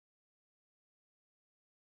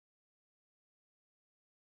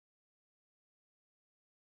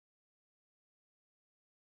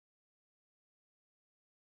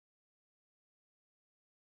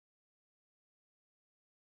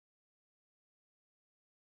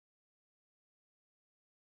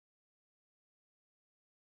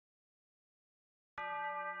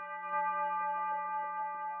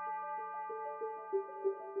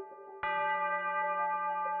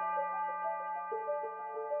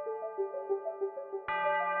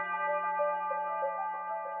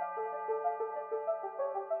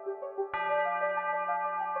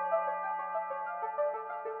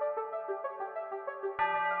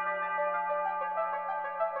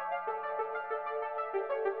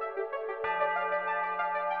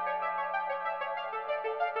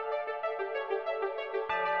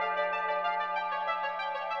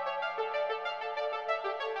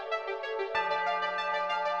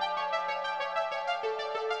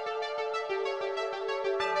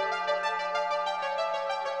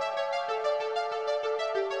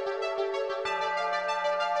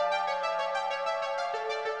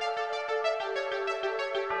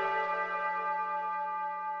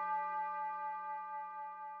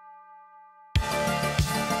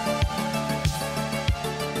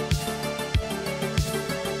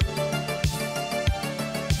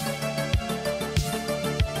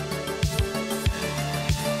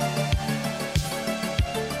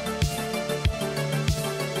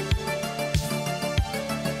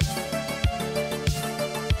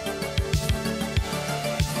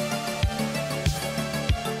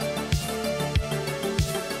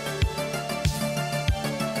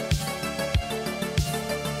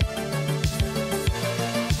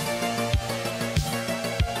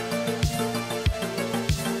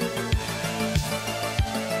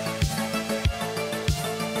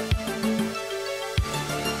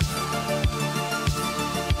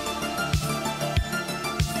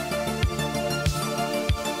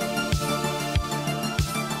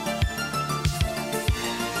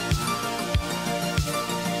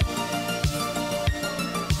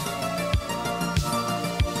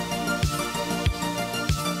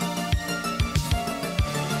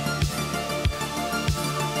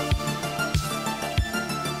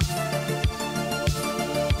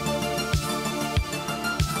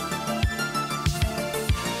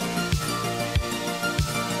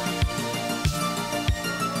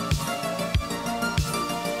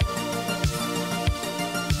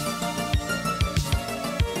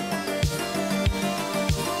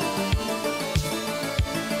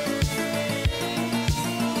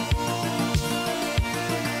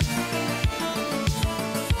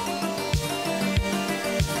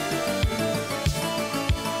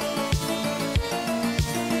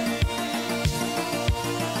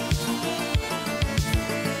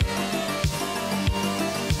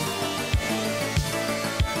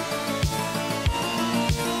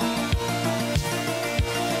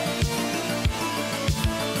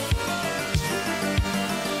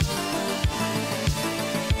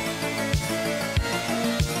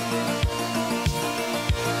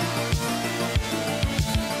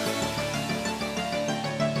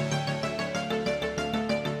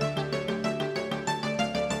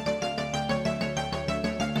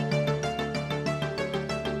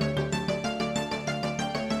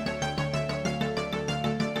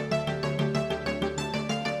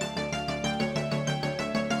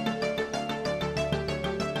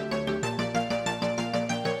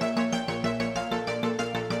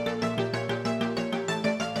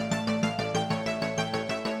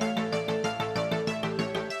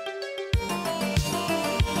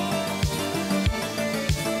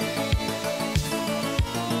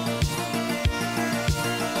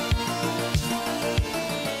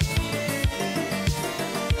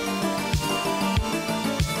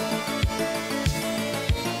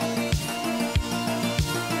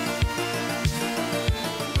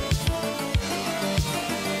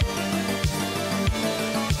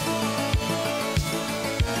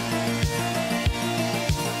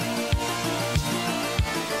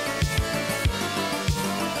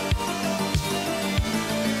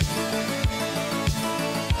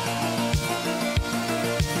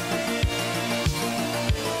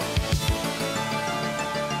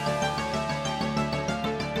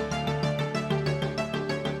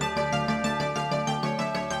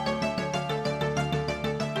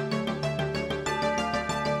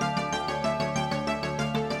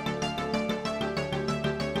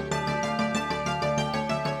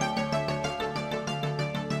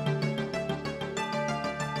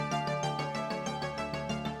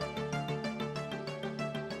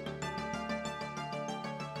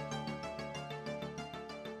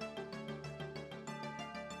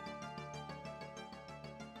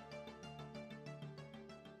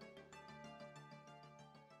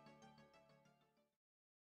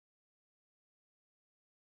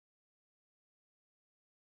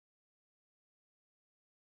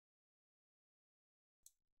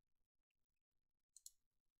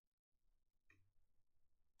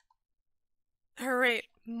Alright,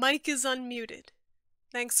 mic is unmuted.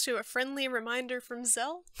 Thanks to a friendly reminder from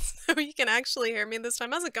Zell, so you can actually hear me this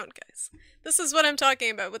time. How's it going, guys? This is what I'm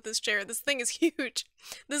talking about with this chair. This thing is huge.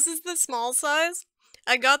 This is the small size.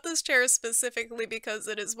 I got this chair specifically because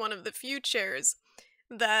it is one of the few chairs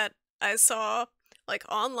that I saw, like,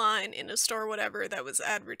 online in a store, whatever, that was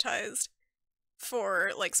advertised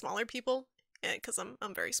for, like, smaller people, because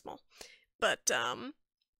I'm very small. But,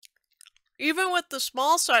 even with the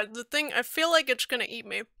small size, the thing, I feel like it's gonna eat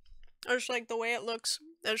me. It's like the way it looks,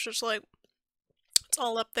 it's just like, it's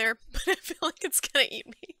all up there, but I feel like it's gonna eat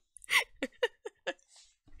me.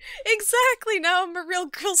 Exactly, now I'm a real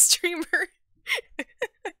girl streamer.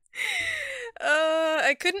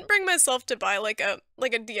 I couldn't bring myself to buy like a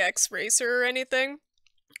DX racer or anything.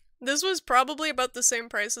 This was probably about the same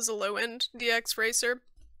price as a low-end DX racer,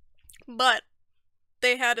 but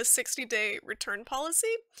they had a 60-day return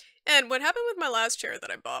policy, and what happened with my last chair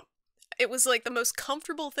that I bought, it was like the most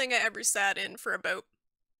comfortable thing I ever sat in for about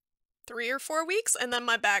 3 or 4 weeks, and then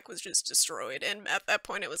my back was just destroyed, and at that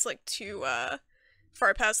point it was like too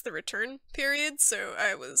far past the return period, so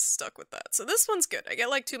I was stuck with that. So this one's good. I get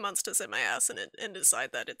like 2 months to sit my ass in it and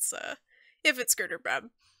decide that it's if it's good or bad.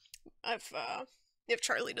 If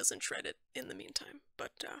Charlie doesn't shred it in the meantime.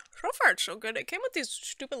 But so far it's so good. It came with these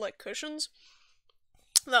stupid like cushions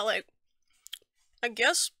that like I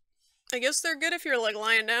guess they're good if you're like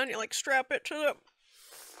lying down, you like strap it to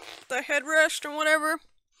the headrest and whatever.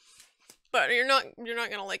 But you're not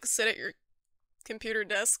gonna like sit at your computer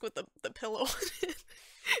desk with the pillow on it.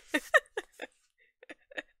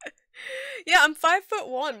 Yeah, I'm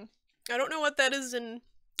 5'1". I don't know what that is in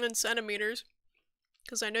centimeters,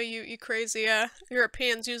 because I know you crazy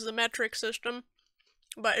Europeans use the metric system,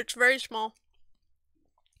 but it's very small.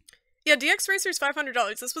 Yeah, DX Racer's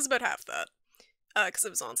 $500. This was about half that, because it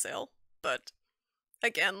was on sale. But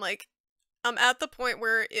again, like, I'm at the point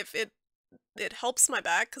where if it helps my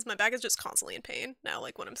back, because my back is just constantly in pain now,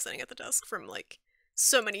 like when I'm sitting at the desk from like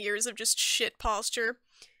so many years of just shit posture,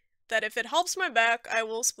 that if it helps my back, I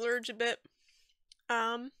will splurge a bit,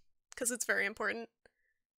 because it's very important.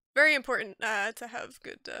 Very important to have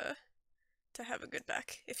a good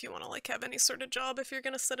back if you want to like have any sort of job, if you're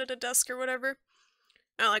gonna sit at a desk or whatever.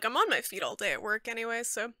 Like I'm on my feet all day at work anyway,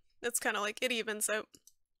 so it's kind of like it evens out.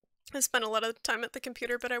 I spend a lot of time at the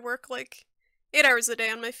computer, but I work like 8 hours a day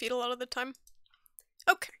on my feet a lot of the time.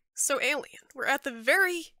 Okay, so Alien. We're at the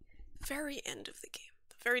very, very end of the game.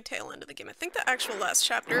 The very tail end of the game. I think the actual last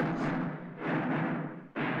chapter.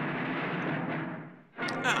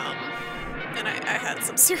 And I had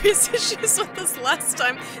some serious issues with this last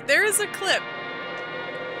time. There is a clip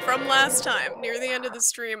from last time, near the end of the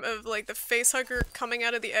stream, of like the facehugger coming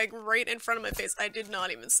out of the egg right in front of my face. I did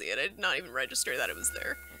not even see it. I did not even register that it was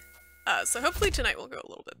there. So hopefully tonight will go a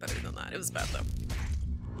little bit better than that. It was bad though.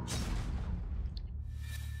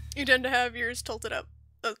 You tend to have yours tilted up,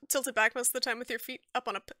 tilted back most of the time with your feet up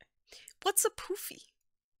on a What's a poofy?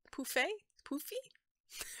 Pouffe? Poofy?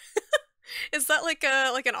 Is that like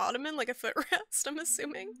an ottoman, like a footrest, I'm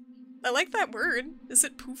assuming? I like that word. Is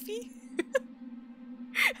it poofy?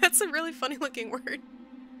 That's a really funny looking word.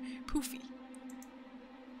 Poofy.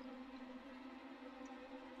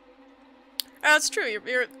 It's true.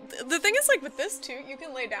 The thing is, like, with this, too, you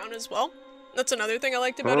can lay down as well. That's another thing I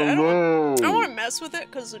liked about it. I don't want to mess with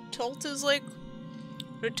it, because the tilt is, like...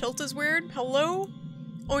 The tilt is weird. Hello?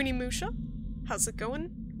 Oinimusha? How's it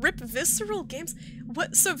going? Rip Visceral Games?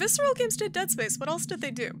 What? So Visceral Games did Dead Space. What else did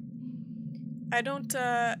they do? I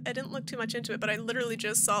didn't look too much into it, but I literally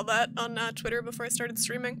just saw that on Twitter before I started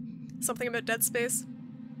streaming. Something about Dead Space.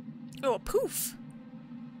 Oh, a poof!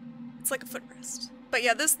 It's like a footrest. But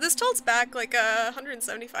yeah, this tilts back like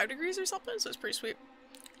 175 degrees or something, so it's pretty sweet.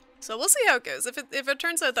 So we'll see how it goes. If it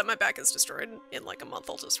turns out that my back is destroyed in like a month,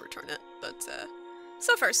 I'll just return it. But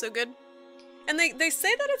so far so good. And they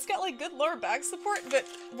say that it's got like good lower back support, but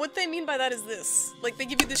what they mean by that is this. Like they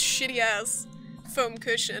give you this shitty ass foam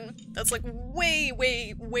cushion that's like way,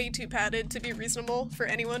 way, way too padded to be reasonable for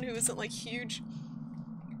anyone who isn't like huge.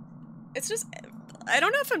 It's just, I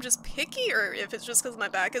don't know if I'm just picky or if it's just because my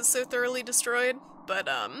back is so thoroughly destroyed, but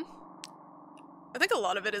I think a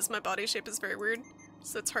lot of it is my body shape is very weird,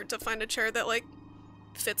 so it's hard to find a chair that like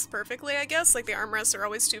fits perfectly, I guess. Like the armrests are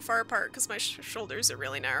always too far apart because my shoulders are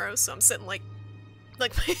really narrow, so I'm sitting like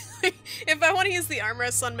if I want to use the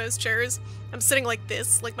armrests on most chairs, I'm sitting like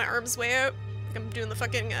this, like my arms way out. I'm doing the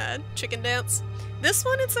fucking chicken dance. This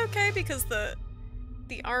one it's okay because the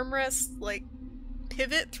armrests like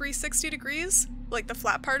pivot 360 degrees, like the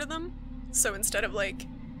flat part of them. So instead of like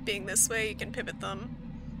being this way, you can pivot them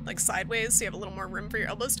like sideways so you have a little more room for your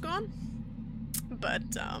elbows to go on.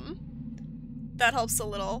 But that helps a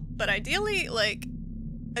little. But ideally, like,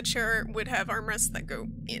 a chair would have armrests that go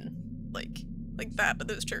in. Like that, but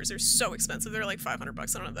those chairs are so expensive. They're like 500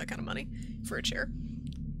 bucks. I don't have that kind of money for a chair.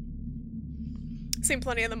 Seen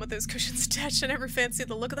plenty of them with those cushions attached. I never fancied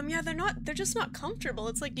the look of them. Yeah, they're just not comfortable.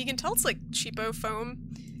 It's like, you can tell it's like cheapo foam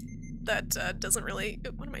that doesn't really,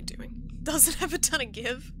 what am I doing? Doesn't have a ton of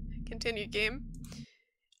give. Continue game.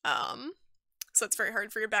 So it's very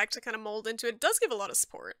hard for your back to kind of mold into it. It does give a lot of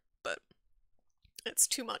support, but it's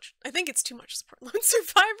too much. I think it's too much support. Lone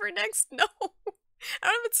Survivor next? No! I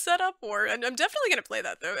don't have it set up for, and I'm definitely gonna play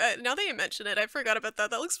that though. Now that you mention it, I forgot about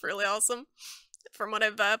that. That looks really awesome. From what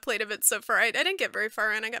I've played of it so far. I didn't get very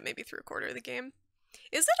far in. I got maybe through a quarter of the game.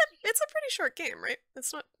 It's a pretty short game, right?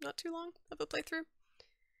 It's not too long of a playthrough.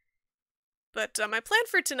 But my plan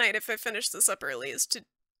for tonight, if I finish this up early, is to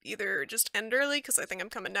either just end early, because I think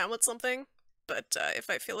I'm coming down with something. But if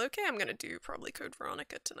I feel okay, I'm gonna do probably Code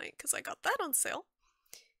Veronica tonight, because I got that on sale.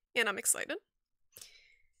 And I'm excited.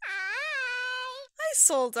 Hi,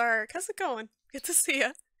 Soul Dark. How's it going? Good to see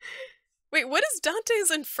ya. Wait, what is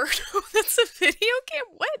Dante's Inferno? That's a video game?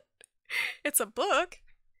 What? It's a book?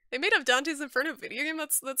 They made a Dante's Inferno video game?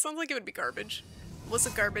 That sounds like it would be garbage. Was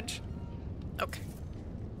it garbage? Okay.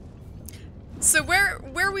 So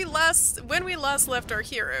when we last left our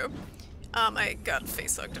hero, I got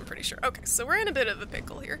face-hugged, I'm pretty sure. Okay, so we're in a bit of a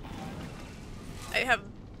pickle here. I have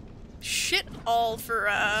shit all for,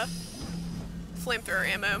 flamethrower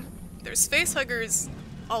ammo. There's face-huggers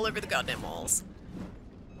all over the goddamn walls.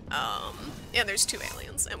 And there's 2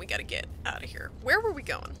 aliens, and we gotta get out of here. Where were we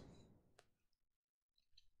going?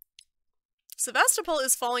 Sevastopol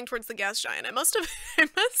is falling towards the gas giant. I must have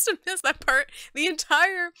missed that part. The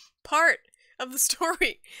entire part of the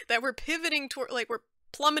story that we're pivoting toward, like, we're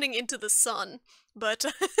plummeting into the sun. But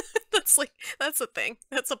that's a thing.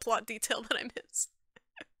 That's a plot detail that I missed.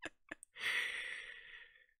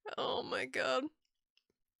 Oh my god.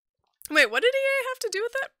 Wait, what did EA have to do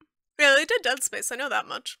with it? Yeah, they did Dead Space. I know that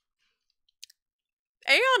much.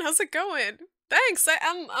 Aeon, how's it going? Thanks.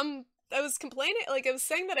 I was complaining, like I was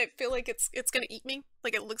saying that I feel like it's gonna eat me.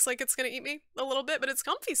 Like it looks like it's gonna eat me a little bit, but it's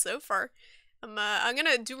comfy so far. I'm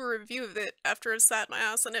gonna do a review of it after I've sat my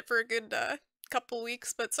ass on it for a good couple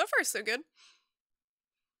weeks, but so far so good.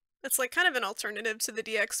 It's like kind of an alternative to the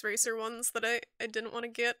DX Racer ones that I didn't want to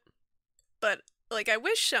get. But like I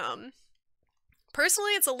wish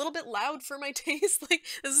personally, it's a little bit loud for my taste. Like,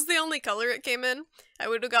 this is the only color it came in. I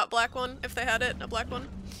would have got black one if they had it, a black one.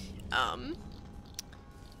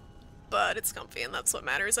 But it's comfy, and that's what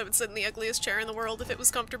matters. I would sit in the ugliest chair in the world if it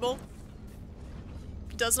was comfortable.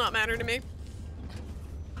 Does not matter to me.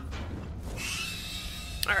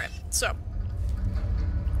 Alright, so.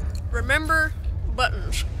 Remember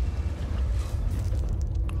buttons.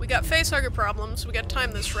 We got facehugger problems. We gotta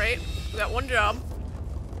time this right. We got one job.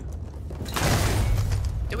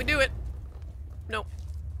 Did we do it? Nope.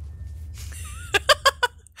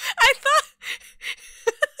 I thought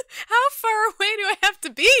how far away do I have to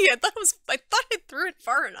be? I thought I threw it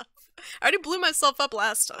far enough. I already blew myself up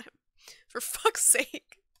last time. For fuck's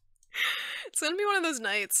sake. It's gonna be one of those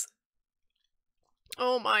nights.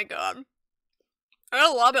 Oh my god. I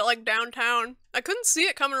gotta lob it like downtown. I couldn't see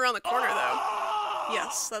it coming around the corner though.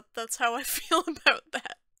 Yes, that's how I feel about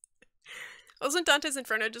that. Wasn't Dante's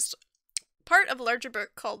Inferno just part of a larger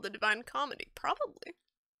book called The Divine Comedy? Probably.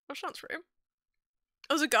 That sounds right. Oh,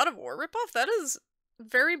 it was a God of War ripoff? That is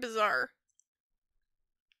very bizarre.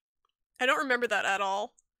 I don't remember that at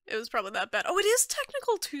all. It was probably that bad. Oh, it is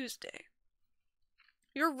Technical Tuesday.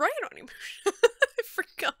 You're right, Onimusha. I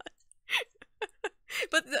forgot.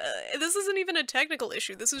 But this isn't even a technical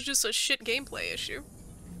issue. This is just a shit gameplay issue.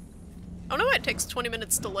 I don't know why it takes 20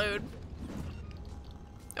 minutes to load.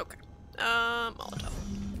 Okay. Molotov.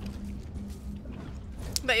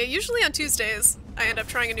 But yeah, usually on Tuesdays, I end up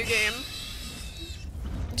trying a new game.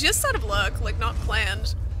 Just out of luck, like not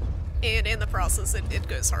planned. And in the process, it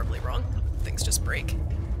goes horribly wrong. Things just break.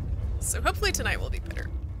 So hopefully tonight will be better.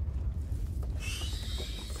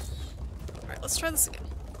 Alright, let's try this again.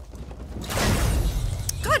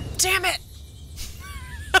 God damn it!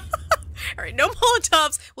 Alright, no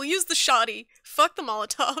Molotovs. We'll use the shoddy. Fuck the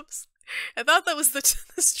Molotovs. I thought that was the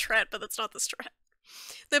strat, but that's not the strat.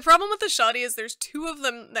 The problem with the shoddy is there's 2 of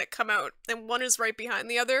them that come out, and one is right behind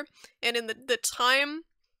the other, and in the time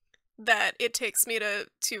that it takes me to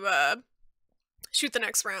shoot the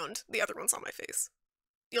next round, the other one's on my face.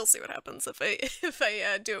 You'll see what happens if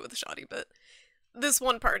I do it with the shoddy, but this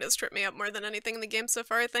one part has tripped me up more than anything in the game so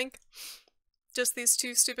far, I think. Just these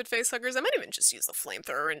 2 stupid facehuggers. I might even just use the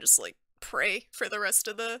flamethrower and just, like, pray for the rest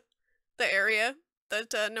of the area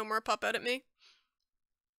that no more pop out at me.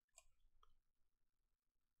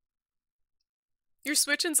 Your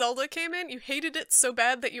Switch and Zelda came in, you hated it so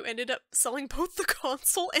bad that you ended up selling both the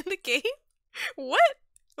console and the game? What?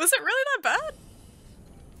 Was it really that bad?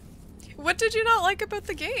 What did you not like about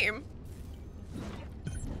the game?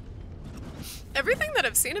 Everything that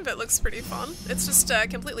I've seen of it looks pretty fun. It's just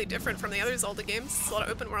completely different from the other Zelda games. It's a lot of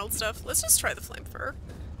open world stuff. Let's just try the flamethrower.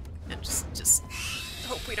 And just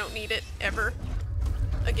hope we don't need it ever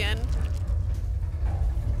again.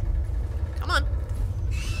 Come on.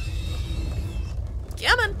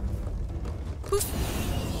 Come on. Poof.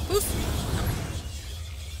 Poof.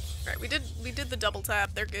 Alright, we did the double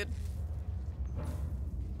tap. They're good.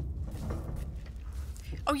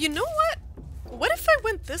 Oh, you know what? What if I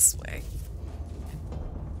went this way?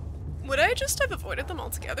 Would I just have avoided them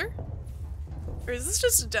altogether? Or is this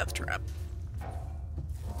just a death trap?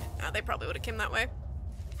 They probably would have came that way.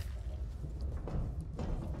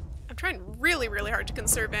 I'm trying really, really hard to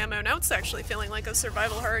conserve ammo. Now it's actually feeling like a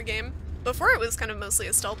survival horror game. Before it was kind of mostly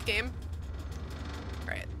a stealth game.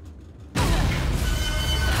 Alright.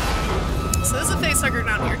 So there's a facehugger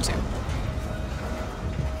down here too.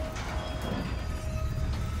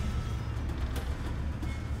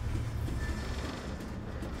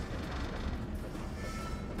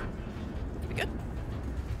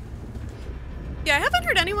 Yeah, I haven't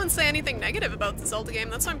heard anyone say anything negative about the Zelda game.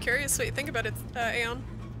 That's why I'm curious what you think about it, Aeon.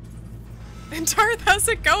 And Darth, how's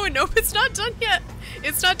it going? Nope, it's not done yet.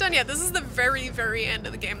 It's not done yet. This is the very, very end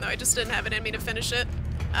of the game, though. I just didn't have it in me to finish it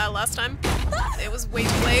last time. It was way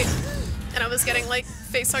too late, and I was getting, like,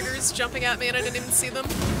 facehuggers jumping at me, and I didn't even see them.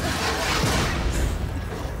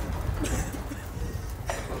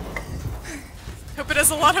 Hope it has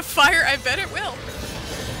a lot of fire. I bet it will.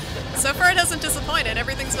 So far, it hasn't disappointed.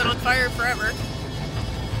 Everything's been on fire forever.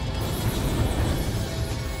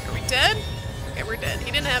 Are we dead? Okay, we're dead. He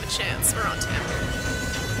didn't have a chance. We're on to him.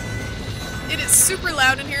 It is super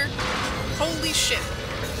loud in here. Holy shit.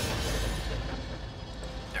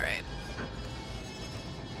 Alright.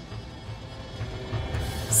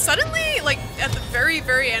 Suddenly, like, at the very,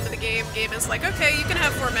 very end of the game is like, okay, you can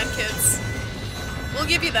have 4 medkits. We'll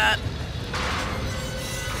give you that.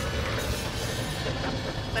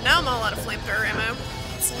 But now I'm all out of flamethrower ammo.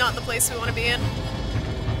 It's not the place we want to be in.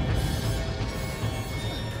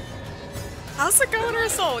 How's it going,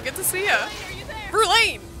 Ursula? Good to see ya.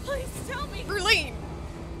 Verlaine! Please tell me! Verlaine!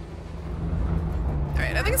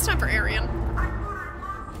 Alright, I think it's time for Arian.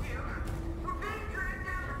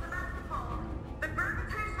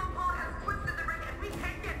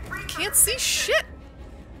 Can't see shit!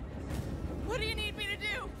 What do you need me to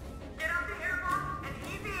do?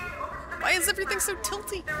 Why is everything so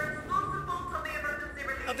tilty?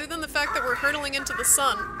 Other than the fact that we're hurtling into the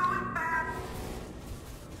sun.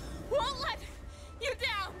 Won't let you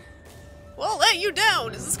down! Won't let you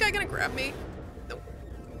down! Is this guy gonna grab me? Nope.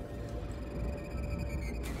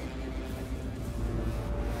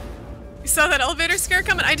 You saw that elevator scare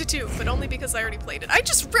coming? I did too, but only because I already played it. I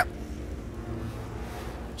just ran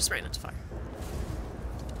into fire.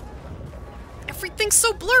 Everything's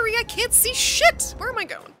so blurry, I can't see shit! Where am I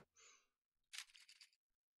going?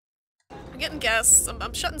 I'm getting gas.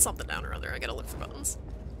 I'm shutting something down or other. I gotta look for buttons.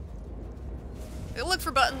 I gotta look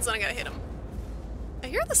for buttons and I gotta hit them. I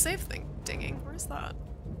hear the save thing dinging. Where's that?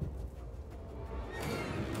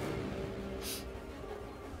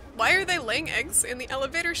 Why are they laying eggs in the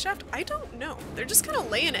elevator shaft? I don't know. They're just kind of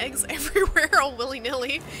laying eggs everywhere all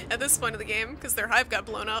willy-nilly at this point of the game because their hive got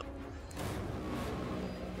blown up.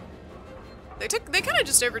 They kind of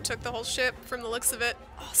just overtook the whole ship from the looks of it.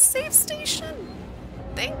 Oh, save station!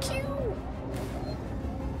 Thank you!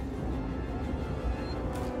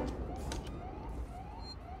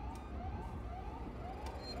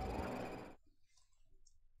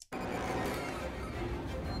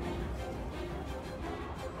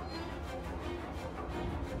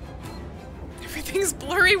 Everything's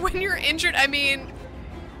blurry when you're injured. I mean,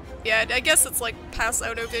 yeah, I guess it's like pass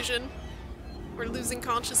auto vision. We're losing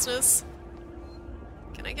consciousness.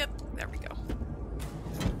 Can I get... There we go.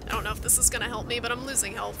 I don't know if this is gonna help me, but I'm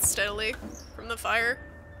losing health steadily from the fire.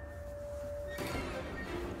 I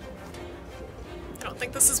don't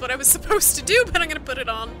think this is what I was supposed to do, but I'm gonna put it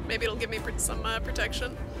on. Maybe it'll give me some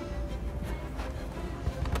protection.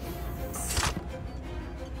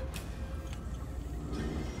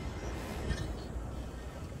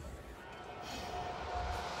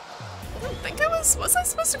 I don't think I was... Was I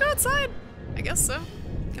supposed to go outside? I guess so.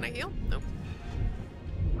 Can I heal? Nope.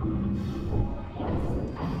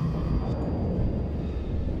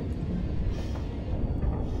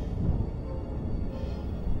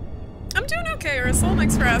 I'm doing okay, Ursula.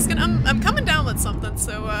 Thanks for asking. I'm coming down with something,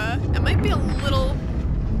 so I might be a little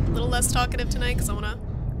less talkative tonight because I want to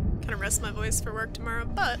kind gonna rest my voice for work tomorrow,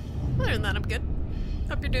 but other than that, I'm good.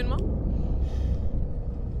 Hope you're doing well.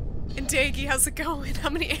 And Daggy, how's it going? How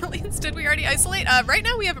many aliens did we already isolate? Right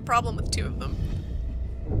now we have a problem with 2 of them.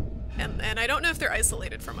 And I don't know if they're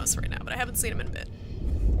isolated from us right now, but I haven't seen them in a bit.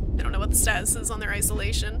 I don't know what the status is on their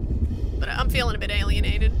isolation, but I'm feeling a bit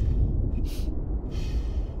alienated.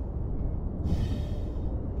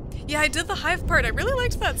 Yeah, I did the hive part. I really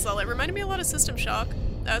liked that cell. It reminded me a lot of System Shock.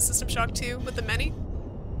 System Shock 2 with the many.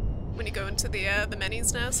 When you go into the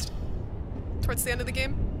many's nest towards the end of the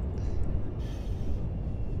game.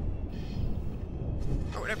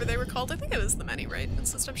 Or whatever they were called. I think it was the many, right? In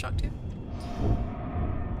System Shock 2.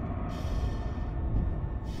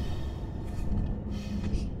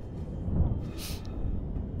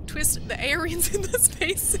 Twist the Aryans in the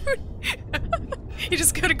spacesuit. You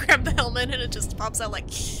just go to grab the helmet and it just pops out like...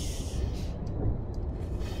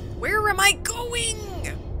 Where am I going?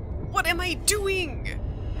 What am I doing?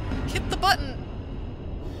 Hit the button.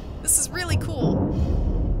 This is really cool.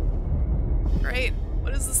 Right?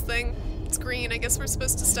 What is this thing? It's green. I guess we're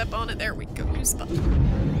supposed to step on it. There we go. Use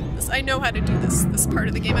button. I know how to do this part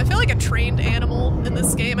of the game. I feel like a trained animal in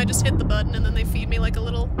this game. I just hit the button and then they feed me like a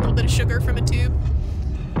little bit of sugar from a tube.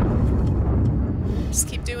 Just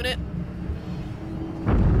keep doing it.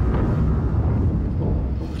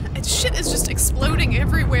 Shit is just exploding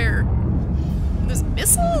everywhere. And there's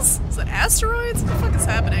missiles? Is that asteroids? What the fuck is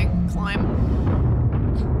happening? Climb.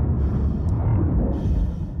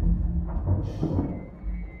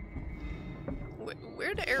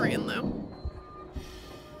 Where to Aryan, though?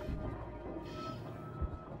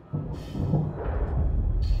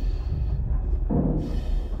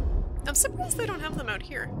 I'm surprised they don't have them out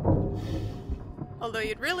here. Although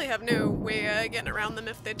you'd really have no way getting around them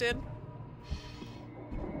if they did.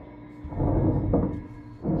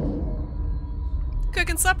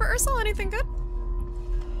 Cooking supper, Ursula? Anything good?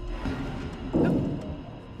 Oh.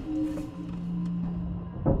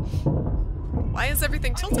 Why is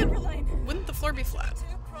everything tilted? Wouldn't the floor be flat?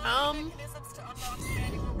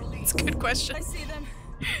 It's a good question. I see them.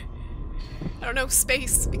 I don't know,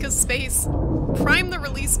 space. Because space. Prime the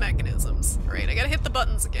release mechanisms. Alright, I gotta hit the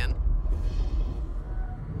buttons again.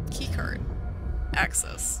 Keycard.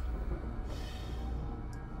 Access.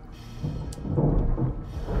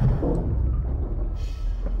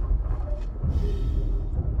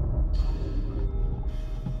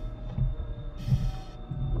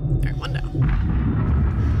 Alright, one down.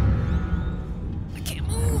 I can't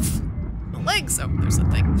move! My legs! Oh, there's a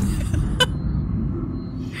thing.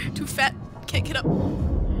 Too fat. Can't get up.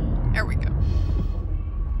 There we go.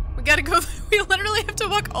 We gotta go. We literally have to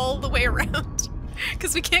walk all the way around.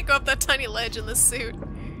 Because we can't go up that tiny ledge in this suit.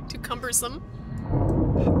 Too cumbersome.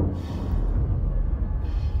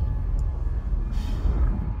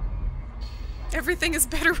 Everything is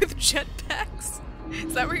better with jetpacks.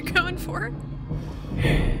 Is that what you're going for?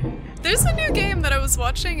 There's a new game that I was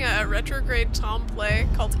watching Retrograde Tom play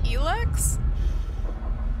called Elex.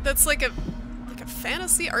 That's like a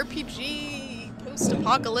fantasy RPG,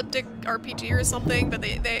 post-apocalyptic RPG or something, but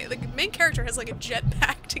the main character has like a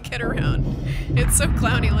jetpack to get around. It's so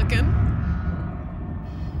clowny looking.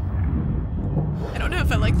 I don't know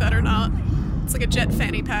if I like that or not. It's like a jet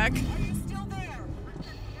fanny pack.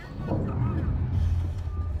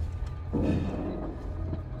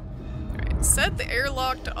 Alright, set the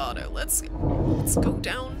airlock to auto. Let's go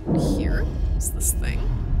down here. What's this thing?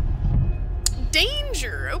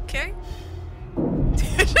 Danger! Okay.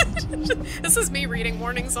 This is me reading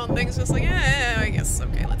warnings on things, just like, I guess.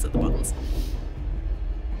 Okay, let's hit the buttons.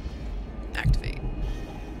 Activate.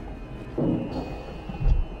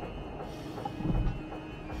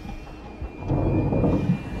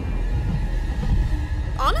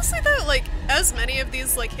 Honestly though, like, as many of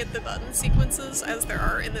these, like, hit the button sequences as there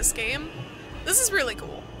are in this game, this is really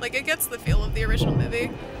cool. Like, it gets the feel of the original movie.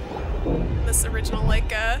 This original,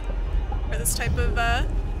 like, or this type of,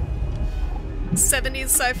 70s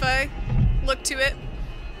sci-fi look to it.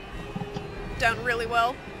 Done really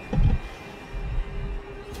well.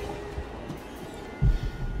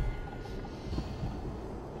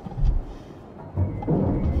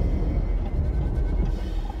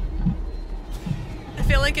 I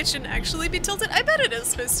feel like it shouldn't actually be tilted. I bet it is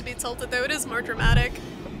supposed to be tilted though, it is more dramatic.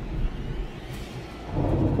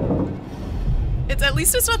 At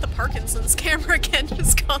least it's not the Parkinson's camera again,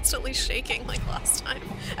 just constantly shaking like last time.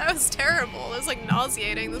 That was terrible. It was like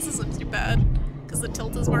nauseating. This isn't too bad because the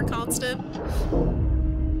tilt is more constant.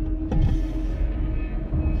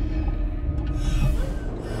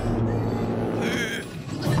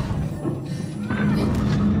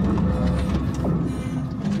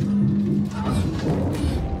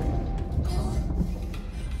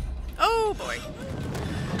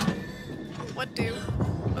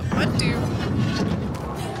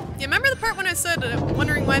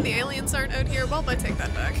 Wondering why the aliens aren't out here? Well, I take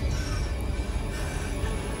that back.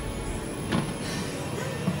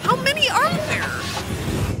 How many are there?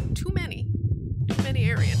 Too many. Too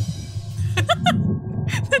many Aryan.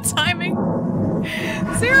 The timing.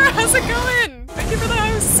 Zero, how's it going? Thank you for the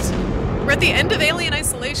host. We're at the end of Alien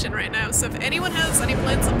Isolation right now, so if anyone has any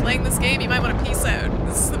plans on playing this game, you might want to peace out.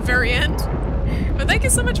 This is the very end. But thank you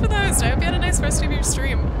so much for the host. I hope you had a nice rest of your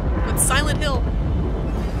stream with Silent Hill.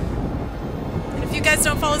 And if you guys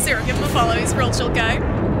don't follow Zero, give him a follow. He's a real chill guy.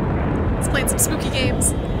 He's playing some spooky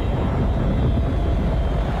games.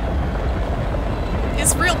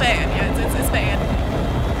 It's real bad, yeah, it's bad.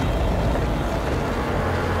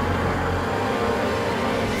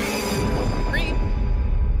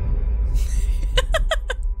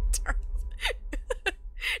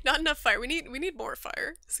 Not enough fire. We need more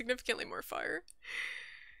fire. Significantly more fire.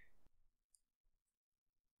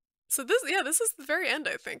 So this is the very end,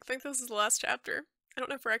 I think. I think this is the last chapter. I don't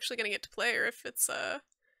know if we're actually gonna get to play or if it's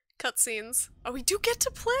cutscenes. Oh, we do get to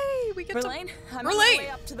play! We get Verlaine, to I'm on my way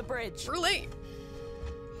up to the bridge. Verlaine.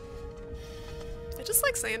 I just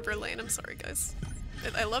like saying Verlaine, I'm sorry guys.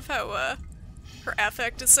 I love how her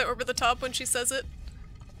affect is so over the top when she says it.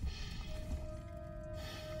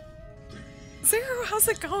 Zero, how's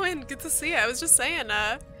it going? Good to see you. I was just saying,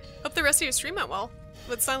 hope the rest of your stream went well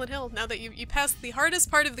with Silent Hill, now that you passed the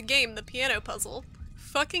hardest part of the game, the piano puzzle.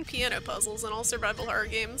 Fucking piano puzzles in all survival horror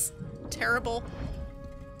games. Terrible.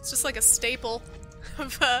 It's just like a staple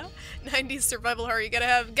of 90s survival horror. You gotta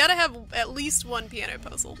have at least one piano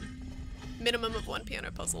puzzle. Minimum of one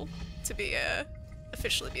piano puzzle to be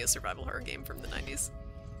officially be a survival horror game from the 90s.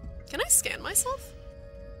 Can I scan myself?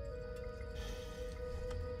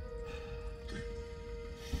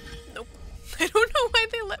 Nope. I don't know why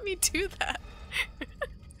they let me do that.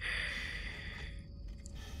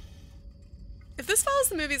 If this follows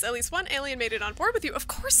the movies, at least one alien made it on board with you. Of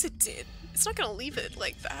course it did. It's not gonna leave it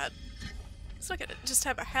like that. It's not gonna just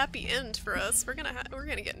have a happy end for us. We're gonna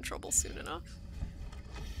get in trouble soon enough.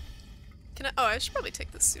 Can I? Oh, I should probably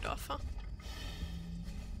take this suit off, huh?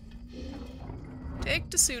 Take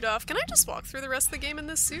the suit off. Can I just walk through the rest of the game in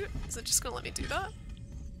this suit? Is it just gonna let me do that?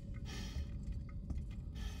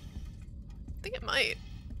 I think it might.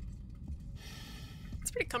 It's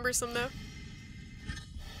pretty cumbersome though.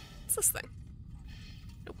 What's this thing?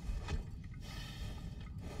 Nope.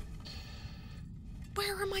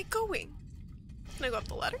 Where am I going? Can I go up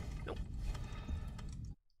the ladder? Nope.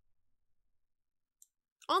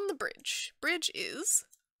 On the bridge. Bridge is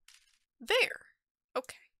there.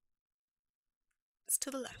 Okay. It's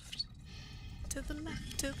to the left. To the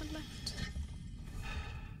left, to the left.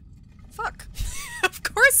 Fuck. Of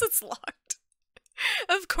course it's locked.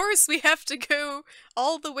 Of course we have to go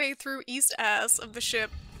all the way through east ass of the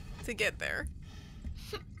ship to get there.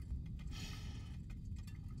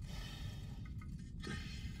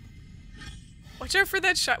 Watch out for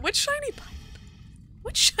that shot. What shiny pipe?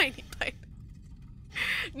 What shiny pipe?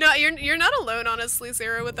 No, you're not alone, honestly,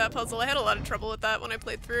 Zero, with that puzzle. I had a lot of trouble with that when I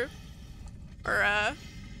played through. Or,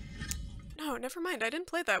 no, never mind. I didn't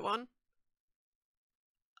play that one.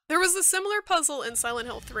 There was a similar puzzle in Silent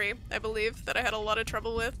Hill 3, I believe, that I had a lot of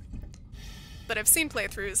trouble with. But I've seen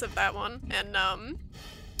playthroughs of that one, and,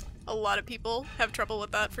 a lot of people have trouble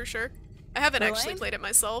with that for sure. I haven't actually played it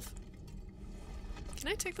myself. Can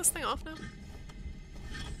I take this thing off now?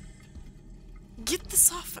 Get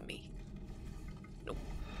this off of me. Nope.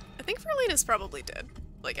 I think Verlaine is probably dead.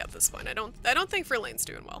 Like at this point. I don't think Verlaine's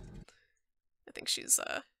doing well. I think she's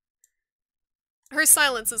her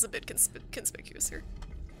silence is a bit conspicuous here.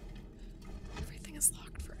 Everything is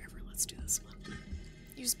locked forever. Let's do this one.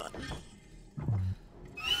 Use button.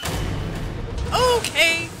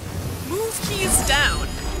 Okay. Move keys down.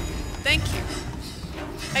 Thank you.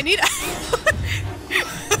 I need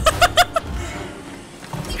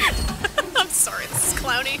I'm sorry, this is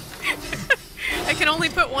clowny. I can only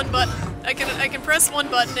put one button. I can press one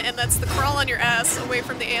button, and that's the crawl on your ass away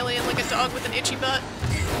from the alien like a dog with an itchy butt.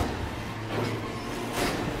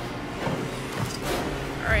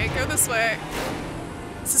 Alright, go this way.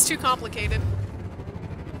 This is too complicated.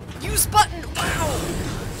 Use button! Wow!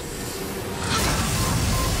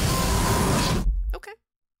 Okay.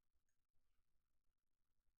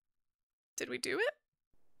 Did we do it?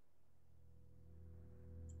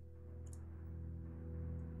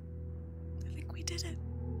 I think we did it.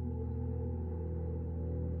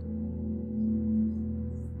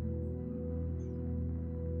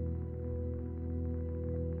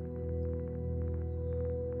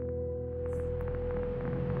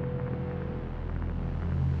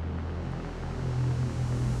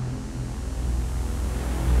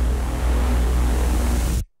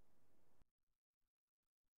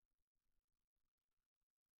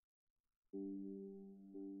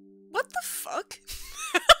 What the fuck?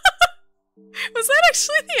 Was that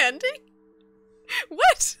actually the ending?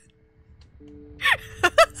 What?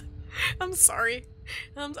 I'm sorry.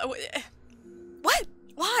 What?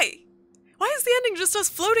 Why? Why is the ending just us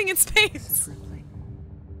floating in space?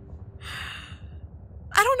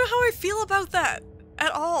 I don't know how I feel about that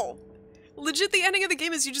at all. Legit, the ending of the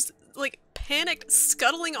game is you just, like, panicked,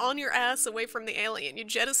 scuttling on your ass away from the alien. You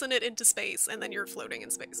jettison it into space, and then you're floating in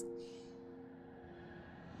space.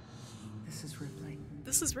 This is Ripley.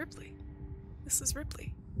 This is Ripley. This is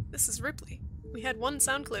Ripley. This is Ripley. We had one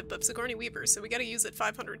sound clip of Sigourney Weaver, so we gotta use it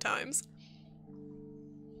 500 times.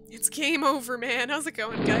 It's game over, man. How's it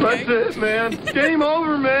going, guy? That's it, man. Game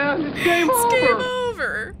over, man. It's game over. It's game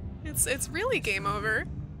over. It's really game over.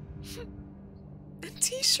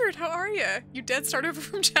 T-shirt, how are ya? You dead start over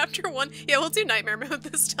from chapter 1? Yeah, we'll do nightmare mode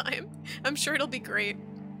this time. I'm sure it'll be great.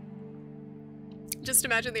 Just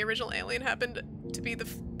imagine the original alien happened to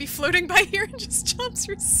be floating by here and just jumps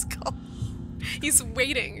your skull. He's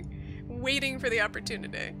waiting for the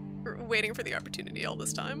opportunity. Or waiting for the opportunity all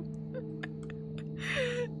this time.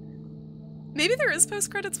 Maybe there is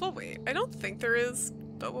post-credits, we'll wait. I don't think there is,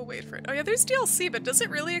 but we'll wait for it. Oh yeah, there's DLC, but does it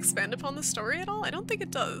really expand upon the story at all? I don't think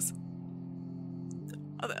it does.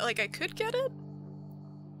 Like, I could get it?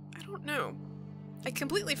 I don't know. I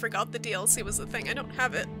completely forgot the DLC was the thing. I don't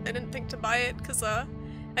have it. I didn't think to buy it, because, I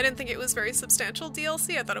didn't think it was very substantial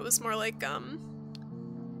DLC. I thought it was more like,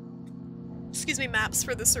 excuse me, maps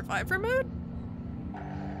for the Survivor mode?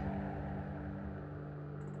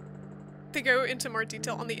 They go into more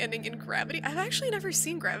detail on the ending in Gravity. I've actually never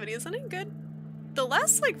seen Gravity. Is that any good? The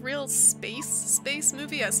last, like, real space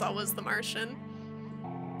movie I saw was The Martian.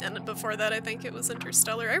 And before that, I think it was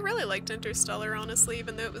Interstellar. I really liked Interstellar, honestly,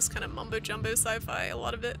 even though it was kind of mumbo-jumbo sci-fi, a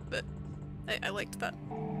lot of it, but I liked that.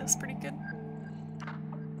 It was pretty good.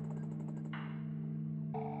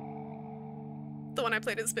 The one I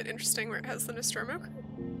played is a bit interesting, where it has the Nostromo crew.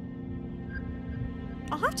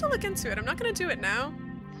 I'll have to look into it. I'm not gonna do it now,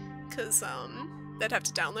 because, I'd have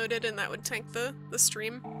to download it, and that would tank the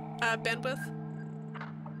stream bandwidth.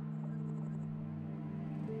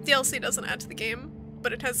 DLC doesn't add to the game,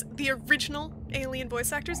 but it has the original alien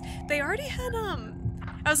voice actors. They already had,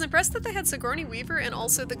 I was impressed that they had Sigourney Weaver and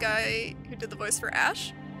also the guy who did the voice for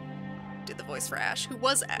Ash. Who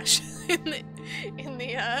was Ash in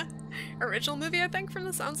the original movie, I think, from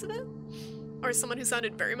the sounds of it. Or someone who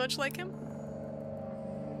sounded very much like him.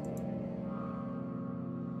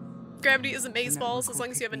 Gravity is amazeballs as long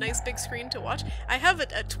as you have a nice big screen to watch. I have a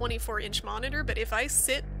 24-inch monitor, but if I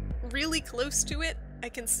sit really close to it, I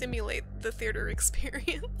can simulate the theater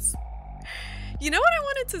experience. You know what I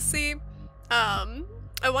wanted to see?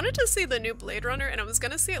 I wanted to see the new Blade Runner, and I was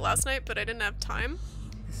gonna see it last night, but I didn't have time.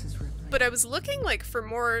 But I was looking, like, for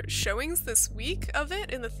more showings this week of it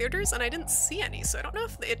in the theaters, and I didn't see any, so I don't know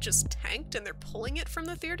if it just tanked and they're pulling it from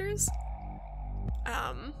the theaters.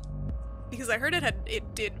 Because I heard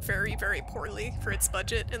it did very, very poorly for its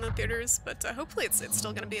budget in the theaters, but hopefully it's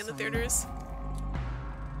still gonna be in the theaters.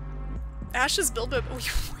 Ash's Bilbo.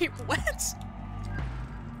 Wait, what?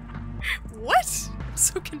 What? I'm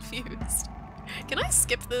so confused. Can I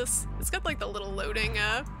skip this? It's got like the little loading,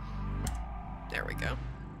 there we go.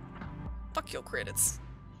 Fuck your credits.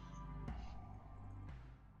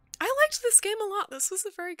 I liked this game a lot. This was a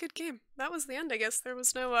very good game. That was the end, I guess. There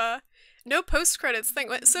was no post-credits thing.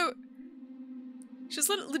 So, she's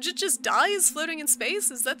legit just dies floating in space?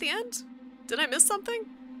 Is that the end? Did I miss something?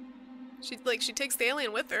 She takes the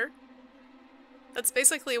alien with her. That's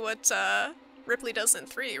basically what, Ripley does in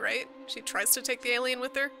 3, right? She tries to take the alien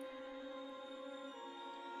with her.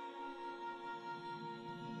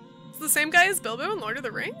 It's the same guy as Bilbo in Lord of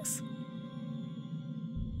the Rings?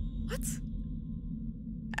 What?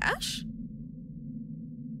 Ash?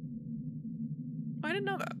 Oh, I didn't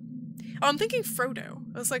know that. Oh, I'm thinking Frodo.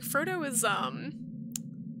 I was like, Frodo is,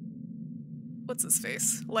 what's his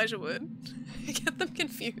face? Elijah Wood. I get them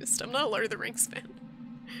confused. I'm not a Lord of the Rings fan.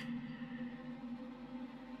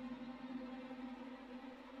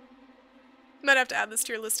 Might have to add this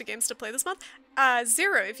to your list of games to play this month.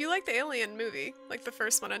 Zero, if you like the Alien movie, like the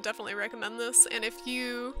first one, I'd definitely recommend this. And if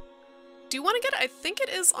you do want to get it, I think it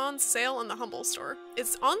is on sale in the Humble store.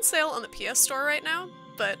 It's on sale on the PS store right now,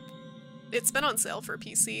 but it's been on sale for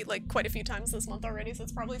PC like quite a few times this month already, so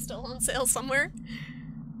it's probably still on sale somewhere.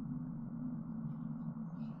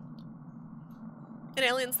 In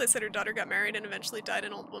Aliens, they said her daughter got married and eventually died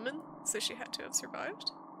an old woman, so she had to have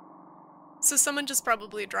survived. So someone just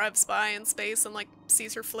probably drives by in space and, like,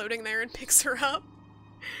 sees her floating there and picks her up.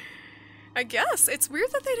 I guess. It's weird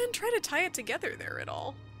that they didn't try to tie it together there at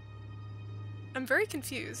all. I'm very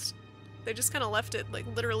confused. They just kind of left it, like,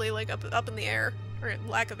 literally, like, up in the air. Or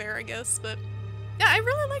lack of air, I guess, but... Yeah, I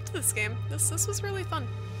really liked this game. This was really fun.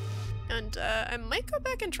 And, I might go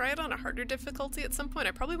back and try it on a harder difficulty at some point.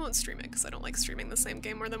 I probably won't stream it, because I don't like streaming the same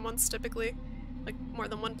game more than once, typically. Like, more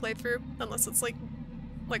than one playthrough. Unless it's, like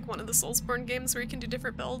one of the Soulsborne games where you can do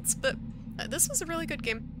different builds. But, this was a really good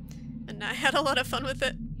game. And I had a lot of fun with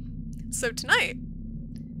it. So tonight,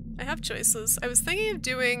 I have choices. I was thinking of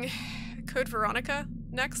doing Code Veronica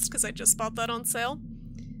next, because I just bought that on sale.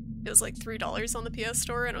 It was like $3 on the PS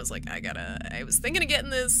Store, and I was like, I was thinking of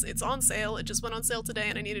getting this, it's on sale, it just went on sale today,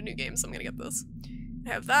 and I need a new game, so I'm gonna get this. I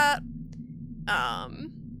have that.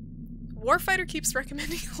 Warfighter keeps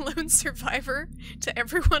recommending Lone Survivor to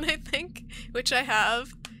everyone, I think, which I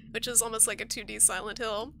have, which is almost like a 2D Silent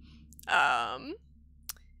Hill. I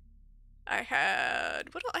had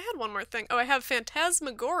one more thing. Oh, I have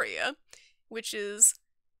Phantasmagoria, which is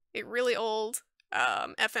a really old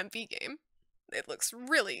FMV game. It looks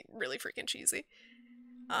really, really freaking cheesy.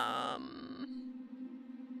 And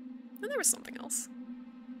there was something else.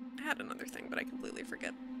 I had another thing, but I completely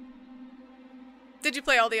forget. Did you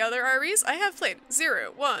play all the other REs? I have played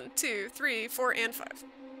 0, 1, 2, 3, 4, and 5.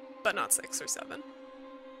 But not 6 or 7.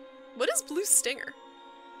 What is Blue Stinger?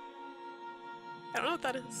 I don't know what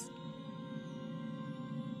that is.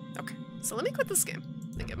 Okay, so let me quit this game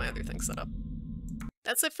and get my other thing set up.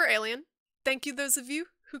 That's it for Alien. Thank you those of you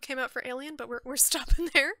who came out for Alien, but we're stopping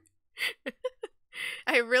there.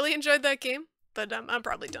 I really enjoyed that game, but I'm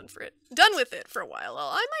probably done with it for a while.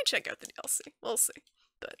 I might check out the DLC. We'll see.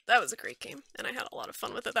 But that was a great game, and I had a lot of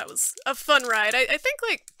fun with it. That was a fun ride. I think,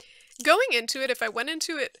 like, going into it, if I went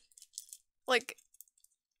into it, like,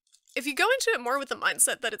 if you go into it more with the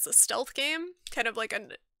mindset that it's a stealth game, kind of like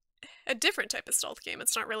a different type of stealth game,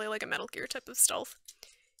 it's not really like a Metal Gear type of stealth.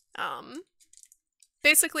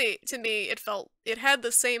 Basically, to me, it had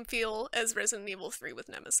the same feel as Resident Evil 3 with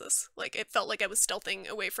Nemesis. Like, it felt like I was stealthing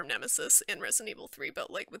away from Nemesis in Resident Evil 3, but,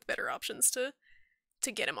 like, with better options to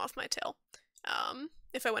get him off my tail.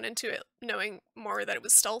 If I went into it knowing more that it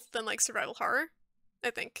was stealth than, like, survival horror, I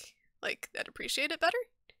think, like, I'd appreciate it better.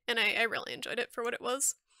 And I really enjoyed it for what it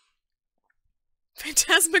was.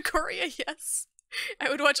 Phantasmagoria, yes. I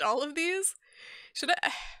would watch all of these. I wish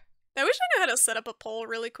I knew how to set up a poll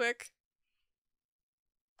really quick.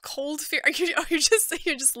 Cold Fear. You're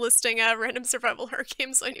just listing random survival horror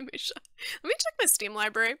games on Yumusha. Let me check my Steam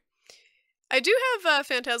library. I do have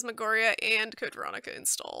Phantasmagoria and Code Veronica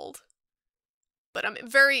installed, but I'm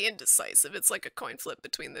very indecisive. It's like a coin flip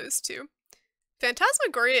between those two.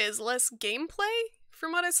 Phantasmagoria is less gameplay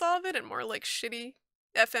from what I saw of it, and more like shitty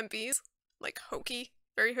FMVs, like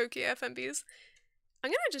very hokey FMVs. I'm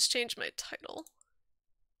gonna just change my title.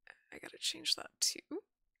 I gotta change that too.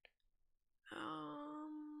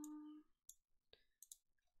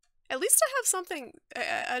 At least I have something,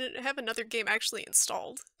 I have another game actually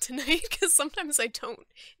installed tonight, because sometimes I don't,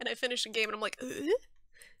 and I finish a game and I'm like,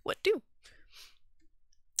 what do?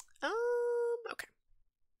 Okay.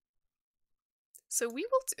 So we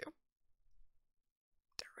will do,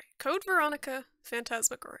 alright, Code Veronica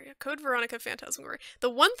Phantasmagoria. Code Veronica Phantasmagoria. The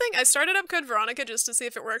one thing, I started up Code Veronica just to see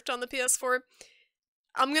if it worked on the PS4.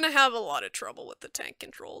 I'm gonna have a lot of trouble with the tank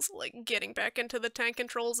controls. Like, getting back into the tank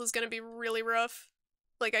controls is gonna be really rough.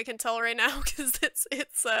 Like, I can tell right now, because it's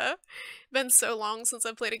been so long since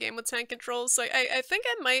I've played a game with tank controls, so I think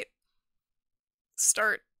I might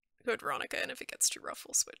start Code Veronica, and if it gets too rough,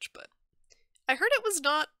 we'll switch, but I heard it was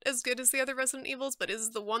not as good as the other Resident Evils, but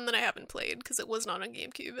is the one that I haven't played, because it was not on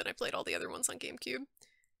GameCube, and I played all the other ones on GameCube.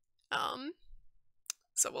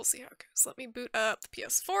 So we'll see how it goes. Let me boot up the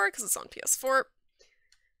PS4, because it's on PS4.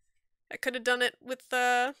 I could have done it with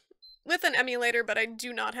an emulator, but I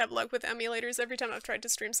do not have luck with emulators. Every time I've tried to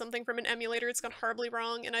stream something from an emulator, it's gone horribly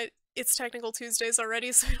wrong, and it's Technical Tuesdays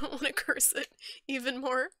already, so I don't want to curse it even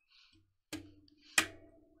more.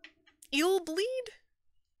 Eel Bleed?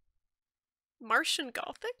 Martian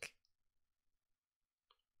Gothic?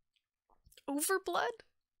 Overblood?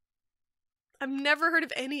 I've never heard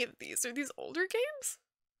of any of these. Are these older games?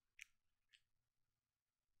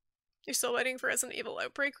 You're still waiting for Resident Evil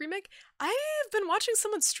Outbreak remake? I have been watching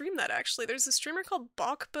someone stream that, actually. There's a streamer called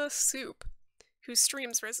Bakba Soup who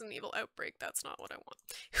streams Resident Evil Outbreak. That's not what I want.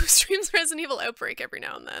 Who streams Resident Evil Outbreak every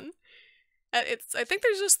now and then. I think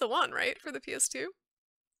there's just the one, right? For the PS2?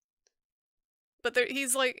 But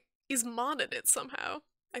he's modded it somehow.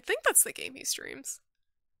 I think that's the game he streams.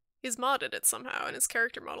 He's modded it somehow, and his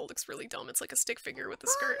character model looks really dumb. It's like a stick figure with a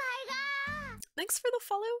skirt. Oh my god! Thanks for the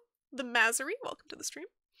follow. The Masery, welcome to the stream.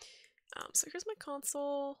 So here's my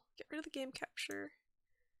console. Get rid of the game capture.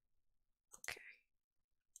 Okay.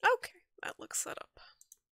 Okay, that looks set up.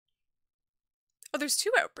 Oh, there's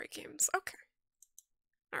 2 Outbreak games. Okay.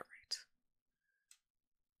 Alright.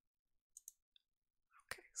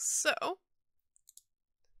 Okay, so...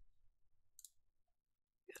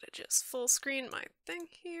 gotta just full screen my thing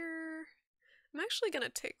here. I'm actually gonna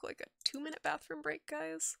take like a 2-minute bathroom break,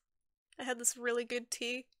 guys. I had this really good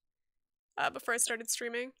tea before I started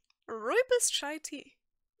streaming. A rooibos chai tea.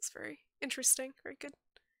 It's very interesting, very good.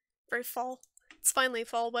 Very fall. It's finally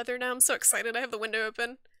fall weather now. I'm so excited. I have the window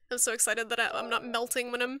open. I'm so excited that I'm not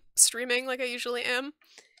melting when I'm streaming like I usually am.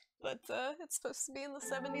 But it's supposed to be in the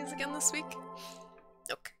 70s again this week.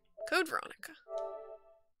 Okay. Code Veronica.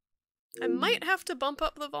 I might have to bump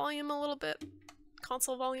up the volume a little bit.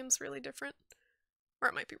 Console volume's really different. Or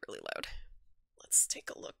it might be really loud. Let's take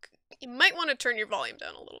a look. You might want to turn your volume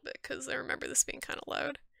down a little bit, because I remember this being kind of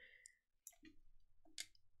loud.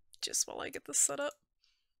 Just while I get this set up.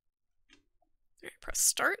 Alright, press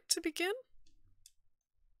start to begin.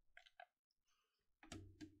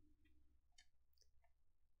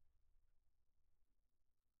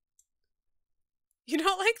 You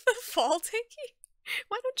don't like the fall, Tanky?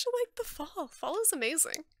 Why don't you like the fall? Fall is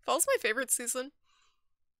amazing. Fall's my favorite season.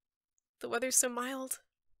 The weather's so mild.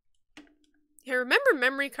 Yeah, remember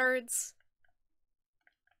memory cards?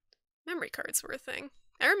 Memory cards were a thing.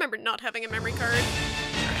 I remember not having a memory card.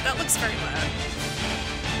 Alright, that looks very loud.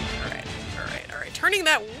 Alright, alright, alright. Turning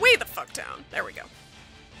that way the fuck down. There we go.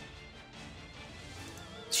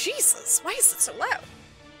 Jesus, why is it so loud?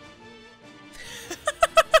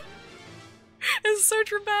 It's so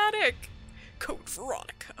dramatic. Code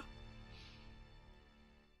Veronica.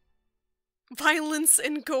 Violence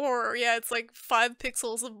and gore. Yeah, it's like 5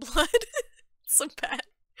 pixels of blood. So bad.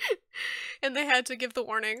 And they had to give the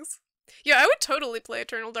warnings. Yeah, I would totally play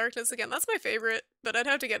Eternal Darkness again. That's my favorite, but I'd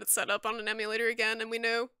have to get it set up on an emulator again, and we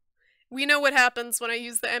know what happens when I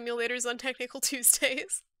use the emulators on Technical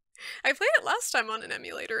Tuesdays. I played it last time on an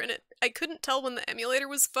emulator, and I couldn't tell when the emulator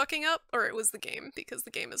was fucking up, or it was the game, because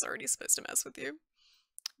the game is already supposed to mess with you.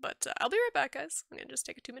 But I'll be right back, guys. I'm gonna just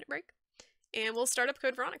take a 2-minute break, and we'll start up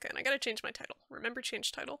Code Veronica, and I gotta change my title. Remember,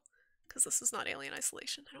 change title, because this is not Alien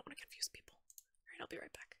Isolation. I don't want to confuse people. Alright, I'll be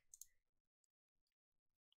right back.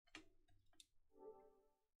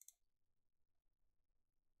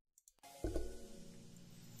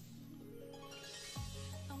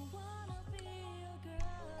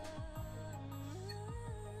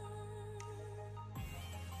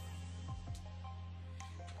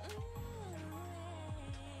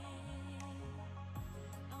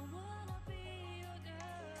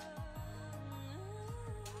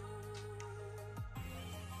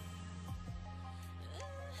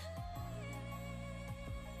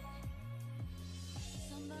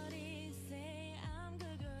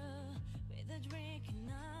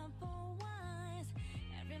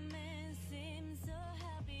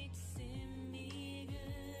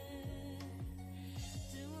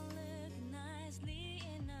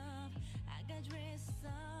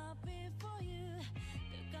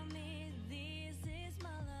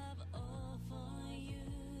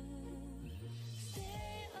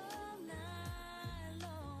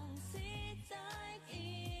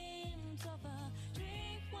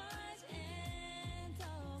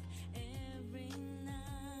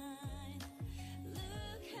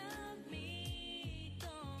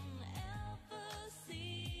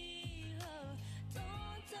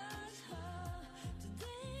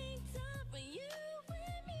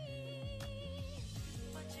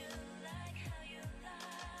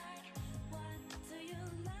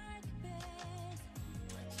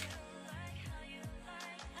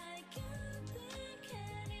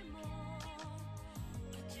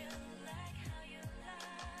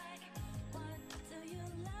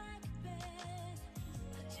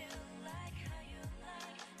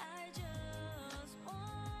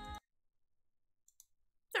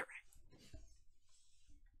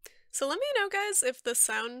 So let me know, guys, if this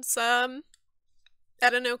sounds at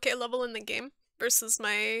an okay level in the game versus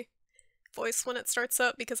my voice when it starts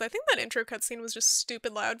up, because I think that intro cutscene was just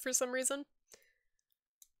stupid loud for some reason.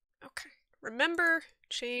 Okay. Remember,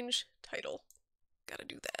 change title. Gotta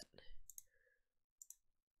do that.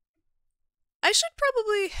 I should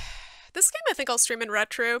probably... This game I think I'll stream in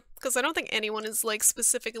retro, because I don't think anyone is, like,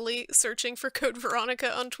 specifically searching for Code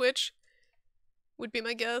Veronica on Twitch. Would be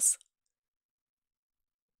my guess.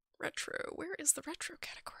 Retro. Where is the retro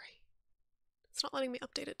category? It's not letting me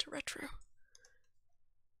update it to retro.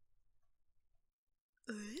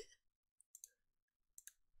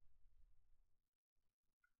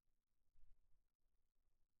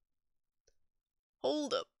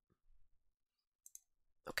 Hold up.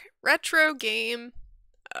 Okay, retro game.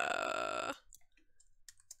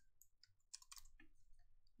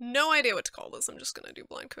 No no idea what to call this. I'm just gonna do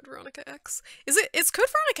blind code Veronica X. It's code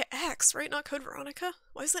Veronica X, right? Not code Veronica?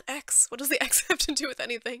 Why is it X? What does the X have to do with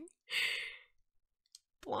anything?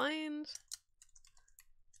 Blind.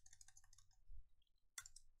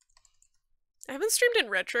 I haven't streamed in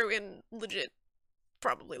retro in legit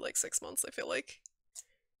probably like 6 months, I feel like.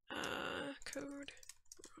 Code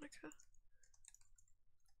Veronica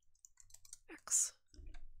X.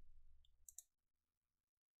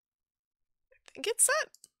 I think it's set.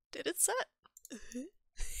 Did it set?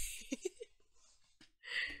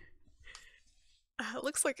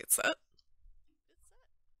 Looks like it's set.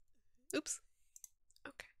 Oops.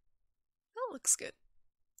 Okay. That looks good.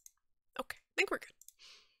 Okay, I think we're good.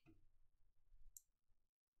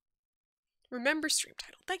 Remember stream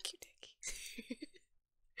title. Thank you, Dick.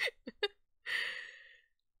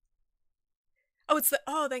 Oh, it's the—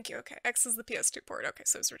 oh, thank you. Okay, X is the PS2 port. Okay,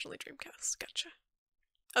 so it was originally Dreamcast. Gotcha.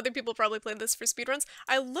 Other people probably played this for speedruns.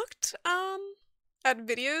 I looked, at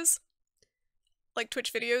videos, like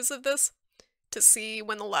Twitch videos of this, to see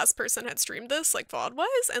when the last person had streamed this, like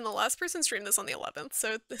VOD-wise, and the last person streamed this on the 11th,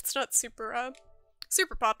 so it's not super,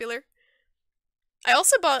 super popular. I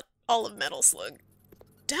also bought all of Metal Slug.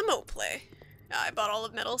 Demo play. I bought all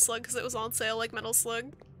of Metal Slug because it was on sale, like Metal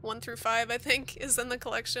Slug 1 through 5, I think, is in the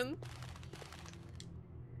collection.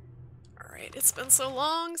 Alright, it's been so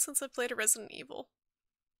long since I've played a Resident Evil.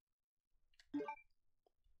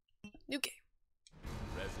 New game.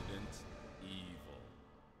 Resident Evil.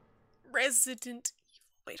 Resident Evil.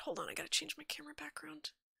 Wait, hold on, I gotta change my camera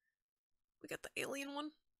background. We got the alien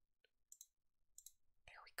one.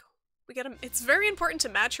 There we go. We got it's very important to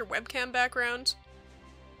match your webcam background.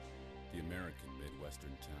 The American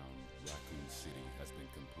Midwestern town, Raccoon City, has been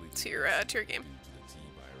completely to your game. due to the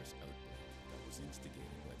T-virus outbreak that was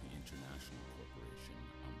instigated by the international corporation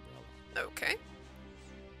Umbrella. Okay.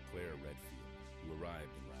 Claire Redfield, who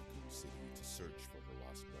arrived in Raccoon City to search for her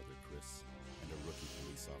lost brother Chris, and a rookie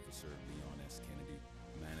police officer, Leon S. Kennedy,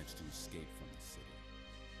 managed to escape from the city.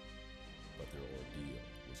 But their ordeal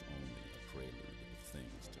was only a prelude of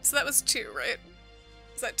things to So that was 2, right?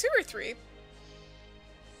 Is that 2 or 3?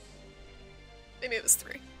 Maybe it was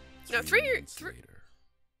 3. No, 3 or 3.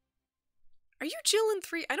 Are you Jill in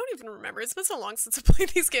 3? I don't even remember. It's been so long since I played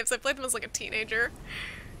these games. I played them as like a teenager.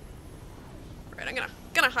 Alright, I'm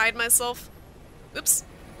gonna hide myself. Oops.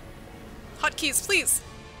 Hotkeys, please.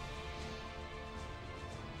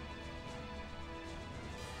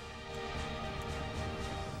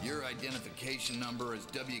 Your identification number is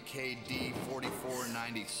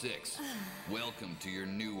WKD4496. Welcome to your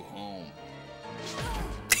new home.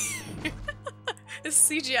 This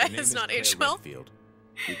CGI has not aged well. Redfield.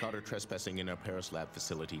 We caught her trespassing in our Paris lab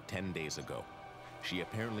facility 10 days ago. She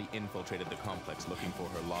apparently infiltrated the complex looking for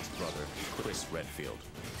her lost brother, Chris Redfield,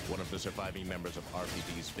 one of the surviving members of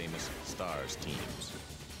RPD's famous STARS teams.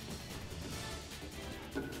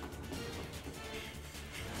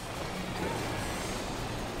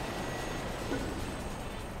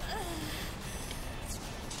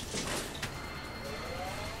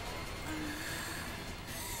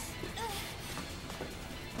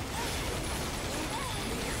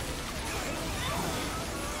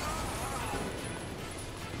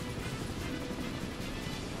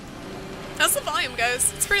 How's the volume,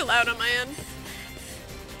 guys? It's pretty loud on my end.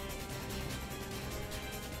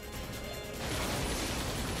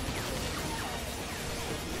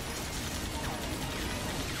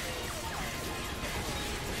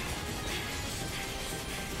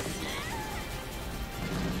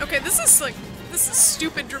 Okay, this is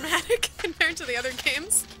stupid dramatic compared to the other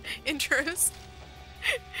games' intros.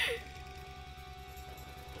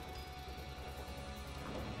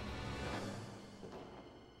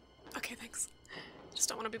 Okay, thanks. Just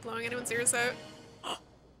don't want to be blowing anyone's ears out.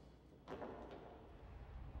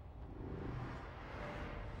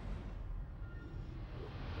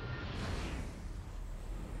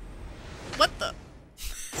 What the?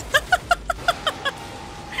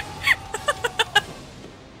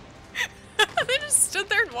 They just stood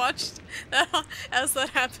there and watched that as that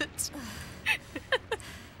happened.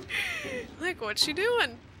 Like, what's she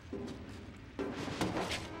doing?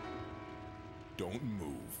 Don't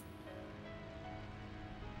move.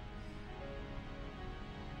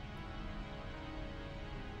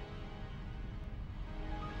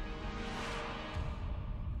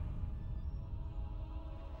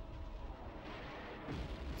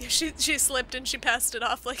 Yeah, she slipped and she passed it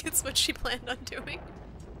off like it's what she planned on doing.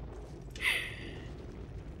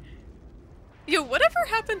 Yo, whatever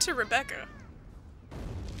happened to Rebecca?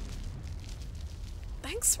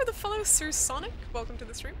 Thanks for the follow, Sir Sonic. Welcome to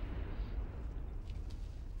the stream.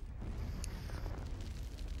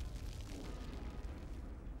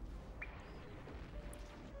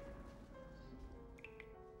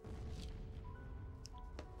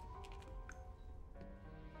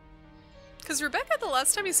 Because Rebecca, the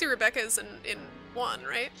last time you see Rebecca is in 1,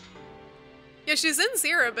 right? Yeah, she's in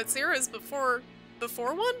 0, but 0 is before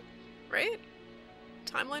 1, right?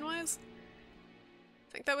 Timeline-wise?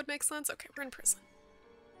 I think that would make sense. Okay, we're in prison.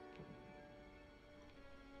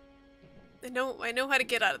 I know how to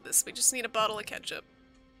get out of this. We just need a bottle of ketchup.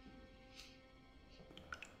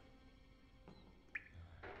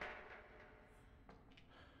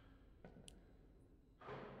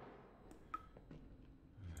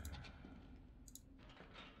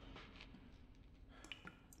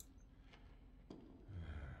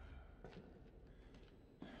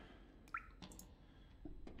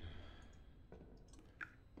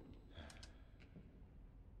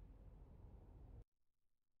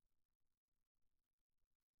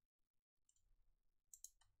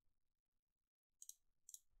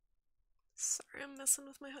 Sorry, I'm messing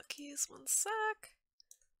with my hotkeys. 1 sec.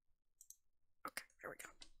 Okay, there we go.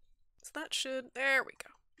 So that should... There we go.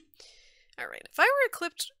 Alright, if I were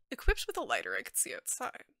equipped with a lighter, I could see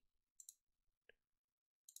outside.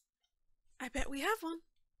 I bet we have one.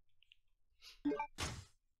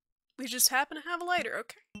 We just happen to have a lighter.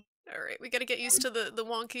 Okay. Alright, we gotta get used to the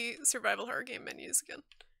wonky survival horror game menus again.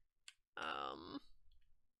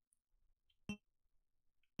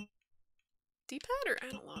 D-pad or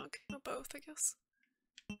analog? Oh, both, I guess.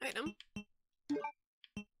 Item.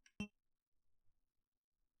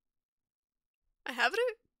 I have it?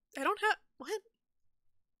 I don't have... What?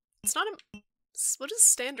 It's not a... What does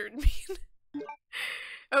standard mean?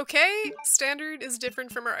 Okay, standard is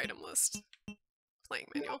different from our item list. Playing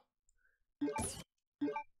manual.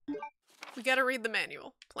 We gotta read the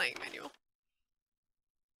manual. Playing manual.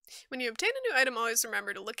 When you obtain a new item, always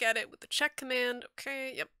remember to look at it with the check command.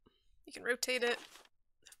 Okay, yep. You can rotate it.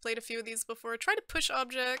 I've played a few of these before. Try to push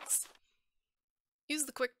objects. Use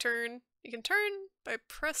the quick turn. You can turn by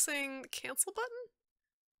pressing the cancel button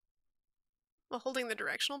while holding the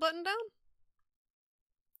directional button down.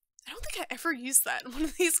 I don't think I ever used that in one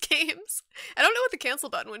of these games. I don't know what the cancel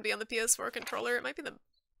button would be on the PS4 controller. It might be the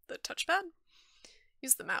touchpad.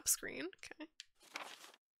 Use the map screen. Okay.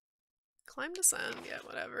 Climb, descend. Yeah,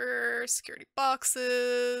 whatever. Security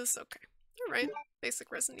boxes. Okay. Alright.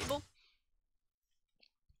 Basic Resident Evil.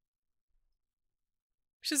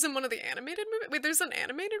 She's in one of the animated movies? Wait, there's an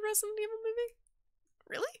animated Resident Evil movie?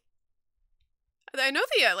 Really? I know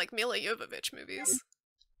the, like, Mila Jovovich movies.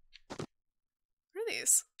 What are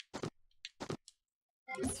these?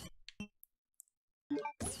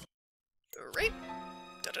 Right.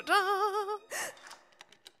 Da-da-da!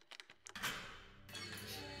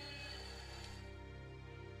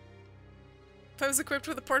 If I was equipped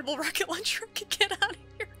with a portable rocket launcher, I could get out of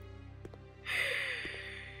here.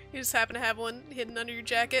 You just happen to have one hidden under your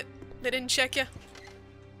jacket. They didn't check you.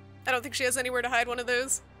 I don't think she has anywhere to hide one of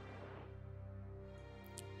those.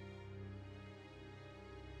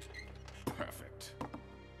 Perfect.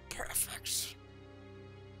 Perfect.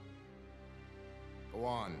 Go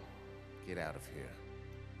on. Get out of here.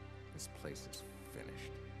 This place is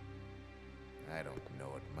finished. I don't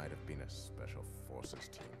know, it might have been a special forces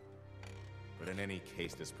team. But in any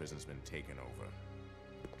case, this prison's been taken over.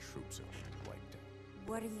 The troops have been wiped out.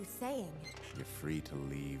 What are you saying? You're free to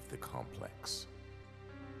leave the complex.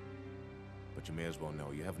 But you may as well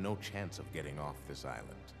know you have no chance of getting off this island.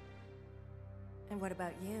 And what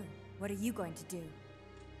about you? What are you going to do?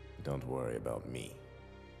 Don't worry about me.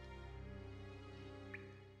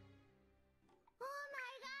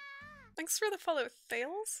 Thanks for the follow,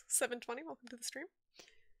 Thales720. Welcome to the stream.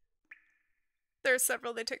 There are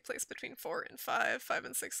several. They take place between 4 and 5, 5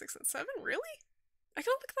 and 6, 6 and 7. Really? I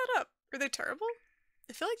gotta look that up. Are they terrible?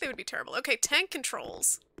 I feel like they would be terrible. Okay, tank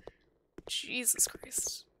controls. Jesus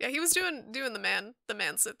Christ. Yeah, he was doing the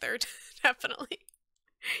man sit there, definitely.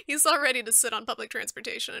 He's all ready to sit on public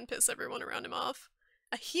transportation and piss everyone around him off.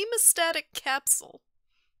 A hemostatic capsule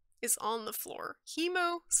is on the floor.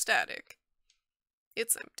 Hemostatic.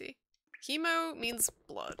 It's empty. Hemo means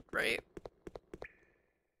blood, right?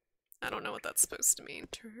 I don't know what that's supposed to mean.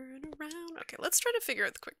 Turn around. Okay, let's try to figure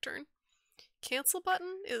out the quick turn. Cancel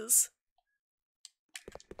button is...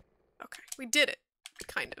 Okay, we did it.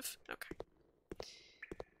 Kind of. Okay.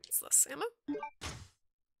 It's less ammo.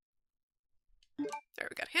 There,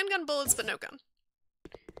 we got handgun bullets, but no gun.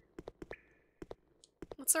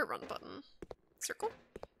 What's our run button? Circle?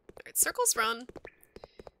 Alright, circle's run.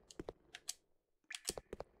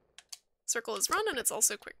 Circle is run, and it's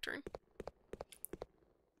also quick turn.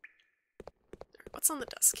 Alright, what's on the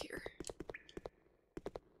desk here?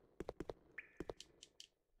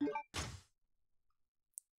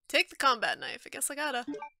 Take the combat knife. I guess I gotta.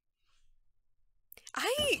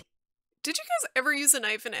 Did you guys ever use a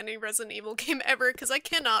knife in any Resident Evil game ever? Because I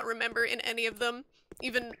cannot remember in any of them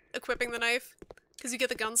even equipping the knife. Because you get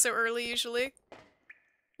the gun so early, usually.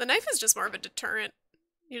 The knife is just more of a deterrent.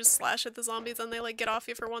 You just slash at the zombies and they, like, get off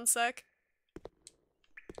you for 1 sec.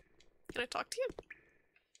 Can I talk to you?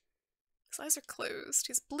 His eyes are closed.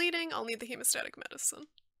 He's bleeding. I'll need the hemostatic medicine.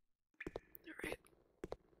 Alright.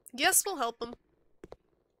 Yes, we'll help him.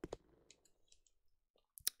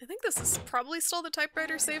 I think this is probably still the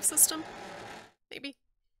typewriter save system. Maybe.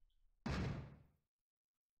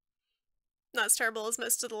 Not as terrible as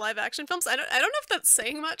most of the live action films. I don't know if that's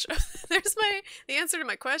saying much. There's the answer to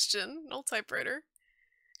my question. An old typewriter.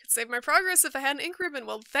 Could save my progress if I had an ink ribbon.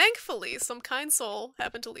 Well, thankfully, some kind soul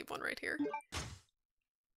happened to leave one right here.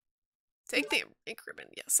 Take the ink ribbon.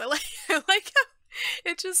 Yes, I like how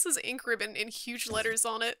it just says ink ribbon in huge letters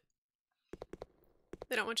on it.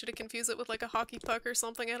 They don't want you to confuse it with like a hockey puck or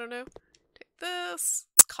something, I don't know. Take this.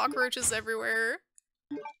 Cockroaches everywhere.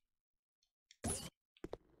 I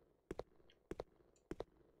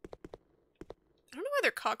don't know why there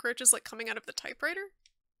are cockroaches like coming out of the typewriter.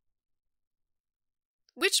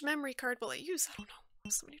 Which memory card will I use? I don't know.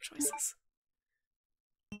 There's so many choices.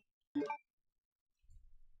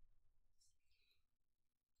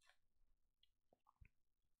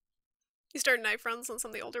 You started knife runs on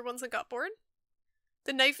some of the older ones and got bored?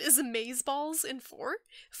 The knife is maze balls in 4?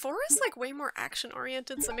 4 is like way more action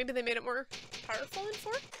oriented, so maybe they made it more powerful in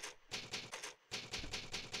 4?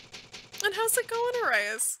 And how's it going,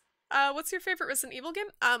 Arias? What's your favorite Resident Evil game?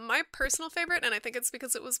 My personal favorite, and I think it's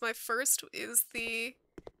because it was my first, is the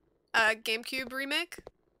GameCube remake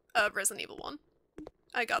of Resident Evil 1.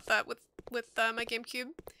 I got that with my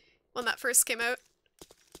GameCube when that first came out.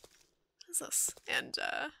 What is this? And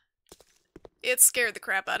it scared the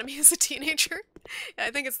crap out of me as a teenager. Yeah,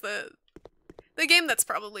 I think it's the game that's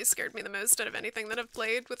probably scared me the most out of anything that I've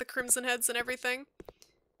played with the Crimson Heads and everything.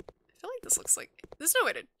 I feel like this looks like... There's no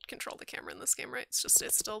way to control the camera in this game, right? It's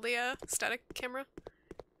still the static camera.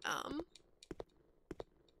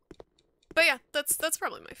 But yeah, that's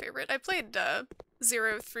probably my favorite. I played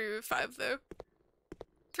 0 through 5 though.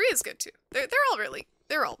 3 is good too. They're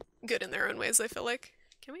all good in their own ways, I feel like.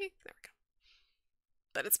 Can we? There we go.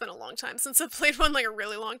 But it's been a long time since I've played one, like a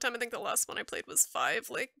really long time. I think the last one I played was 5,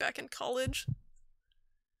 like back in college.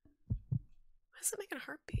 Why is it making a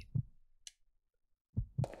heartbeat?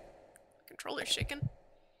 Controller's shaking.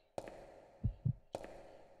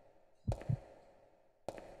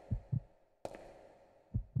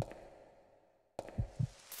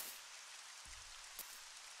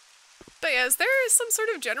 But yeah, is there some sort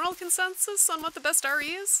of general consensus on what the best RE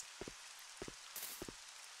is?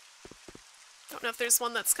 I don't know if there's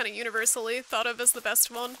one that's kind of universally thought of as the best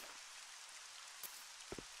one.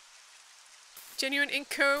 Genuine ink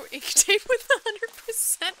tape with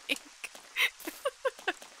 100% ink.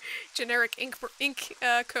 Generic ink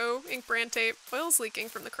brand tape. Oil's leaking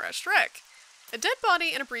from the crashed wreck. A dead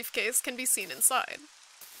body and a briefcase can be seen inside.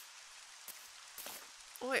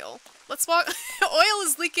 Oil. Let's walk. Oil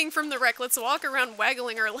is leaking from the wreck. Let's walk around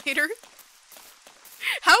waggling our lighter.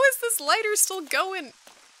 How is this lighter still going?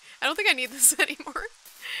 I don't think I need this anymore.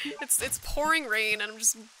 It's pouring rain and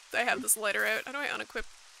I have this lighter out. How do I unequip?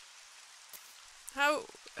 How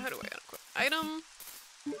do I unequip? Item.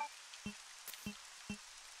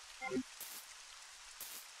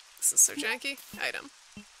 This is so janky. Item.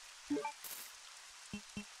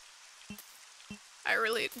 I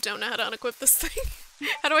really don't know how to unequip this thing.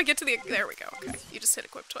 How do I get to the... There we go, okay. You just hit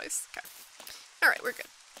equip twice. Okay. Alright, we're good.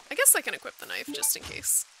 I guess I can equip the knife, just in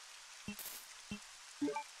case.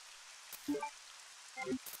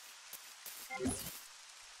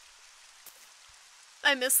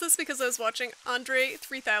 I missed this because I was watching Andre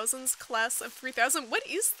 3000's Class of 3000. What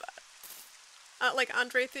is that? Like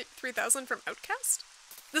Andre 3000 from Outcast?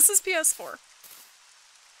 This is PS4.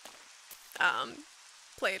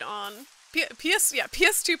 Played on...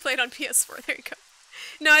 PS2 played on PS4, there you go.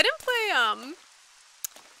 No, I didn't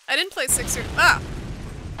play 6 or... I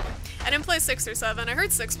didn't play 6 or 7. I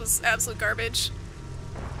heard 6 was absolute garbage.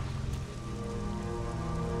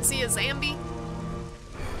 Is he a zombie?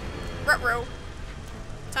 Ruh-roh.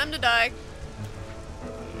 Time to die.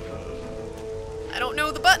 I don't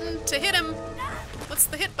know the button to hit him. What's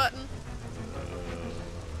the hit button?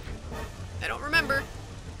 I don't remember.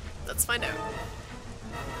 Let's find out.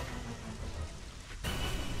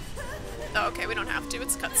 Oh, okay, we don't have to.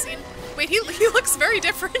 It's a cutscene. Wait, he looks very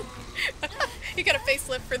different. He got a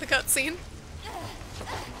facelift for the cutscene.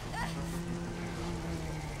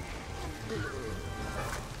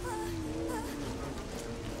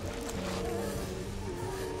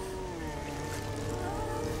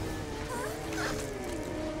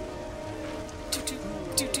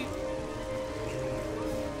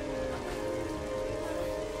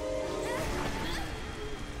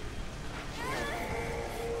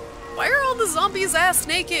 the zombie's ass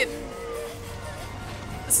naked!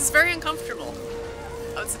 This is very uncomfortable.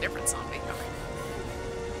 Oh, it's a different zombie. Okay.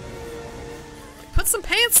 Put some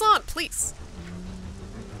pants on, please.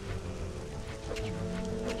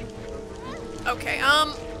 Okay,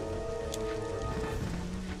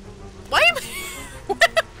 why am I...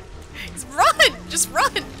 Just run! Just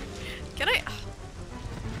run! Can I...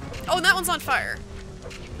 Oh, and that one's on fire.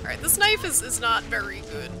 Alright, this knife is not very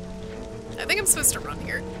good. I think I'm supposed to run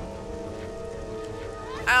here.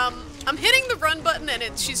 I'm hitting the run button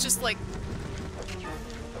and she's just like...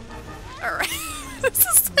 Alright. This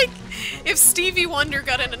is like if Stevie Wonder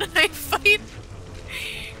got in a knife fight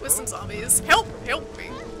with some zombies. Help! Help me!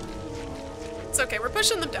 It's okay, we're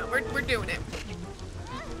pushing them down. We're doing it.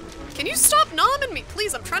 Can you stop nomming me,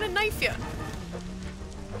 please? I'm trying to knife you.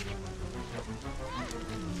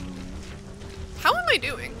 How am I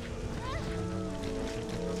doing?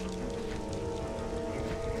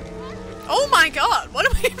 Oh my god, what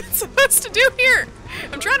am I even supposed to do here?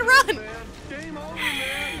 I'm trying to run. Game over,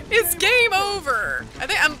 man. It's game over. I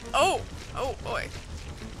think I'm... Oh. Oh boy.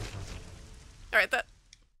 Alright, that...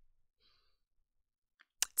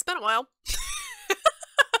 It's been a while.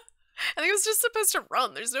 I think I was just supposed to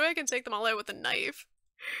run. There's no way I can take them all out with a knife.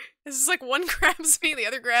 It's just like one grabs me, the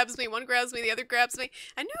other grabs me, one grabs me, the other grabs me.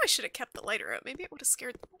 I knew I should have kept the lighter out. Maybe it would have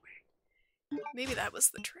scared them away. Maybe that was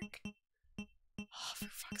the trick. Oh, for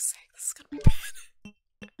fuck's sake, this is gonna be bad.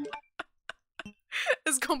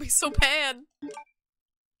 It's gonna be so bad.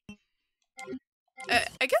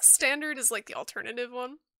 I guess standard is like the alternative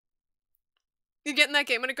one. You get in that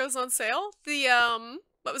game when it goes on sale? The,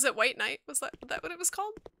 what was it, White Knight? Was that what it was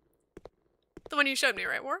called? The one you showed me,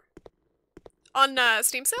 right, War? On,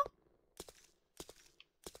 Steam sale?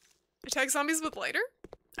 Attack zombies with lighter?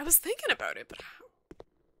 I was thinking about it, but how?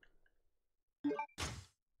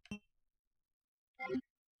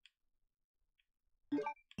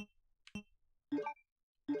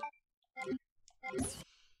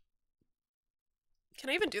 Can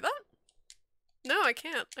I even do that? No, I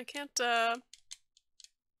can't. I can't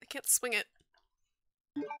swing it.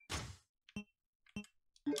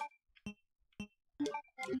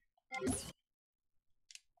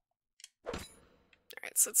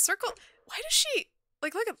 Alright, so it's circle. Why does she...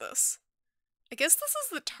 Like, look at this. I guess this is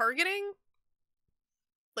the targeting?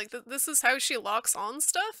 Like, this is how she locks on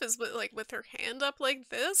stuff? Is with, like, with her hand up like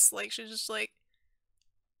this? Like, she's just, like...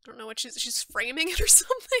 I don't know what she's framing it or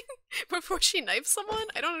something before she knifes someone?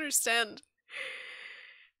 I don't understand.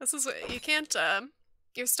 This is what... You can't,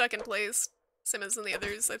 you're stuck in place. Same as in the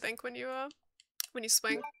others, I think, when you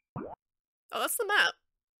swing. Oh, that's the map.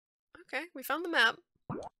 Okay, we found the map.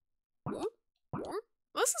 Ooh. Ooh.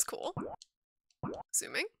 Well, this is cool.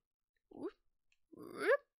 Zooming. Ooh.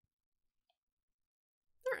 Ooh.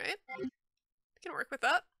 Alright. Can work with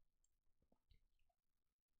that.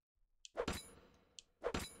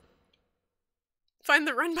 Find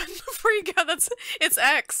the run button before you go. It's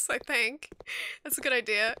X, I think. That's a good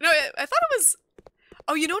idea. No, I thought it was...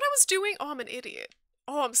 Oh, you know what I was doing? Oh, I'm an idiot.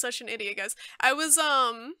 Oh, I'm such an idiot, guys. I was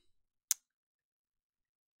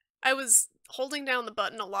holding down the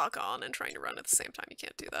button to lock on and trying to run at the same time. You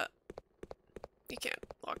can't do that. You can't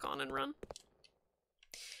lock on and run.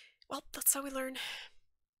 Well, that's how we learn.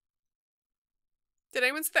 Did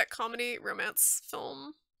anyone see that comedy romance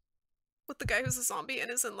film with the guy who's a zombie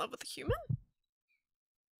and is in love with a human?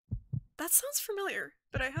 That sounds familiar,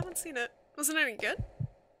 but I haven't seen it. Wasn't it any good?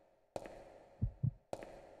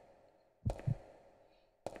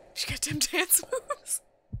 She got dim dance moves.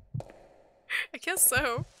 I guess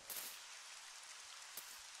so.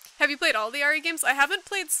 Have you played all the RE games? I haven't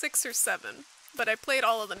played 6 or 7, but I played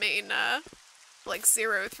all of the main, like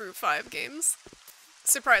 0 through 5 games.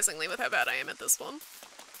 Surprisingly, with how bad I am at this one.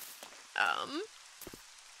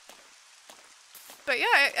 But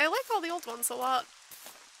yeah, I like all the old ones a lot.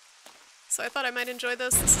 So I thought I might enjoy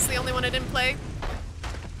this. This is the only one I didn't play.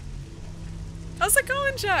 How's it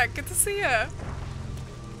going, Jack? Good to see ya.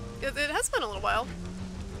 It has been a little while.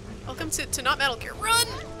 Welcome to Not Metal Gear. Run!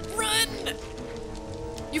 Run!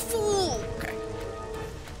 You fool! Okay.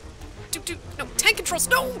 No, tank controls!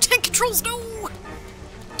 No! Tank controls! No!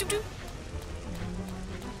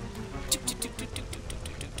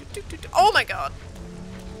 Oh my god.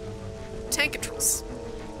 Tank controls.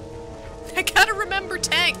 I gotta remember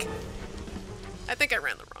tank! I think I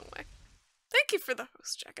ran the wrong way. Thank you for the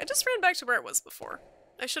host, Jack. I just ran back to where I was before.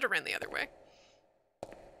 I should have ran the other way.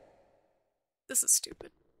 This is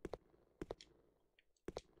stupid.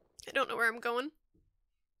 I don't know where I'm going.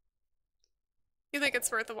 You think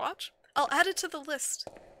it's worth a watch? I'll add it to the list.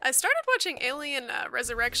 I started watching Alien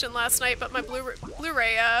Resurrection last night, but my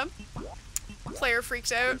Blu-ray player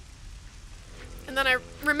freaked out. And then I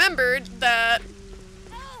remembered that...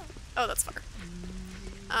 Oh, that's far.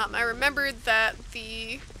 I remembered that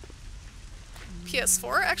the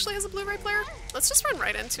PS4 actually has a Blu-ray player. Let's just run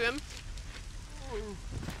right into him.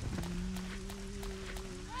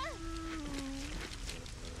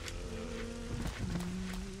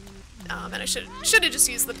 And I should have just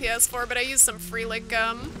used the PS4, but I used some free, like,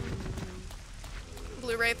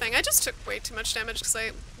 Blu-ray thing. I just took way too much damage because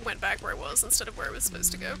I went back where I was instead of where I was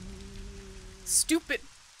supposed to go. Stupid.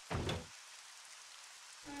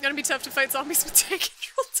 Gonna be tough to fight zombies with tank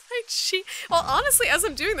control Tai Chi. Well, honestly, as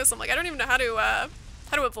I'm doing this, I'm like, I don't even know how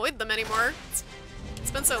to avoid them anymore.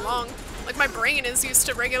 It's been so long. Like, my brain is used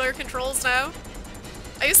to regular controls now.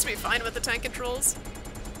 I used to be fine with the tank controls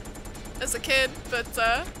as a kid, but,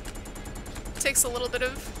 it takes a little bit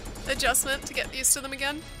of adjustment to get used to them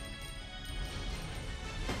again.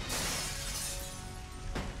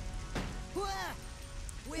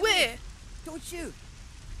 Where? Don't shoot!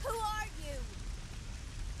 Who are you?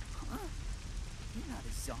 Huh? You're not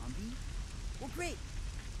a zombie. Well, great.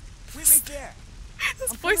 Wait right there.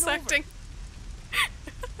 This I'm voice coming over. acting.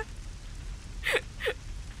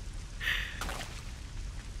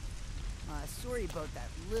 Sorry about that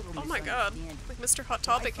little Oh my god. misunderstanding. Like Mr. Hot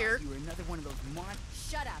Topic I thought here. you were another one of those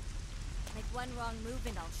Shut up. Make one wrong move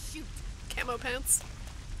and I'll shoot. Camo pants.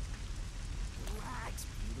 Relax,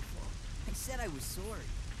 beautiful. I said I was sorry.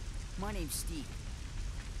 My name's Steve.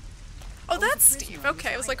 Oh, I was a that's prisoner Steve. on this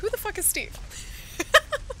Okay, I was like, who island. the fuck is Steve?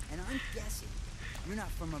 And I'm guessing you're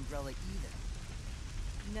not from Umbrella either.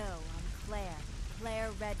 No, I'm Claire.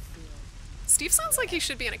 Claire Redfield. Steve sounds like he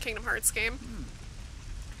should be in a Kingdom Hearts game.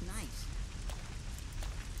 Nice.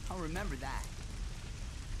 I'll remember that.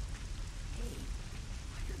 Hey,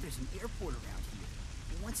 I heard there's an airport around here.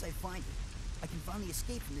 And once I find it, I can finally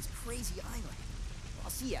escape from this crazy island. I'll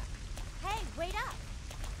see ya. Hey, wait up.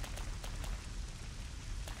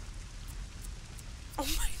 Oh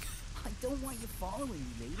my god. I don't want you following me,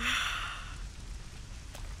 lady.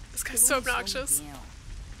 This guy's so You'll only slow me obnoxious. down.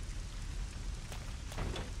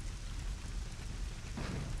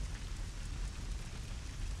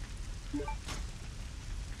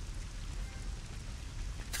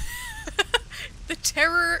 The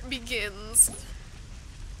terror begins.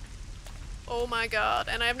 Oh my god.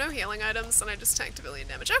 And I have no healing items, and I just tanked a billion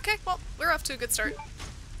damage. Okay, well, we're off to a good start.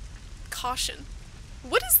 Caution.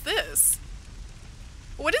 What is this?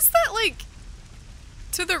 What is that, like,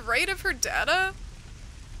 to the right of her data?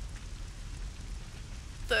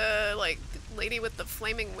 The, like, lady with the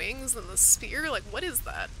flaming wings and the spear? Like, what is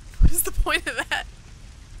that? What is the point of that?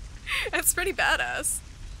 That's pretty badass.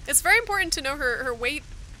 It's very important to know her weight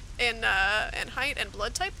and height and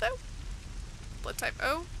blood type, though. Blood type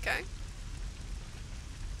O? Okay.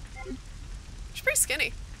 She's pretty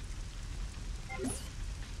skinny.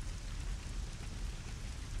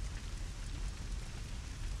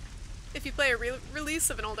 If you play a release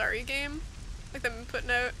of an old RE game, like they've been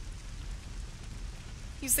putting out,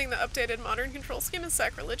 using the updated modern control scheme is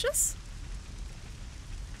sacrilegious?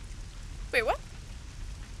 Wait, what?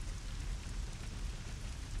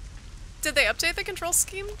 Did they update the control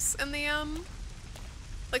schemes in the,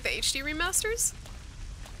 like the HD remasters?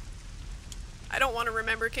 I don't want to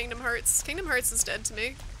remember Kingdom Hearts. Kingdom Hearts is dead to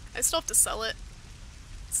me. I still have to sell it.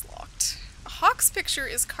 It's locked. A hawk's picture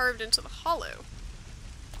is carved into the hollow.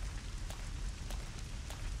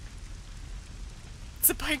 It's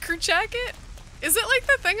a biker jacket? Is it like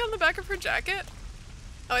the thing on the back of her jacket?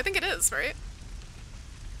 Oh, I think it is, right?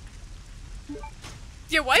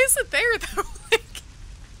 Yeah, why is it there though? Like,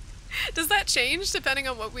 does that change depending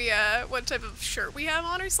on what we, what type of shirt we have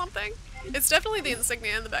on or something? It's definitely the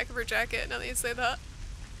insignia in the back of her jacket, now that you say that.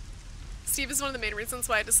 Steve is one of the main reasons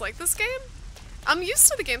why I dislike this game. I'm used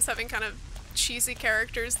to the games having kind of cheesy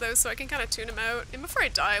characters though, so I can kind of tune them out. And before I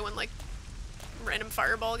die when, like, random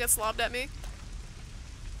fireball gets lobbed at me.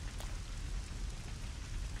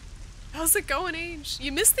 How's it going, Age?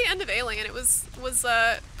 You missed the end of Alien. It was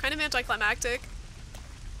kind of anticlimactic.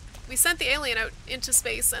 We sent the alien out into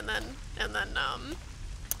space, and then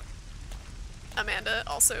Amanda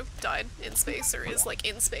also died in space, or is like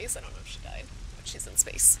in space. I don't know if she died, but she's in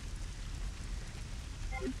space.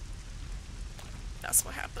 That's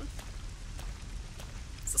what happened.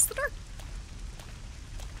 Is this the door?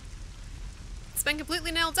 It's been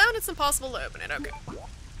completely nailed down. It's impossible to open it. Okay,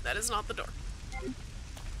 that is not the door.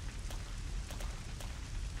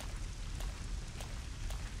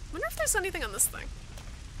 Wonder if there's anything on this thing.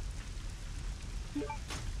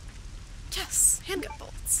 Yes! Handgun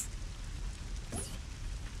bullets.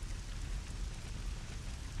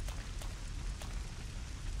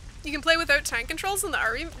 You can play without tank controls in the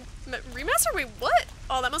RE remaster? Wait, what?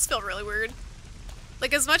 Oh, that must feel really weird.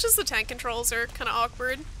 Like, as much as the tank controls are kind of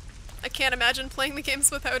awkward, I can't imagine playing the games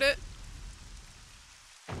without it.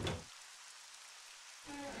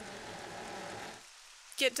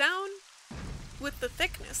 Get down with the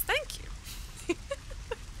thickness. Thank you.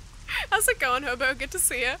 How's it going, Hobo? Good to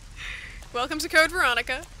see you. Welcome to Code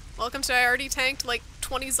Veronica. Welcome to I already tanked like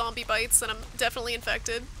 20 zombie bites and I'm definitely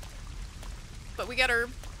infected. But we got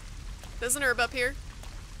herb. There's an herb up here.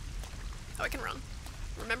 Oh, I can run.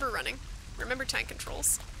 Remember running. Remember tank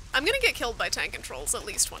controls. I'm gonna get killed by tank controls at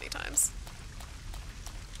least 20 times.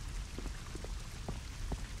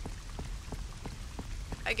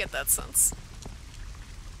 I get that sense.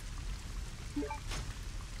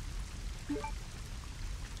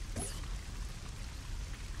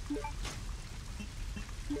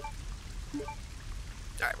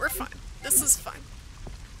 Alright, we're fine. This is fine.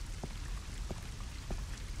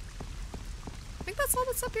 I think that's all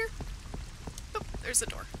that's up here. Oh, there's a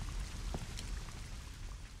door.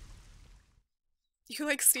 You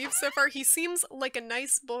like Steve so far? He seems like a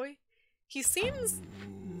nice boy. He seems...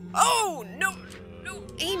 Oh, no! No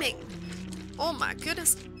aiming! Oh my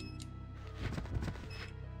goodness.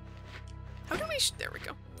 How do we there we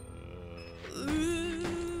go.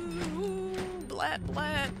 Ooh, blat,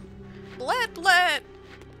 blat. Blat, blat!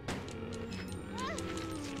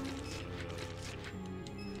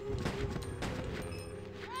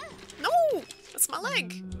 No! That's my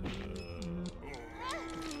leg!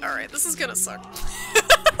 Alright, this is gonna suck.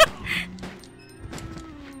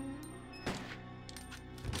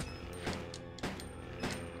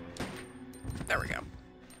 There we go.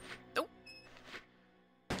 Nope.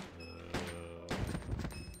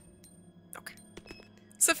 Okay.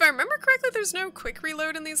 So if I remember correctly, there's no quick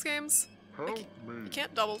reload in these games. Like, you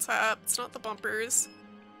can't double tap, it's not the bumpers.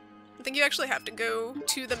 I think you actually have to go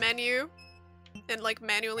to the menu and like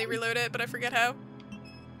manually reload it, but I forget how.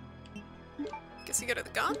 Guess you go to the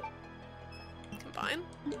gun? Combine?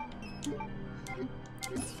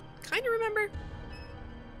 Kinda remember.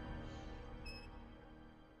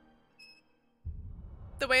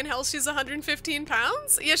 The way in hell she's 115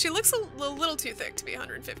 pounds? Yeah, she looks a little too thick to be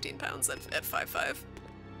 115 pounds at 5'5".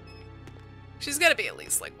 She's gotta be at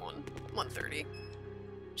least like 130.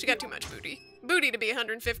 She got too much booty. Booty to be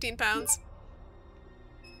 115 pounds.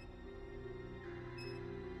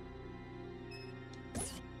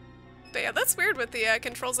 But yeah, that's weird with the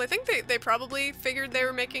controls. I think they probably figured they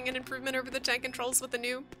were making an improvement over the tank controls with the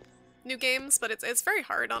new games, but it's very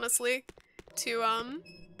hard, honestly, to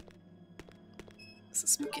this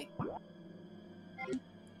is spooky.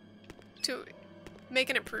 To make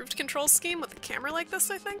an improved control scheme with a camera like this,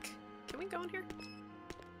 I think. Can we go in here?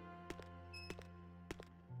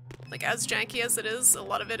 Like, as janky as it is, a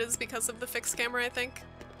lot of it is because of the fixed camera, I think.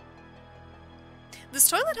 This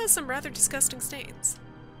toilet has some rather disgusting stains.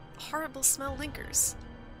 Horrible smell lingers.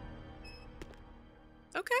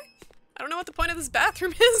 Okay. I don't know what the point of this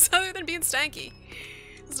bathroom is other than being stanky.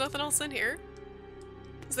 There's nothing else in here.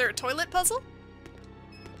 Is there a toilet puzzle?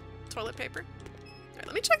 Toilet paper? Alright,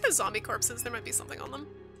 let me check the zombie corpses. There might be something on them.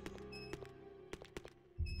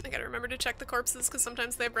 I gotta remember to check the corpses because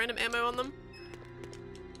sometimes they have random ammo on them.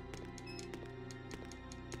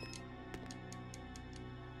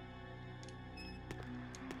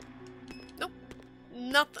 Nope.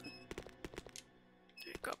 Nothing.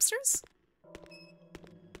 Alright, go upstairs.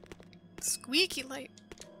 Squeaky light.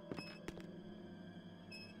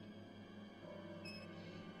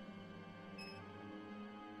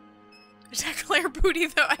 Declare booty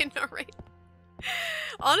though, I know, right?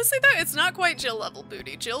 Honestly though, it's not quite Jill level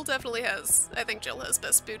booty. Jill definitely has, I think Jill has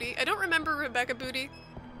best booty. I don't remember Rebecca booty.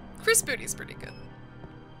 Chris booty's pretty good.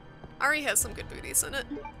 Ari has some good booties in it.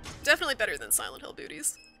 Definitely better than Silent Hill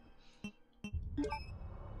booties.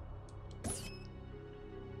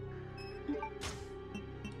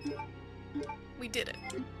 We did it.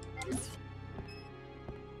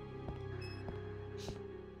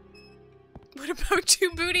 What about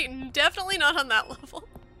you, booty? Definitely not on that level.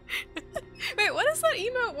 Wait, what is that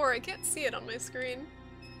emote war? I can't see it on my screen.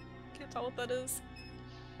 Can't tell what that is.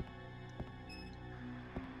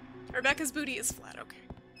 Rebecca's booty is flat, okay.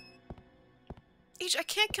 H, I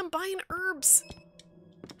can't combine herbs.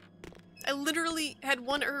 I literally had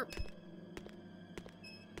one herb.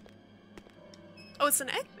 Oh, it's an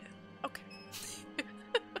egg? Okay.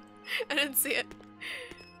 I didn't see it.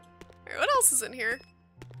 Alright, what else is in here?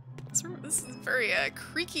 This is very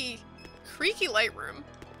creaky light room.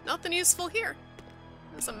 Nothing useful here.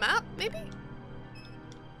 There's a map, maybe?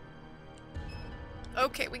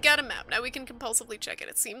 Okay, we got a map. Now we can compulsively check it.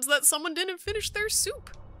 It seems that someone didn't finish their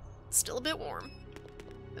soup. Still a bit warm.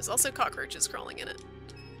 There's also cockroaches crawling in it.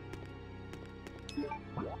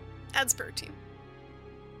 Adds protein.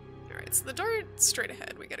 Alright, so the door straight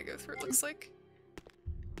ahead we gotta go through, it looks like.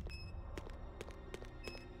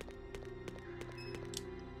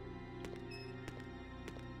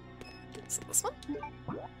 So this one?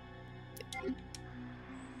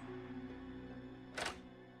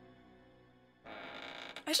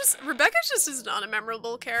 Rebecca just is not a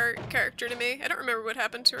memorable character to me. I don't remember what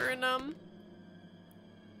happened to her in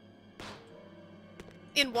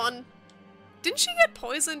 1. Didn't she get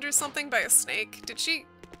poisoned or something by a snake? Did she?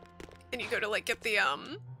 And you go to like get the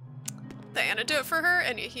antidote for her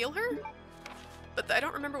and you heal her? But I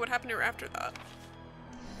don't remember what happened to her after that.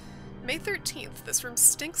 May 13th, this room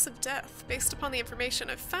stinks of death. Based upon the information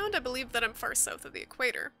I've found, I believe that I'm far south of the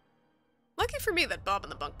equator. Lucky for me that Bob in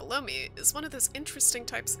the bunk below me is one of those interesting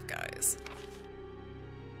types of guys.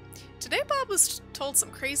 Today Bob was told some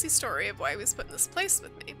crazy story of why he was put in this place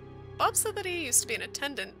with me. Bob said that he used to be an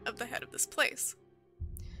attendant of the head of this place.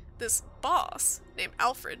 This boss, named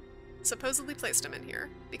Alfred, supposedly placed him in here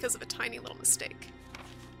because of a tiny little mistake.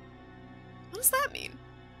 What does that mean?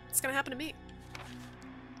 What's gonna happen to me?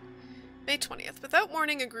 May 20th. Without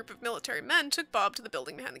warning, a group of military men took Bob to the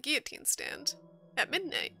building behind the guillotine stand. At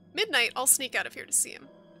midnight, I'll sneak out of here to see him.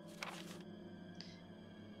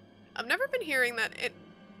 I've been hearing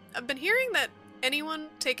that anyone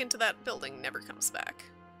taken to that building never comes back.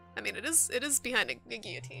 I mean, it is behind a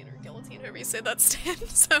guillotine or guillotine, however you say that stand,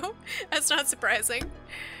 so that's not surprising.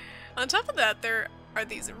 On top of that, there are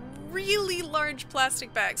these really large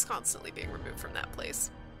plastic bags constantly being removed from that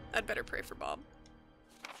place. I'd better pray for Bob.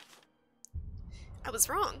 I was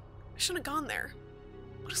wrong. I shouldn't have gone there.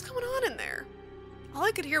 What is going on in there? All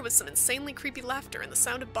I could hear was some insanely creepy laughter and the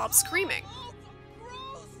sound of Bob screaming.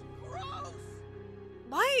 Gross! Gross!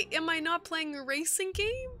 Why am I not playing a racing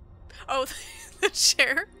game? Oh, the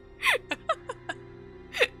chair?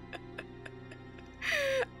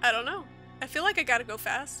 I don't know. I feel like I gotta go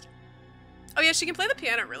fast. Oh yeah, she can play the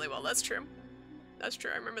piano really well, that's true. That's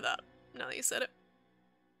true, I remember that, now that you said it.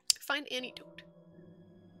 Find antidote.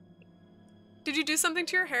 Did you do something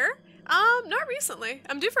to your hair? Not recently.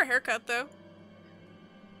 I'm due for a haircut, though.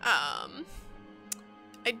 I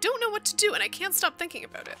don't know what to do, and I can't stop thinking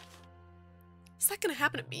about it. Is that gonna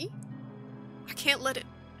happen to me? I can't let it.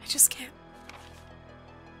 I just can't.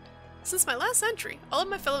 Since my last entry, all of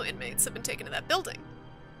my fellow inmates have been taken to that building.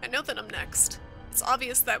 I know that I'm next. It's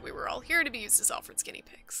obvious that we were all here to be used as Alfred's guinea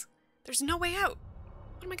pigs. There's no way out.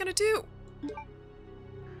 What am I gonna do?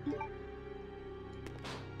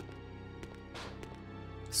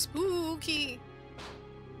 Spooky.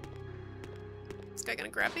 This guy gonna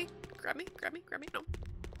grab me? Grab me? Grab me? Grab me? No.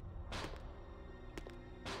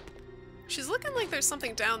 She's looking like there's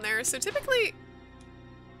something down there, so typically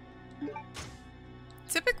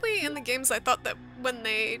in the games I thought that when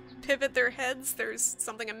they pivot their heads, there's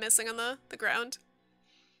something I'm missing on the ground.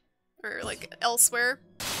 Or like elsewhere.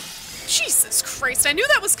 Jesus Christ, I knew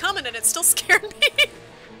that was coming and it still scared me.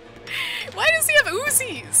 Why does he have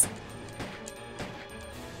Uzis?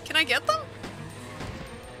 Can I get them?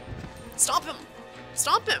 Stop him.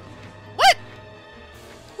 Stop him. What?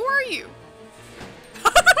 Who are you?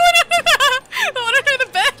 The one under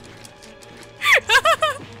the bed.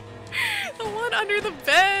 The one under the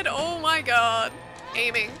bed. Oh my god.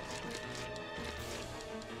 Aiming.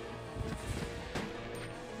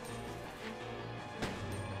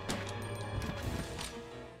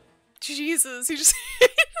 Jesus, he just, he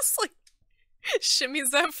just like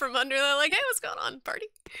shimmies up from under there like, hey, what's going on? Party?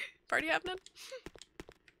 Party happening?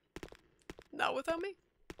 Not without me.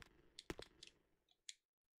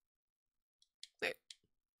 Wait.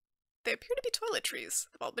 They appear to be toiletries.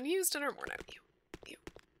 They've all been used and are worn out. Ew. Ew,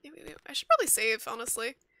 ew, ew. I should probably save,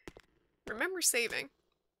 honestly. Remember saving.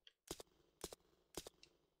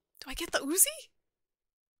 Do I get the Uzi?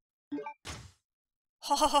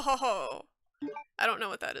 Ho ho ho ho ho. I don't know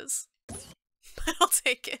what that is. But I'll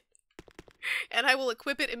take it. And I will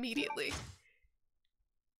equip it immediately.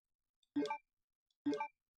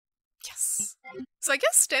 Yes. So I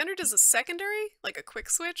guess standard is a secondary, like a quick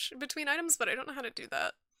switch between items, but I don't know how to do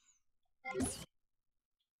that.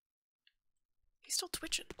 He's still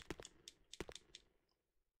twitching.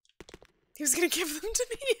 He was gonna give them to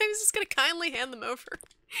me. I was just gonna kindly hand them over.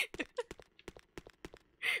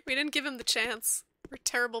 We didn't give him the chance. We're a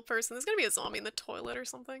terrible person. There's gonna be a zombie in the toilet or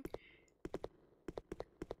something.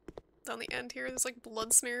 Down the end here, there's like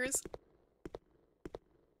blood smears.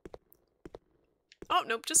 Oh,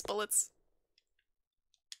 nope, just bullets.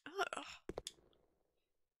 Ugh.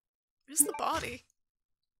 Where's the body?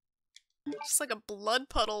 Just like a blood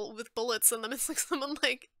puddle with bullets in them. It's like someone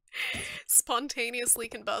like spontaneously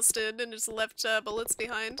combusted and just left bullets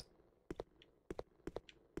behind.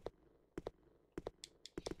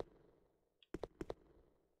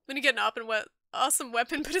 When you get an awesome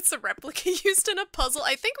weapon, but it's a replica used in a puzzle.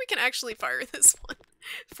 I think we can actually fire this one,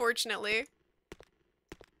 fortunately.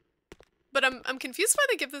 But I'm confused why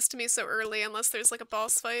they give this to me so early, unless there's like a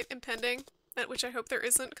boss fight impending, at which I hope there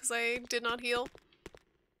isn't, because I did not heal.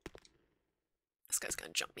 This guy's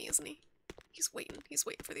gonna jump me, isn't he? He's waiting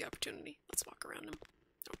for the opportunity. Let's walk around him.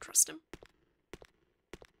 Don't trust him.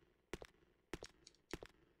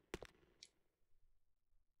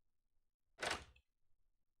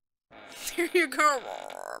 Here you go,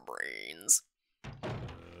 brains.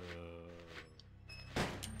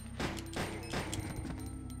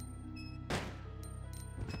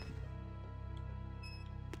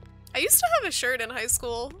 I used to have a shirt in high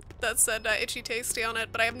school that said Itchy Tasty on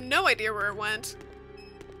it, but I have no idea where it went.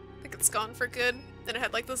 I think it's gone for good. And it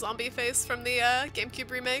had like the zombie face from the GameCube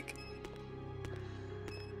remake.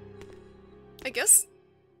 I guess...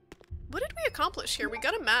 What did we accomplish here? We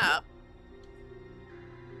got a map.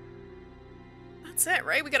 That's it,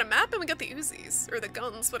 right? We got a map and we got the Uzis. Or the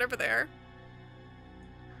guns, whatever they are.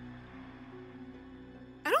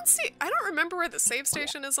 I don't remember where the save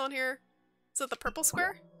station is on here. Is it the purple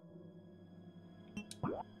square?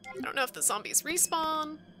 I don't know if the zombies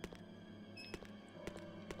respawn.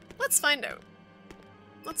 Let's find out.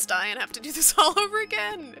 Let's die and have to do this all over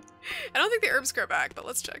again. I don't think the herbs grow back, but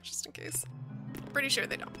let's check just in case. Pretty sure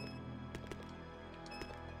they don't.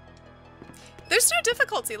 There's no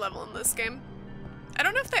difficulty level in this game. I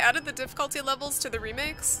don't know if they added the difficulty levels to the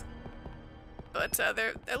remakes, but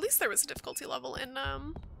at least there was a difficulty level in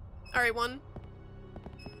RE1.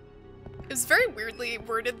 It was very weirdly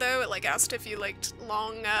worded though. It like asked if you liked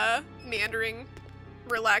long, meandering,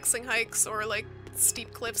 relaxing hikes or like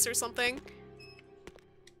steep cliffs or something.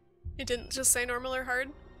 It didn't just say normal or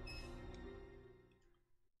hard.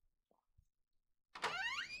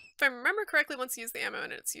 If I remember correctly, once you use the ammo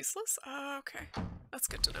and it's useless. Oh, okay. That's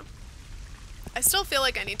good to know. I still feel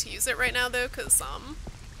like I need to use it right now though, because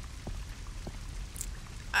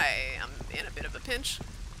I am in a bit of a pinch.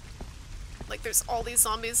 Like there's all these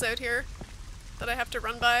zombies out here that I have to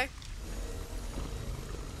run by.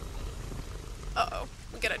 Uh-oh.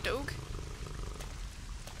 We get a dog.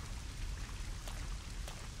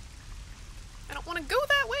 I don't want to go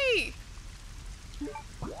that way!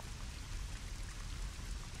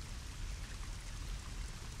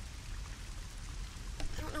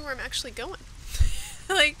 I don't know where I'm actually going.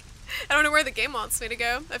 Like, I don't know where the game wants me to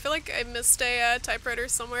go. I feel like I missed a typewriter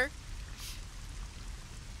somewhere.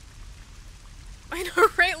 I know,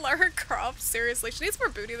 right? Lara Croft, seriously. She needs more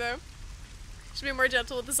booty, though. Should be more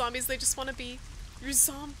gentle with the zombies. They just want to be your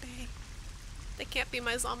zombie. They can't be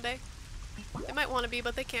my zombie. They might want to be,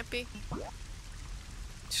 but they can't be.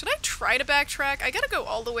 Should I try to backtrack? I gotta go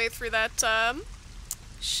all the way through that,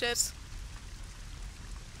 shit.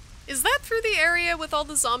 Is that through the area with all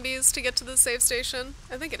the zombies to get to the save station?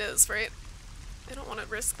 I think it is, right? I don't want to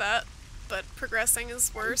risk that, but progressing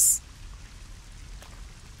is worse.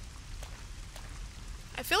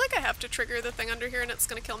 I feel like I have to trigger the thing under here and it's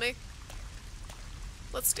gonna kill me.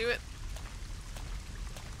 Let's do it.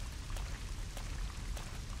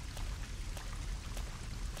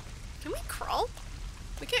 Can we crawl?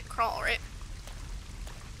 We can't crawl, right?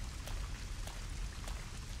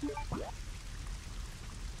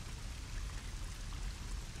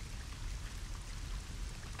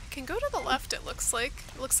 I can go to the left, it looks like.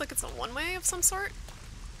 It looks like it's a one-way of some sort.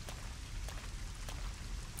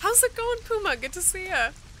 How's it going, Puma? Good to see ya.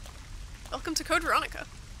 Welcome to Code Veronica.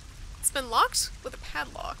 It's been locked with a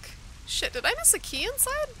padlock. Shit, did I miss a key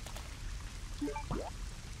inside? Yeah,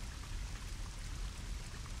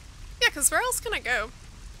 because where else can I go?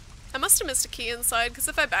 I must have missed a key inside, because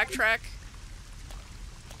if I backtrack...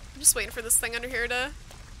 I'm just waiting for this thing under here to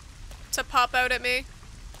pop out at me.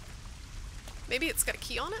 Maybe it's got a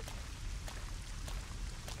key on it?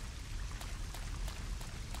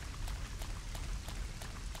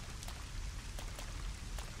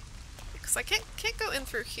 Because I can't go in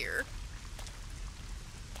through here.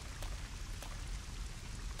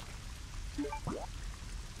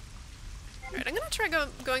 Alright, I'm gonna try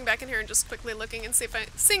going back in here and just quickly looking and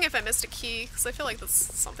seeing if I missed a key, because I feel like that's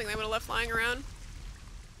something they would have left lying around.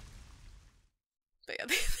 But yeah,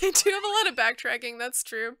 they do have a lot of backtracking, that's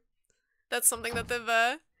true. That's something that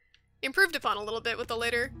they've improved upon a little bit with the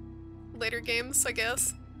later games, I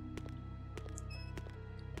guess.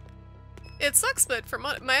 It sucks, but from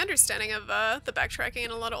my understanding of the backtracking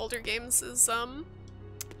in a lot of older games is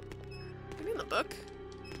maybe in the book,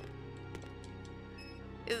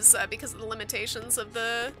 is because of the limitations of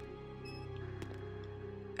the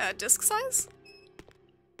disk size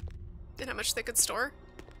and how much they could store,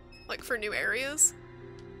 like for new areas.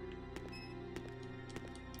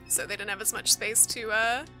 so they didn't have as much space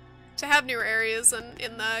to have newer areas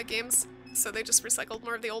in the games, so they just recycled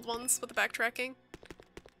more of the old ones with the backtracking.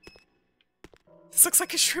 This looks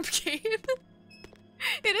like a shrimp game.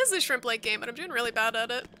 It is a shrimp-like game, but I'm doing really bad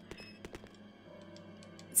at it.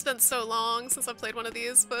 It's been so long since I've played one of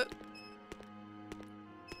these, but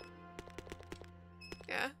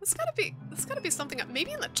yeah, this gotta be something up.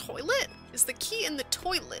 Maybe in the toilet? Is the key in the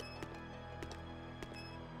toilet?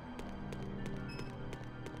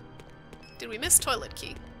 Did we miss toilet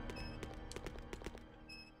key?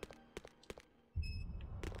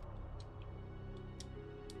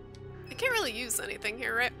 I can't really use anything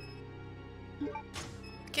here, right?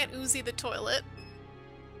 I can't Uzi the toilet.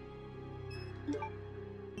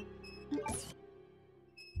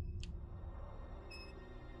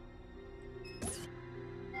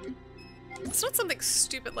 It's not something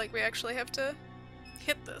stupid like we actually have to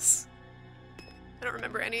hit this. I don't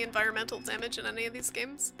remember any environmental damage in any of these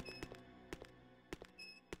games.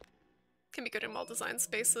 Can be good in well-designed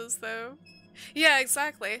spaces, though. Yeah,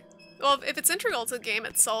 exactly. Well, if it's integral to the game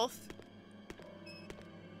itself,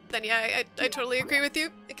 then yeah, I totally agree with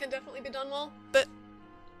you. It can definitely be done well, but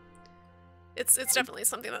it's definitely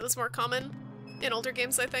something that was more common in older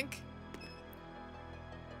games, I think.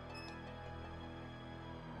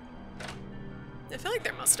 I feel like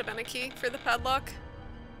there must have been a key for the padlock.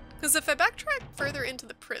 Because if I backtrack further into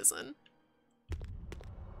the prison...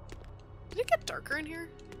 Did it get darker in here?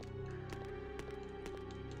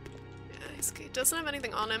 Yeah, he doesn't have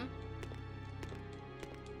anything on him.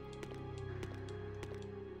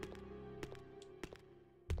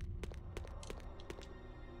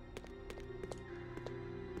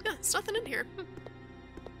 Yeah, there's nothing in here.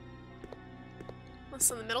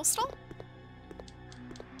 Unless in the middle stall?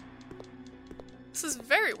 This is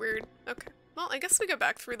very weird. Okay. Well, I guess we go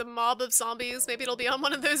back through the mob of zombies. Maybe it'll be on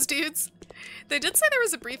one of those dudes. They did say there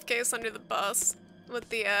was a briefcase under the bus with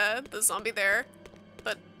the zombie there,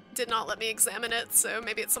 but did not let me examine it, so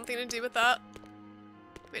maybe it's something to do with that.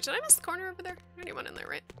 Wait, did I miss the corner over there? Anyone in there,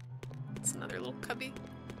 right? It's another little cubby.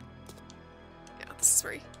 Yeah, this is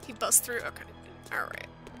where he busts through. Okay. Alright.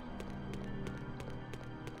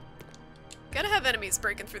 Gotta have enemies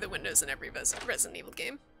breaking through the windows in every Resident Evil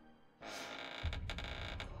game.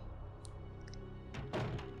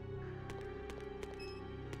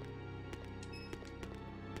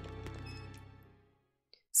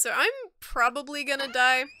 So I'm probably gonna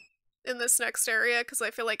die in this next area because I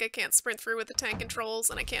feel like I can't sprint through with the tank controls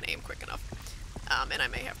and I can't aim quick enough. And I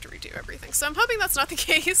may have to redo everything. So I'm hoping that's not the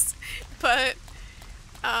case, but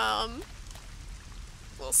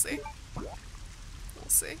we'll see. We'll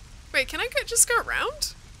see. Wait, can I just go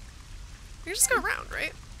around? You can just go around,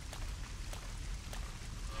 right?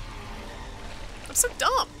 I'm so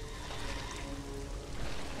dumb.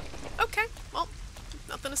 Okay, well,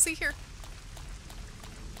 nothing to see here.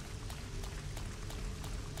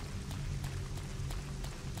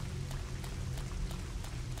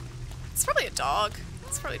 It's probably a dog.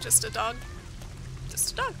 It's probably just a dog.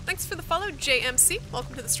 Just a dog. Thanks for the follow, JMC.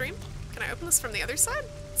 Welcome to the stream. Can I open this from the other side?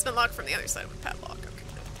 It's been locked from the other side with padlock. Okay.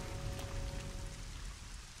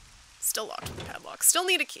 Still locked with the padlock. Still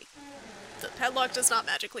need a key. The padlock does not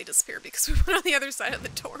magically disappear because we went on the other side of the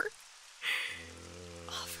door.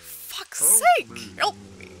 Oh, for fuck's sake! Help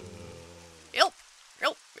me! Help!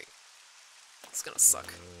 Help me! It's gonna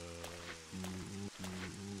suck.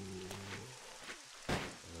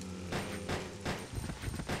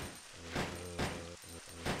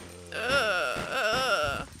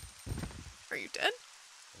 Are you dead?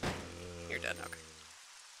 You're dead, okay.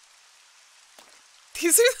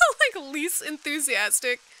 These are the, like, least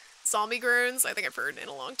enthusiastic zombie groans I think I've heard in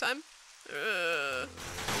a long time.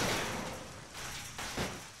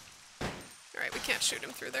 Alright, we can't shoot him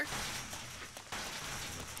through there.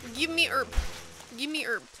 Give me herb. Give me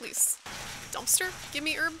herb, please. Dumpster? Give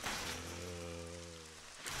me herb.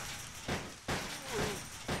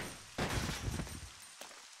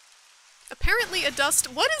 Apparently a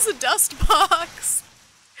dust- what is a dust box?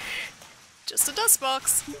 Just a dust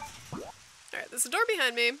box. Alright, there's a door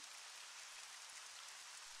behind me.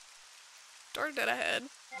 Door dead ahead.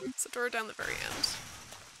 There's a door down the very end.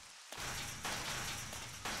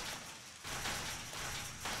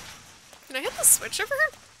 Can I hit the switch over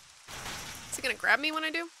here? Is he gonna grab me when I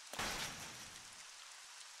do?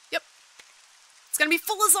 Yep. It's gonna be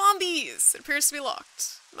full of zombies! It appears to be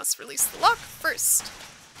locked. Must release the lock first.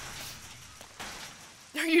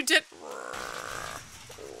 Are you dead?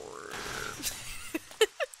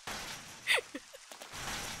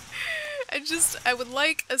 I would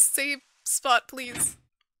like a safe spot, please.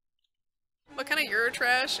 What kind of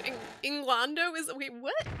Eurotrash? Inglando is- wait,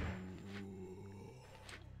 what?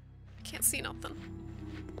 Can't see nothing.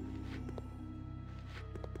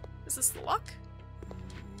 Is this the lock?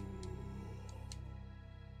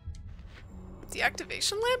 The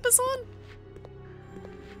activation lamp is on?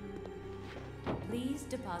 Please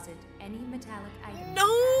deposit any metallic item No!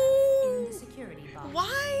 in the security box.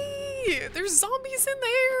 Why? There's zombies in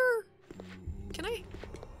there! Can I?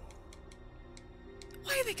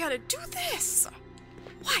 Why they gotta do this?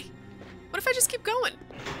 Why? What if I just keep going?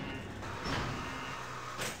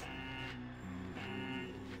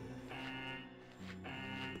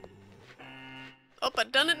 Oh,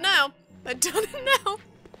 I've done it now. I've done it now.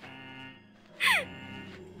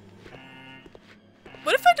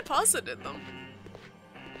 What if I deposited them?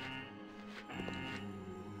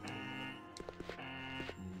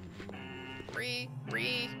 Re.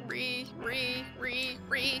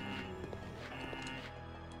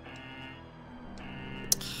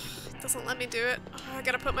 It doesn't let me do it. Oh, I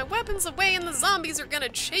gotta put my weapons away and the zombies are gonna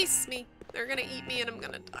chase me. They're gonna eat me and I'm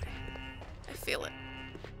gonna die. I feel it.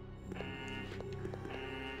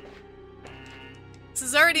 This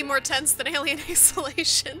is already more tense than Alien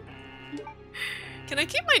Isolation. Can I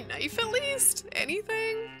keep my knife at least?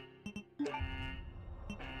 Anything?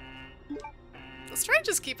 Let's try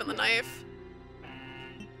just keeping the knife.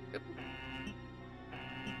 Oop.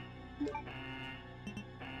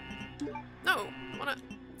 No, I want a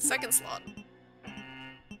second slot.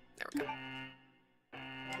 There we go.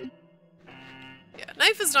 Yeah,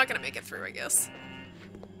 knife is not gonna make it through, I guess.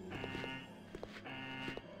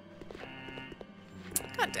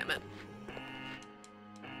 God damn it.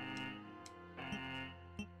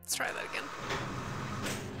 Let's try that again.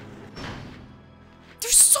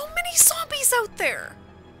 There's so many zombies out there!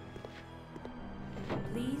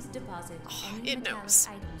 Please deposit any it metallic knows.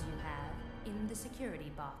 items you have in the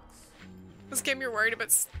security box. This game, you're worried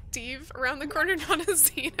about Steve around the corner, not a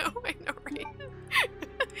Xeno. I know, right?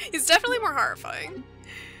 He's definitely more horrifying.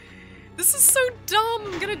 This is so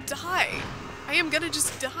dumb. I'm gonna die. I am gonna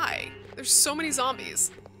just die. There's so many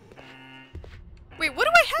zombies. Wait, what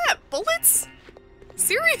do I have? Bullets?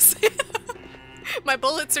 Seriously? My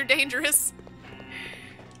bullets are dangerous.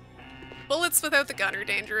 Bullets without the gun are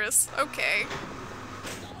dangerous. Okay.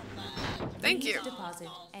 Thank you. Please deposit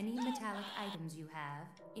any metallic items you have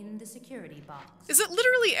in the security box. Is it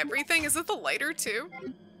literally everything? Is it the lighter too?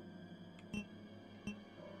 I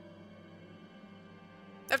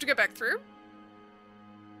have to go back through?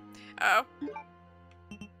 Oh.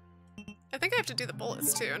 I think I have to do the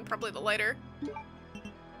bullets too, and probably the lighter.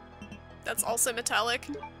 That's also metallic.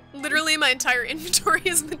 Literally my entire inventory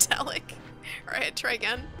is metallic. Alright, try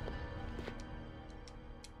again.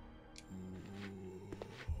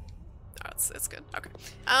 Oh, it's good. Okay.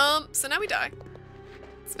 So now we die.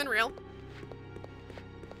 It's been real.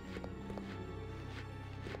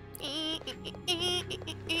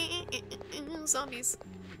 Zombies.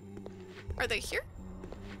 Are they here?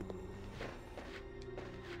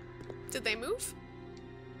 Did they move?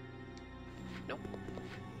 Nope.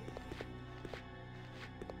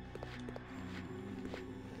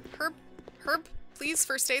 Herb, please,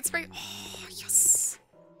 first aid spray. Oh, yes.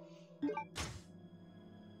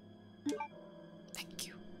 Thank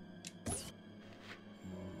you.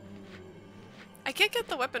 I can't get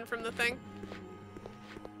the weapon from the thing.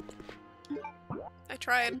 I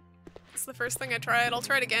tried. It's the first thing I tried. I'll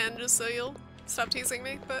try it again just so you'll stop teasing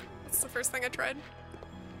me, but it's the first thing I tried.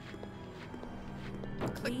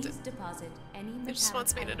 Clicked it. Deposit any It just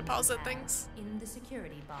wants me to deposit things. In the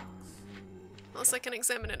security box. Unless I can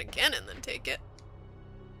examine it again and then take it.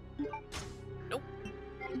 Nope.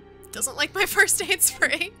 Doesn't like my first aid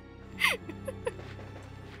spray.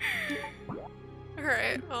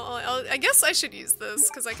 Alright, well, I guess I should use this,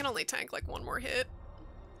 because I can only tank like one more hit.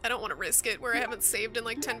 I don't want to risk it where I haven't saved in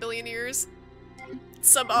like 10 billion years.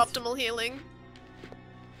 Suboptimal healing.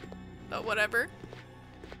 But whatever.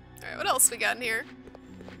 Alright, what else we got in here?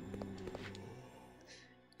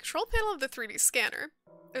 Control panel of the 3D scanner.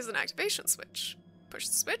 There's an activation switch. Push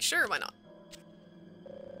the switch? Sure, why not?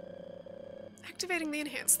 Activating the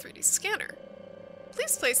enhanced 3D scanner.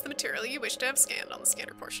 Please place the material you wish to have scanned on the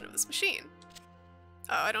scanner portion of this machine.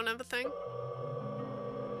 Oh, I don't have the thing.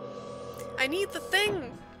 I need the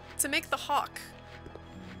thing to make the hawk.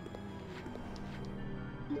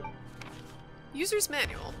 User's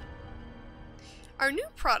manual. Our new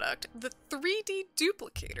product, the 3D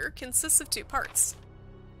duplicator, consists of 2 parts.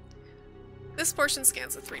 This portion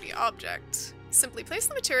scans a 3D object. Simply place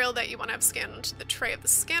the material that you want to have scanned onto the tray of the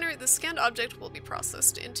scanner. The scanned object will be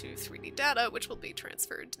processed into 3D data, which will be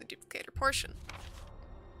transferred to the duplicator portion.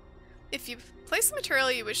 If you place the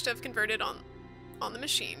material you wish to have converted on the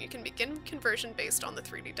machine, you can begin conversion based on the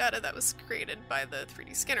 3D data that was created by the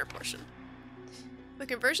 3D scanner portion. The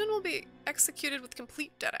conversion will be executed with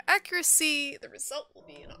complete data accuracy. The result will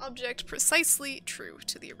be an object precisely true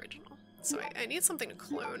to the original. So I need something to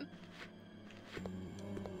clone.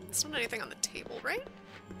 There's not anything on the table, right?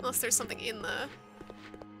 Unless there's something in the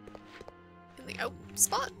out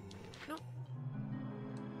spot? Nope.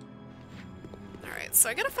 Alright, so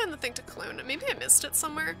I gotta find the thing to clone. Maybe I missed it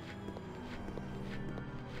somewhere.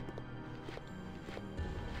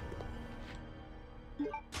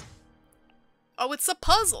 Oh, it's a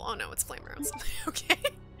puzzle! Oh no, it's flame rounds. Okay.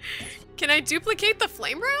 Can I duplicate the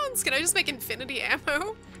flame rounds? Can I just make infinity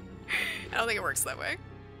ammo? I don't think it works that way.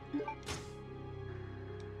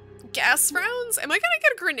 Gas rounds? Am I gonna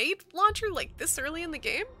get a grenade launcher like this early in the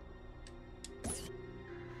game?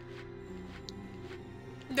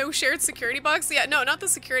 No shared security box? Yeah, no, not the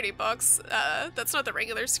security box. That's not the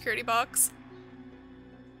regular security box.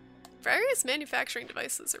 Various manufacturing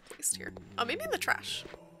devices are placed here. Oh, maybe in the trash.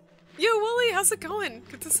 Yo, Wooly, how's it going?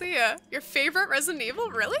 Good to see ya. Your favorite Resident Evil?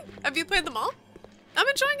 Really? Have you played them all? I'm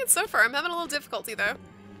enjoying it so far. I'm having a little difficulty, though.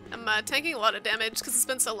 I'm tanking a lot of damage because it's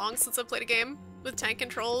been so long since I've played a game with tank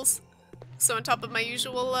controls. So on top of my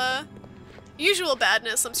usual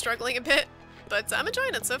badness, I'm struggling a bit. But I'm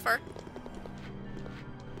enjoying it so far.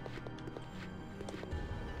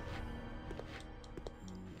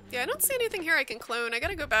 Yeah, I don't see anything here I can clone. I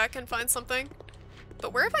gotta go back and find something.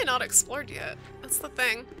 But where have I not explored yet? That's the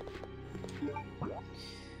thing.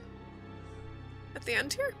 At the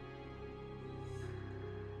end here?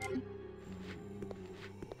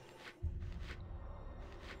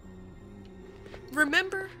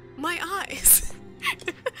 Remember my eyes.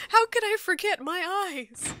 How could I forget my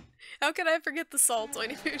eyes? How could I forget the salt on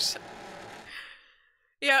Onimusha?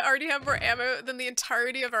 Yeah, I already have more ammo than the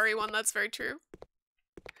entirety of RE1, that's very true.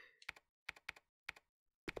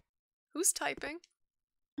 Who's typing?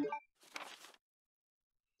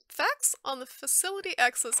 Facts on the Facility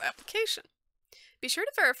Access application. Be sure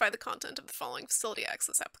to verify the content of the following Facility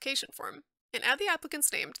Access application form, and add the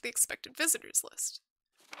applicant's name to the expected visitors list.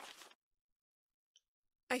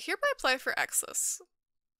 I hereby apply for access.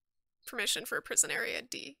 Permission for a prison area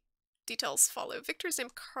D. Details follow. Victor's name,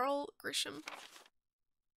 Carl Grisham.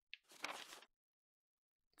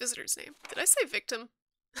 Visitor's name. Did I say victim?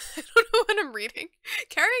 I don't know what I'm reading.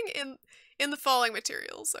 Carrying in the following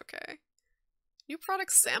materials. Okay. New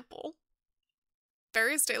product sample.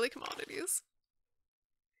 Various daily commodities.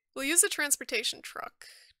 We'll use a transportation truck.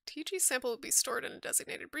 TG sample will be stored in a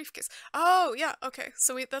designated briefcase. Oh, yeah, okay.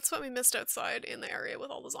 So that's what we missed outside in the area with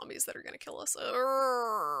all the zombies that are gonna kill us.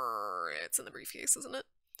 It's in the briefcase, isn't it?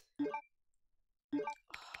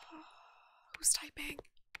 Who's typing?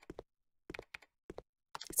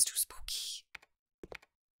 It's too spooky.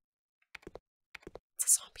 It's a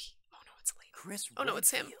zombie. Oh no, it's a lady. Chris oh no,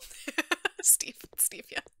 it's him. Steve,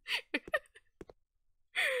 yeah.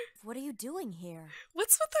 What are you doing here?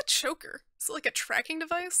 What's with that choker? Is it like a tracking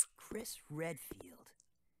device? Chris Redfield.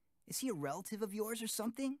 Is he a relative of yours or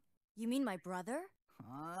something? You mean my brother?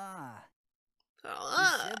 Ah.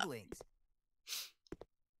 Ah. Siblings.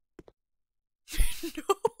 No.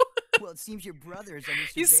 Well, it seems your brother is under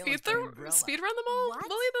You surveillance by Umbrella. speed run them all? What?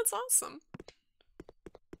 Lily, that's awesome.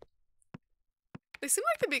 They seem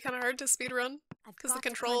like they'd be kind of hard to speed run because the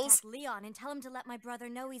controls. Contact Leon and tell him to let my brother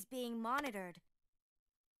know he's being monitored.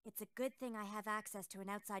 It's a good thing I have access to an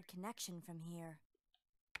outside connection from here.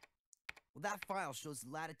 Well, that file shows the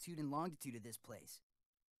latitude and longitude of this place.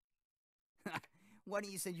 Why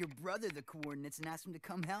don't you send your brother the coordinates and ask him to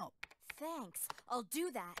come help? Thanks. I'll do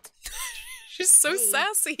that. She's so Hey,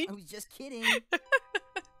 sassy. I was just kidding.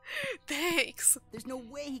 Thanks. There's no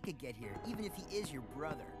way he could get here, even if he is your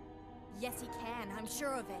brother. Yes, he can. I'm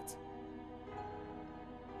sure of it.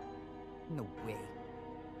 No way.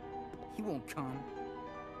 He won't come.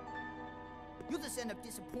 You'll just end up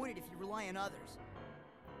disappointed if you rely on others.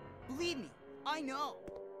 Believe me, I know.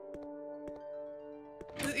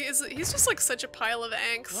 He's just like such a pile of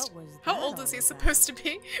angst. What was How that old all is he about? supposed to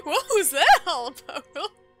be? What was that all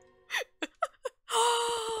about?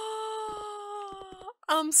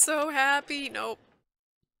 I'm so happy. Nope.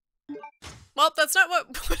 Well, that's not what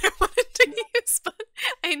I wanted to use, but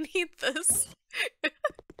I need this.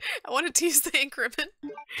 I wanted to use the ink ribbon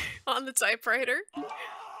on the typewriter.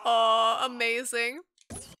 Oh, amazing.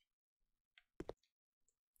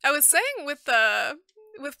 I was saying with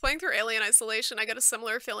playing through Alien Isolation, I got a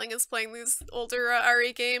similar feeling as playing these older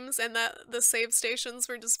RE games, and that the save stations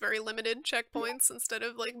were just very limited checkpoints instead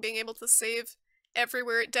of like being able to save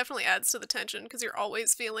everywhere. It definitely adds to the tension because you're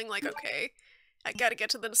always feeling like, okay, I gotta get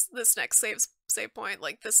to this next save point.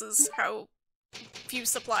 Like this is how few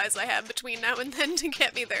supplies I have between now and then to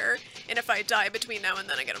get me there. And if I die between now and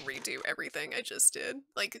then, I gotta redo everything I just did.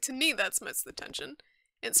 Like, to me, that's most of the tension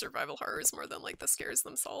in survival horrors more than, like, the scares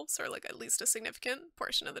themselves, or, like, at least a significant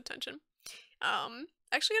portion of the tension.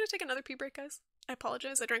 Actually gotta take another pee break, guys. I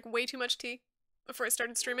apologize. I drank way too much tea before I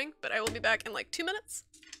started streaming, but I will be back in, like, 2 minutes.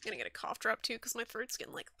 I'm gonna get a cough drop, too, because my throat's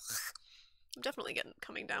getting, like, I'm definitely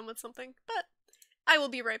coming down with something, but I will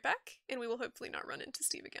be right back, and we will hopefully not run into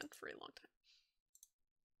Steve again for a long time.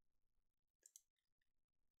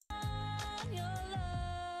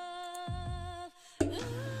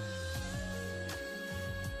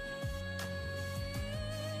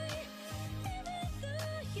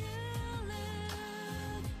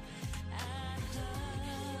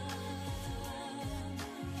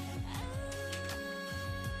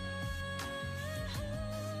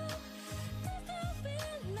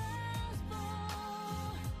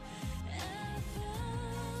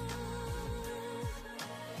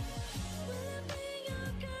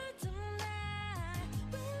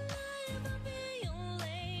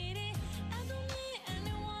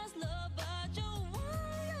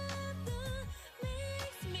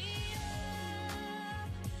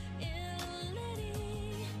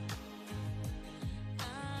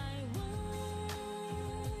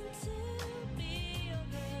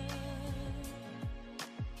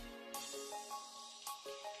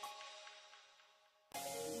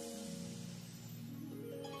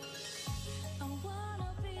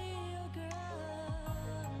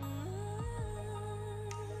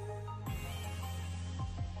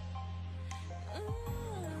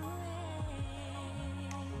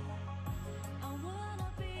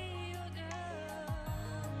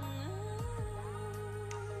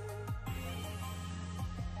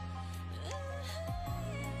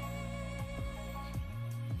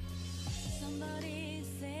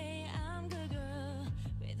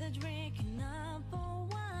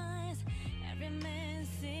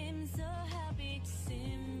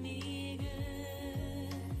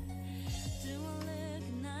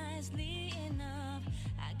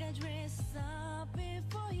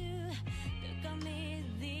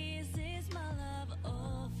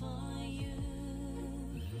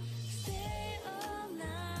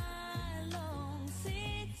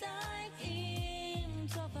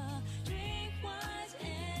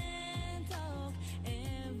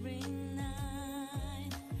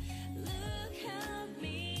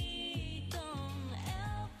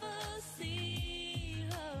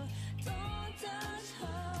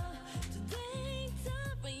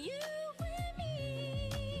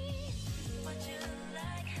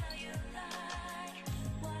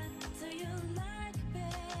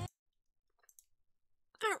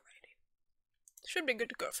 Should be good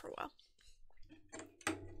to go for a while.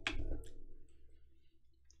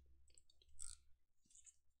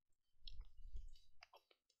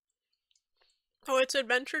 Oh, it's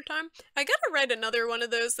adventure time? I gotta write another one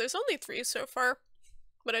of those. There's only 3 so far,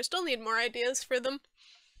 but I still need more ideas for them.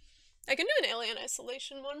 I can do an Alien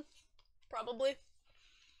Isolation one, probably.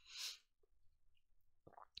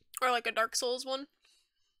 Or like a Dark Souls one.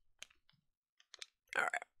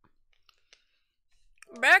 Alright.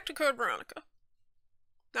 Back to Code Veronica.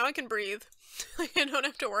 Now I can breathe. I don't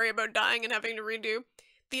have to worry about dying and having to redo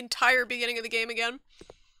the entire beginning of the game again.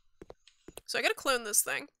 So I gotta clone this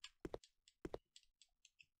thing.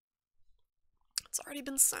 It's already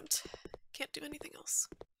been sent. Can't do anything else.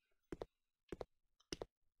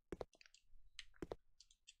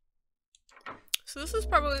 So this is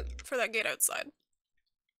probably for that gate outside.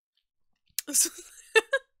 This is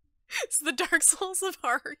it's the Dark Souls of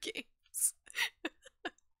horror games.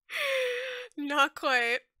 Not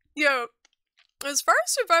quite. Yo, as far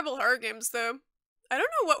as survival horror games, though, I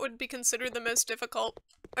don't know what would be considered the most difficult.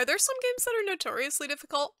 Are there some games that are notoriously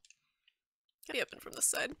difficult? Can be open from this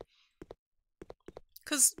side.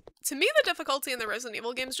 Because, to me, the difficulty in the Resident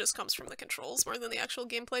Evil games just comes from the controls more than the actual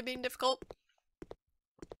gameplay being difficult.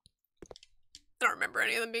 I don't remember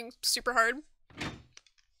any of them being super hard.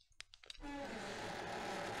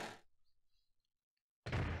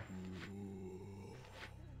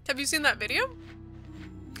 Have you seen that video?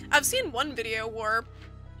 I've seen one video where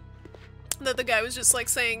the guy was just like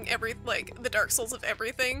saying the Dark Souls of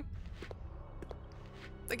everything.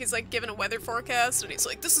 Like he's like given a weather forecast and he's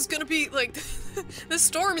like, this is gonna be like, this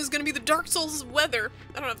storm is gonna be the Dark Souls of weather.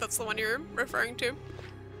 I don't know if that's the one you're referring to.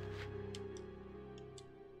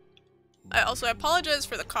 I apologize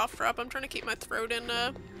for the cough drop. I'm trying to keep my throat in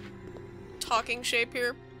talking shape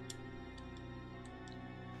here.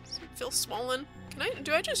 I feel swollen.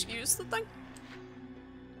 Do I just use the thing?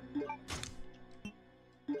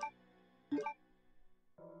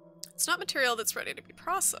 It's not material that's ready to be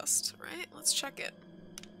processed, right? Let's check it.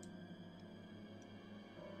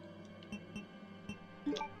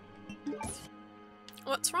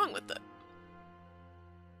 What's wrong with it?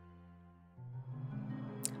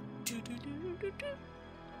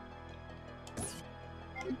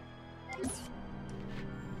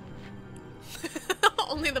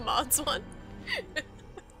 Only the mods one.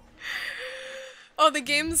 Oh, the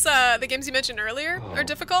games you mentioned earlier are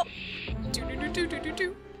difficult.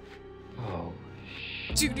 Oh.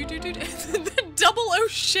 The double oh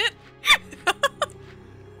shit.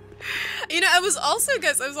 You know, I was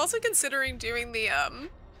also considering doing the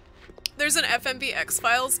there's an FMV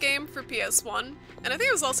X-Files game for PS1, and I think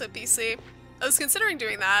it was also PC. I was considering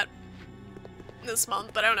doing that this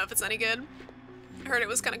month, but I don't know if it's any good. I heard it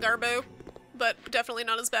was kind of garbo, but definitely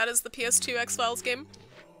not as bad as the PS2 X-Files game.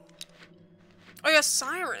 Oh yeah,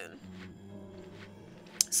 Siren.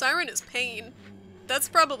 Siren is pain. That's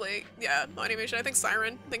probably, yeah, animation. I think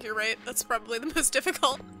Siren. I think you're right. That's probably the most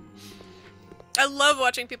difficult. I love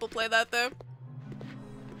watching people play that, though.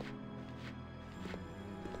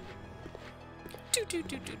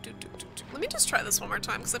 Let me just try this one more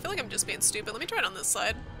time, because I feel like I'm just being stupid. Let me try it on this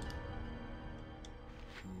side.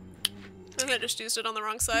 I think I just used it on the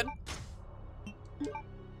wrong side.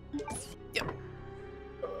 Yep.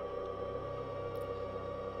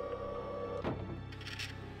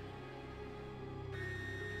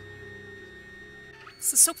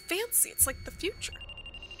 This is so fancy. It's like the future.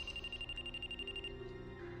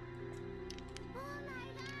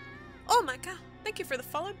 Oh my god. Thank you for the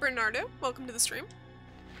follow, Bernardo. Welcome to the stream.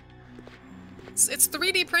 It's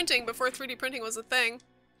 3D printing before 3D printing was a thing.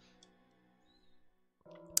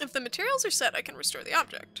 If the materials are set, I can restore the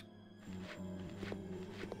object.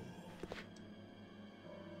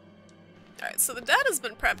 Alright, so the data's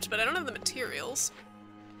been prepped, but I don't have the materials.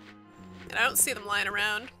 And I don't see them lying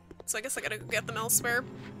around. So I guess I gotta go get them elsewhere.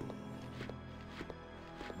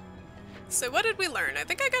 So what did we learn? I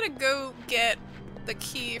think I gotta go get the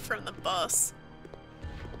key from the bus.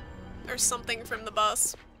 Or something from the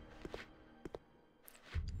bus.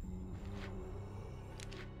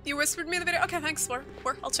 You whispered me the video? Okay, thanks, Flor.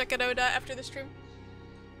 I'll check it out after the stream.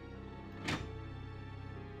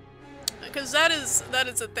 Because that is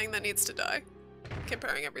a thing that needs to die.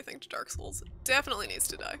 Comparing everything to Dark Souls. It definitely needs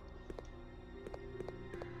to die.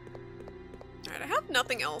 Alright, I have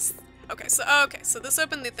nothing else. Okay, so this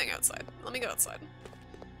opened the thing outside. Let me go outside.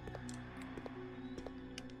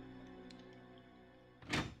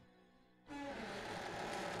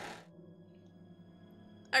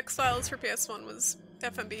 X-Files for PS1 was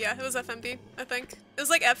FMV. Yeah, it was FMV, I think. It was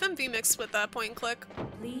like FMV mixed with point and click.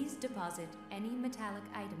 Please deposit any metallic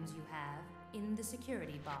items you have in the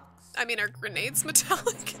security box. I mean, are grenades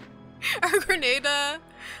metallic? Are grenade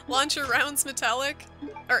launcher rounds metallic?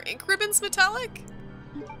 Are ink ribbons metallic?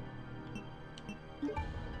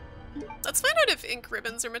 Let's find out if ink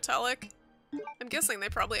ribbons are metallic. I'm guessing they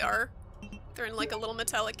probably are. They're in like a little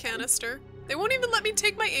metallic canister. They won't even let me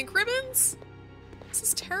take my ink ribbons? This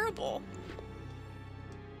is terrible.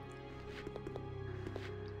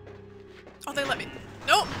 Oh, they let me.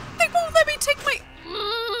 Nope! They won't let me take my.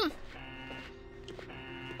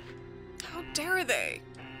 How dare they?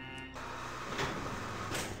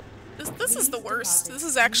 This is the worst. This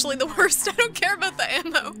is actually the worst. I don't care about the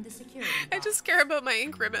ammo. I just care about my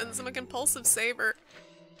ink ribbons. I'm a compulsive saver.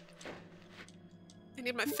 I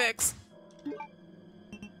need my fix.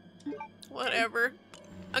 Whatever.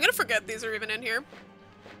 I'm gonna forget these are even in here.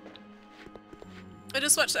 I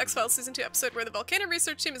just watched the X-Files Season 2 episode where the Volcano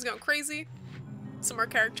research team is going crazy. Some more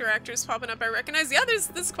character actors popping up I recognize. Yeah,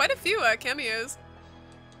 there's quite a few cameos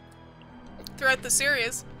throughout the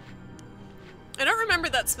series. I don't remember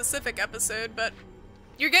that specific episode, but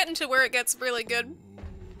you're getting to where it gets really good.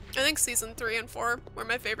 I think Season 3 and 4 were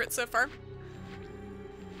my favorites so far.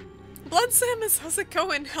 Blood Samus, how's it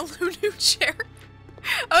going? Hello, new chair.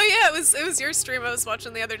 Oh yeah, it was your stream I was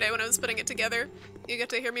watching the other day when I was putting it together. You get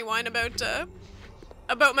to hear me whine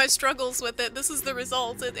about my struggles with it. This is the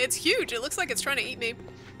result. It's huge. It looks like it's trying to eat me.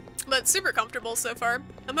 But super comfortable so far.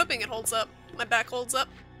 I'm hoping it holds up. My back holds up.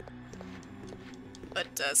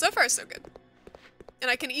 But so far so good. And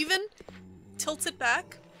I can even tilt it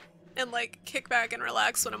back and like kick back and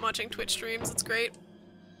relax when I'm watching Twitch streams. It's great.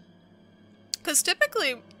 Because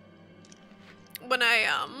typically when I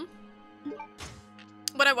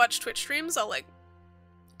watch Twitch streams, I'll like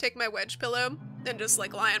take my wedge pillow and just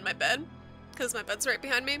like lie on my bed because my bed's right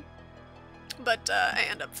behind me. But I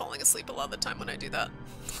end up falling asleep a lot of the time when I do that.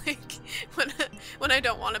 Like when I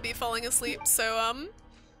don't want to be falling asleep. So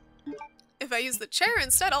if I use the chair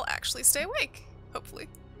instead, I'll actually stay awake. Hopefully,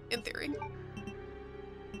 in theory.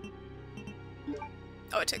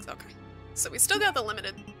 Oh, it takes, okay. So we still got the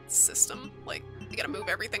limited system. Like, you gotta move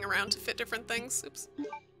everything around to fit different things. Oops.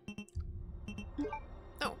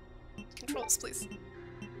 No. Controls, please.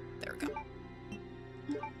 There we go.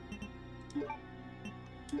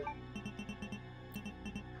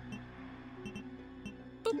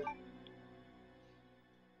 Boop.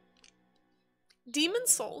 Demon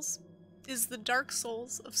Souls is the Dark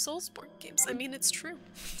Souls of Soulsborne games. I mean, it's true.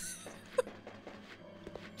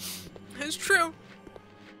 It's true.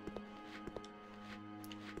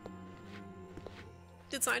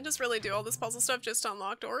 Did scientists really do all this puzzle stuff just to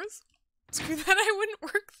unlock doors? Screw that, I wouldn't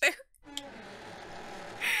work there.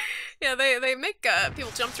 Yeah, they make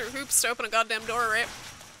people jump through hoops to open a goddamn door, right?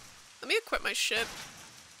 Let me equip my shit.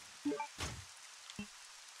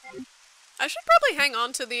 I should probably hang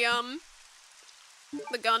on to the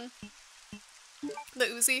gun. The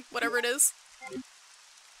Uzi, whatever it is.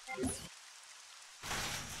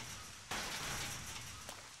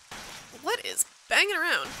 What is banging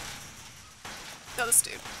around? Oh, this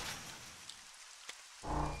dude.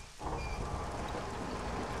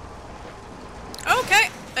 Okay,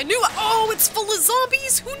 I knew. Oh, it's full of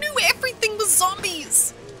zombies. Who knew everything was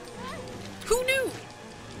zombies? Who knew?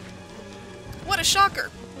 What a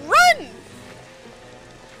shocker! Run!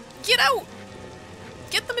 Get out!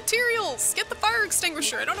 Get the materials. Get the fire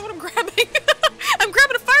extinguisher. I don't know what I'm grabbing. I'm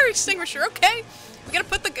grabbing a fire extinguisher. Okay, we gotta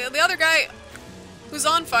put the other guy who's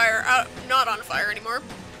on fire not on fire anymore.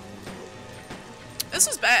 This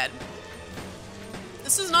is bad.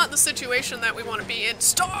 This is not the situation that we want to be in.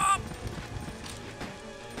 Stop!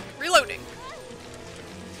 Reloading.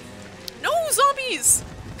 No, zombies!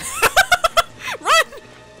 Run!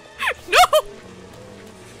 No!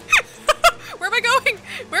 Where am I going?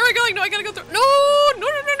 Where am I going? No, I gotta go through. No! No,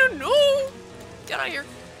 no, no, no, no! Get out of here.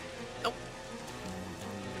 Nope.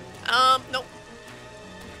 Nope.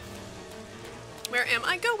 Where am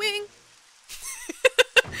I going?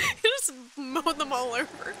 You just mowed them all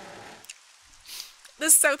over.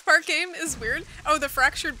 This South Park game is weird. Oh, the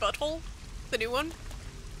Fractured Butthole? The new one?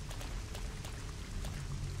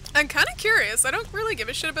 I'm kind of curious. I don't really give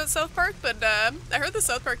a shit about South Park, but I heard the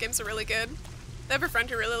South Park games are really good. I have a friend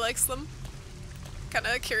who really likes them. Kind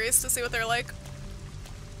of curious to see what they're like.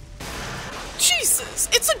 Jesus!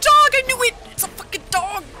 It's a dog! I knew it! It's a fucking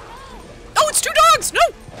dog! Oh, it's two dogs! No!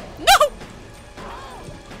 No!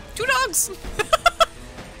 Two dogs!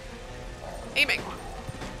 Aiming.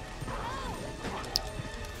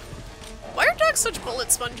 Why are dogs such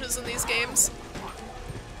bullet sponges in these games?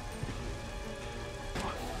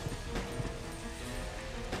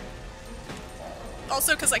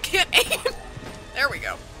 Also, because I can't aim. There we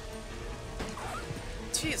go.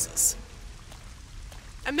 Jesus.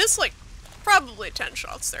 I missed, like, probably 10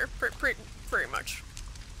 shots there. Pretty much.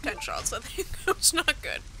 10 shots, I think. That was not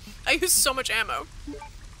good. I used so much ammo.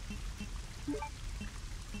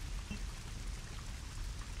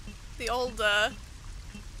 The old,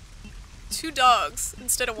 2 dogs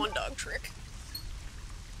instead of 1 dog trick.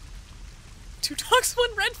 2 dogs,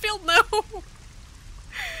 1 Redfield, no!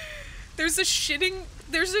 There's a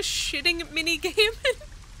shitting mini game.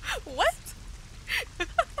 What?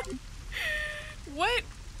 What?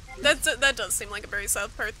 That does seem like a very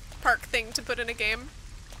South Park thing to put in a game.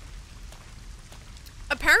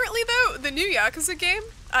 Apparently, though, the new Yakuza game,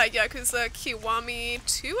 Yakuza Kiwami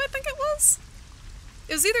 2, I think it was?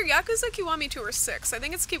 It was either Yakuza Kiwami 2 or 6. I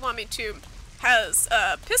think it's Kiwami 2. Has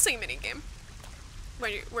a pissing minigame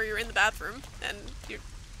where you're in the bathroom and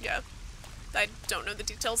yeah. I don't know the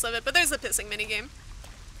details of it, but there's a pissing minigame.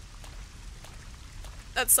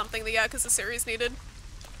 That's something the Yakuza series needed.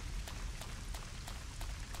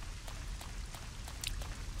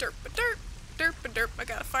 Derp-a-derp, derp-a-derp. I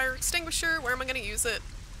got a fire extinguisher. Where am I gonna use it?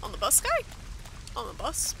 On the bus guy? On the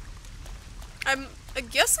bus? I'm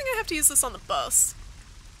guessing I have to use this on the bus.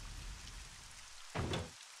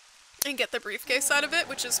 And get the briefcase out of it,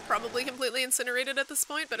 which is probably completely incinerated at this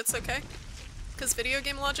point, but it's okay. Because video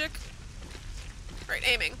game logic. Right,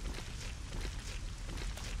 aiming.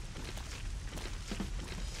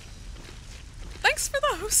 Thanks for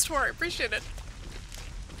the host tour, I appreciate it.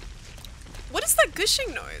 What is that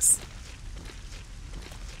gushing noise?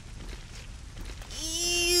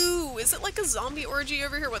 Ew, is it like a zombie orgy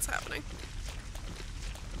over here? What's happening?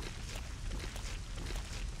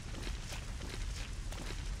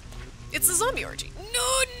 It's a zombie orgy.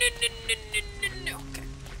 No, no, no, no, no, no, no. Okay.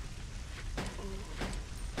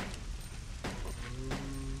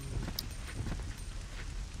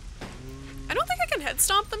 I don't think I can head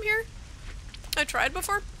stomp them here. I tried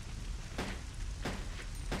before.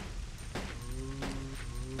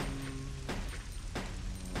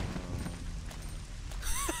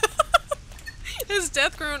 His death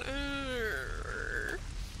background.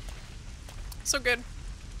 So good.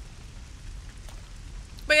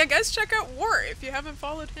 But yeah, guys, check out War if you haven't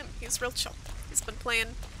followed him. He's real chill. He's been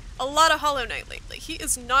playing a lot of Hollow Knight lately. He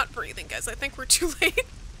is not breathing, guys. I think we're too late.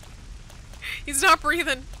 He's not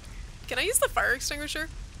breathing. Can I use the fire extinguisher?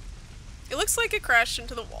 It looks like it crashed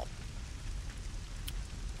into the wall.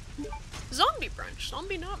 Zombie brunch.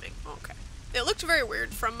 Zombie nomming. Oh, okay. It looked very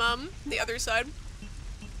weird from, the other side.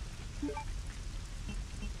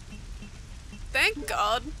 Thank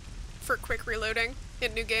God for quick reloading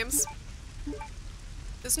in new games.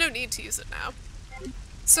 There's no need to use it now.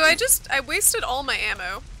 So I wasted all my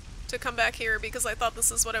ammo to come back here because I thought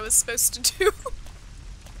this is what I was supposed to do.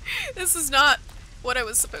 This is not what I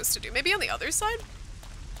was supposed to do. Maybe on the other side?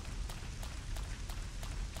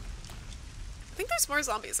 I think there's more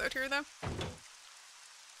zombies out here, though.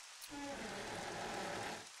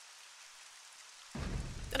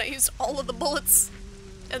 And I used all of the bullets.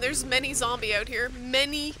 And there's many zombie out here.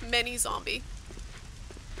 Many, many zombie.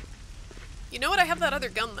 You know what? I have that other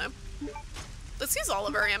gun, though. Let's use all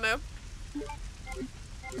of our ammo.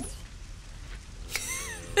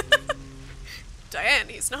 Diane,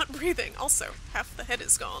 he's not breathing. Also, half the head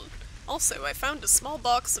is gone. Also, I found a small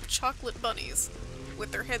box of chocolate bunnies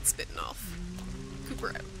with their heads bitten off. Cooper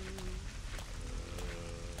out.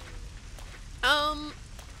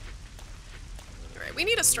 Alright, we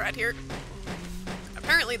need a strat here.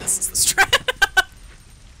 Apparently this is the strat.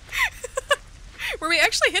 Were we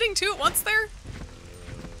actually hitting two at once there?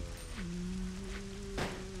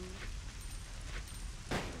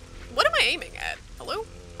 What am I aiming at? Hello?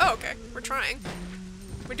 Oh, okay. We're trying.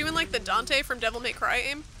 We're doing like the Dante from Devil May Cry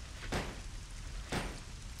aim.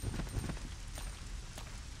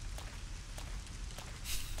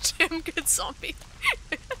 Damn good zombie.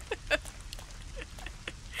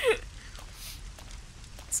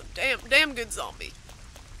 Some damn good zombie.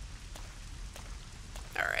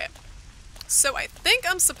 Alright. So I think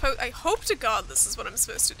I hope to God this is what I'm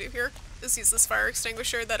supposed to do here. Is use this fire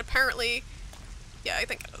extinguisher that apparently, yeah, I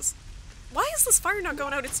think it is. Why is this fire not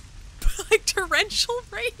going out? It's like torrential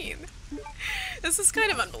rain. This is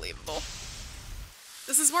kind of unbelievable.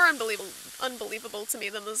 This is more unbelievable to me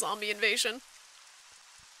than the zombie invasion.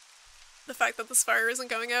 The fact that this fire isn't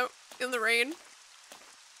going out in the rain.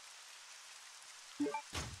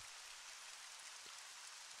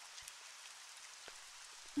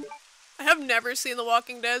 I have never seen The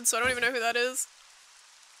Walking Dead, so I don't even know who that is.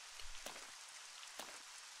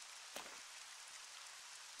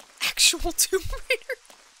 Actual Tomb Raider.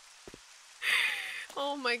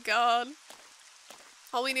 Oh my god.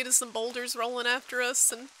 All we need is some boulders rolling after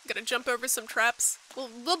us and gotta jump over some traps.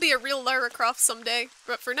 We'll be a real Lara Croft someday,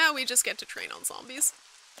 but for now we just get to train on zombies.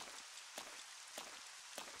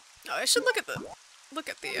 Oh, I should look at the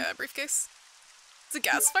briefcase. It's a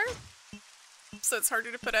gas fire? So it's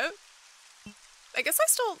harder to put out? I guess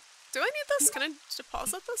do I need this? Can I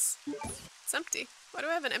deposit this? It's empty. Why do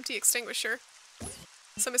I have an empty extinguisher?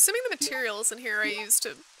 So I'm assuming the materials in here I used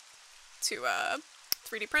to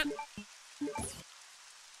 3D print. Alright,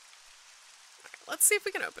 let's see if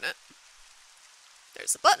we can open it.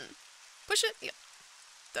 There's a button. Push it. Yep.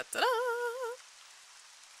 Da-da-da!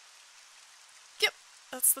 Yep,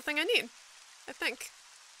 that's the thing I need. I think.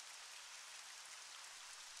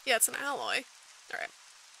 Yeah, it's an alloy. Alright.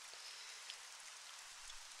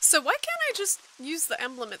 So why can't I just use the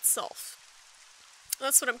emblem itself?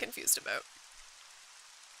 That's what I'm confused about.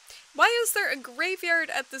 Why is there a graveyard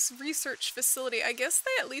at this research facility? I guess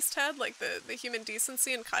they at least had, like, the human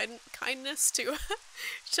decency and kindness to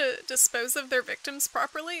to dispose of their victims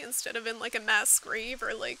properly instead of in, like, a mass grave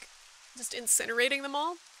or, like, just incinerating them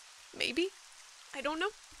all. Maybe? I don't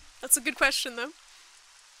know. That's a good question, though.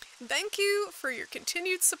 Thank you for your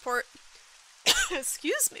continued support.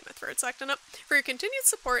 Excuse me, my throat's acting up. For your continued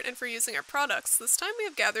support and for using our products. This time we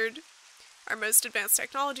have gathered our most advanced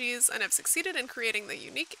technologies and have succeeded in creating the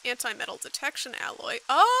unique anti-metal detection alloy.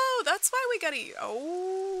 Oh, that's why we gotta...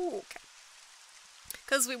 Oh, okay.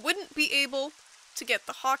 Because we wouldn't be able to get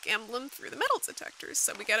the hawk emblem through the metal detectors,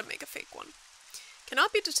 so we gotta make a fake one.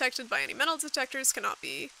 Cannot be detected by any metal detectors, cannot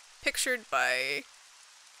be pictured by...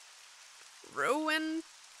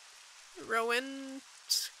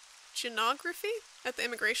 Roentgenography at the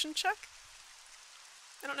immigration check?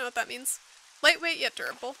 I don't know what that means. Lightweight yet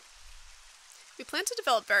durable. We plan to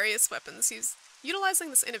develop various weapons utilizing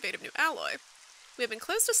this innovative new alloy. We have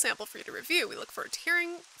enclosed a sample for you to review. We look forward to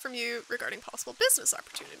hearing from you regarding possible business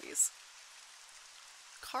opportunities.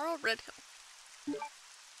 Carl Redhill.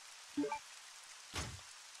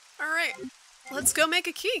 Alright, let's go make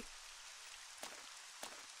a key.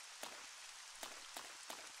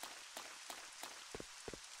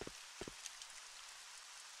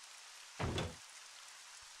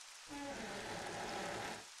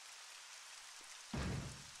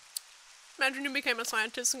 Imagine you became a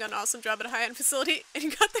scientist and got an awesome job at a high-end facility, and you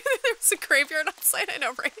got there was a graveyard on site. I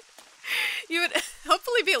know, right? You would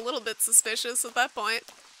hopefully be a little bit suspicious at that point.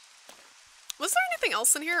 Was there anything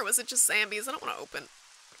else in here, or was it just zombies? I don't want to open.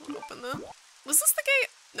 Was this the gate?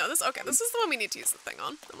 No, this. Okay, this is the one we need to use the thing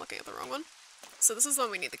on. I'm looking at the wrong one. So this is the one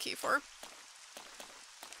we need the key for.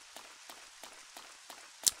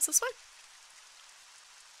 It's this way.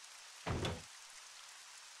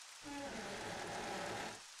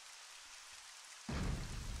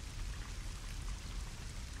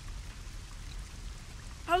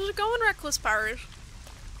 How's it going, Reckless Powers?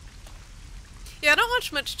 Yeah, I don't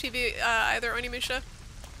watch much TV either, Onimusha.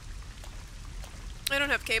 I don't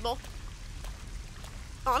have cable.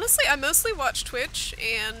 Honestly, I mostly watch Twitch,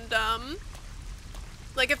 and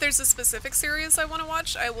like if there's a specific series I want to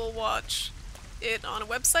watch, I will watch it on a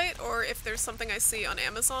website, or if there's something I see on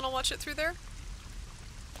Amazon, I'll watch it through there.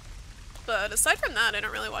 But aside from that, I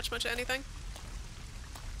don't really watch much of anything.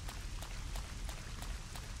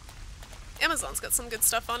 Amazon's got some good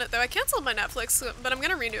stuff on it, though. I canceled my Netflix, but I'm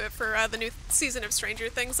gonna renew it for the new season of Stranger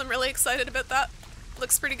Things. I'm really excited about that.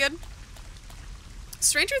 Looks pretty good.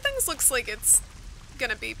 Stranger Things looks like it's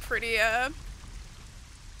gonna be pretty,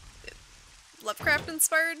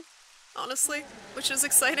 Lovecraft-inspired, honestly, which is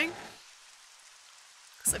exciting.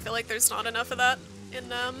 Because I feel like there's not enough of that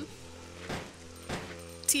in,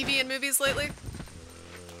 TV and movies lately.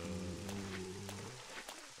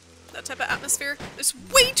 That type of atmosphere. There's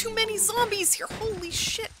way too many zombies here! Holy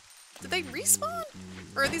shit! Did they respawn?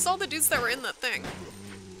 Or are these all the dudes that were in that thing?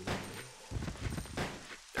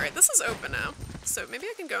 Alright, this is open now. So maybe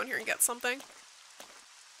I can go in here and get something.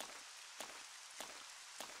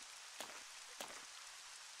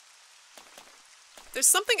 There's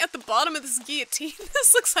something at the bottom of this guillotine.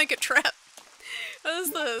 This looks like a trap. What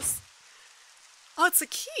is this? Oh, it's a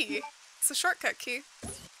key! It's a shortcut key.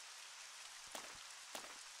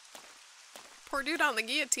 Poor dude on the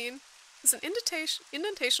guillotine. There's an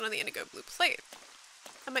indentation on the indigo blue plate.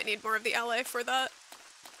 I might need more of the ally for that.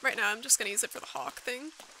 Right now I'm just gonna use it for the hawk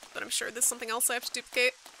thing, but I'm sure there's something else I have to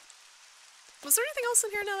duplicate. Was there anything else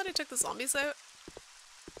in here now that I took the zombies out?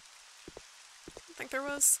 I don't think there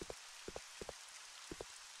was.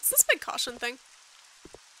 Is this big caution thing?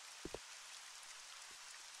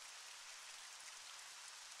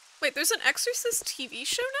 Wait, there's an Exorcist TV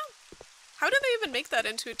show now? How did they even make that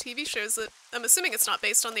into a TV show? Is it, I'm assuming it's not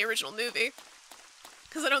based on the original movie.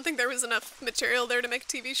 Because I don't think there was enough material there to make a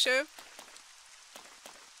TV show.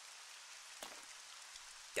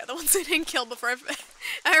 Yeah, the ones I didn't kill before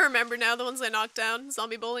I remember now, the ones I knocked down.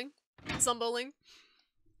 Zombie bowling. Zombowling.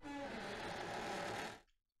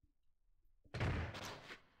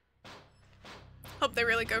 Hope they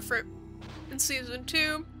really go for it in season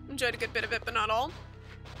 2. Enjoyed a good bit of it, but not all.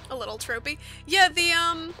 A little tropey. Yeah, the,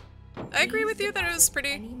 I agree with you that it was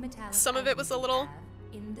pretty, some of it was a little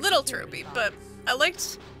tropey, but I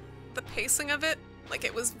liked the pacing of it. Like,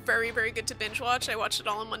 it was very, very good to binge watch. I watched it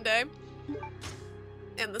all in one day.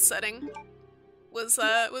 And the setting was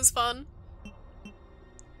fun.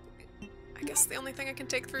 I guess the only thing I can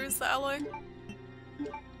take through is the alloy.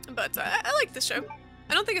 But I like this show.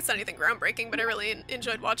 I don't think it's anything groundbreaking, but I really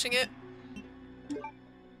enjoyed watching it.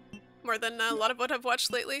 More than a lot of what I've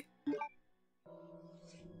watched lately.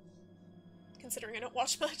 Considering I don't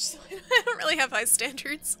watch much, so I don't really have high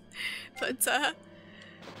standards. But, I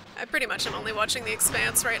pretty much am only watching The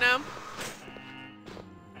Expanse right now.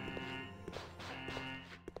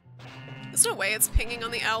 There's no way it's pinging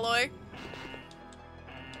on the alloy.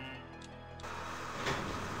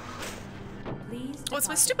 Oh, it's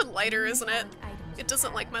my stupid lighter, isn't it? It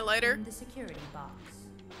doesn't like my lighter.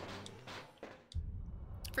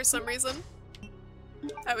 For some reason.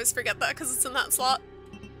 I always forget that because it's in that slot.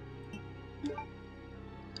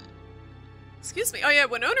 Excuse me. Oh yeah,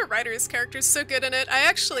 Winona Ryder's character is so good in it. I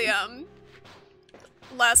actually,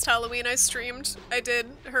 last Halloween I streamed. I did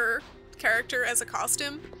her character as a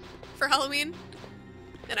costume for Halloween.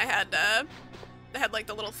 And I had like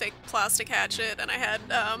the little fake plastic hatchet, and I had,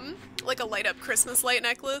 like a light up Christmas light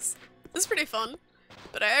necklace. It was pretty fun.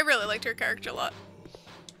 But I really liked her character a lot.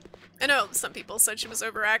 I know some people said she was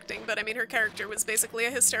overacting, but I mean her character was basically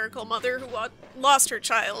a hysterical mother who lost her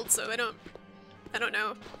child, so I don't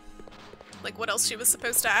know, like, what else she was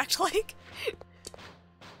supposed to act like.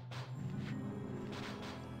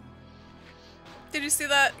 Did you see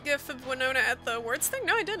that gif of Winona at the awards thing?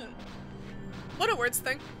 No, I didn't. What awards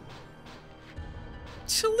thing?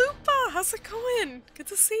 Chalupa, how's it going? Good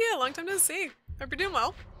to see you. Long time no see. Hope you're doing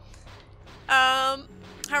well.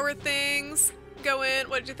 How are things going?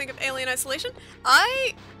 What did you think of Alien Isolation?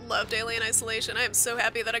 I loved Alien Isolation. I am so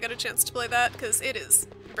happy that I got a chance to play that because it is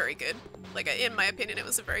very good. Like, in my opinion, it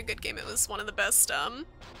was a very good game. It was one of the best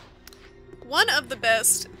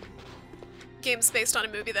games based on a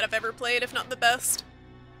movie that I've ever played, if not the best.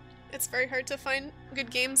 It's very hard to find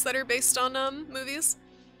good games that are based on movies.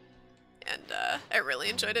 And I really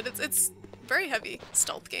enjoyed it. It's a very heavy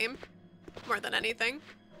stealth game, more than anything.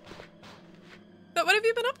 But what have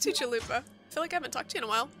you been up to, Chalupa? I feel like I haven't talked to you in a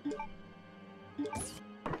while.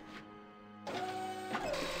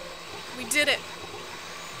 We did it!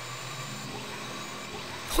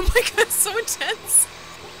 Oh my god, it's so intense!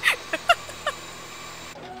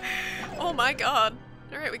 Oh my god.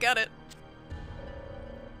 Alright, we got it.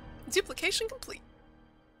 Duplication complete.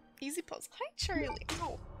 Easy puzzle. Hi, Charlie.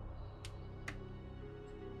 Oh.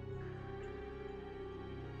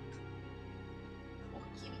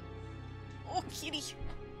 Oh, kitty.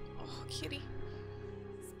 Oh, kitty.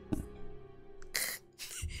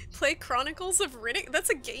 Play Chronicles of Riddick? That's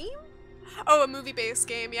a game? Oh, a movie-based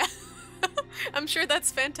game, yeah. I'm sure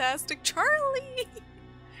that's fantastic. Charlie!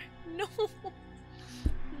 No.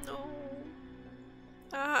 No.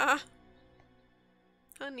 Ah.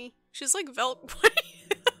 Honey. She's like What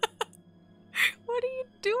are you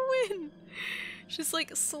doing? She's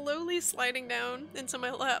like slowly sliding down into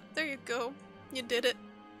my lap. There you go. You did it.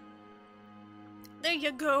 There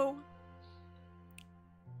you go.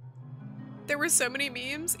 There were so many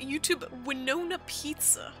memes. YouTube Winona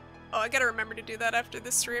Pizza. Oh, I gotta remember to do that after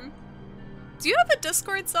this stream. Do you have a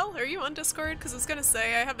Discord, Cell? Are you on Discord? Because I was gonna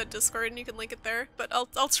say I have a Discord and you can link it there. But I'll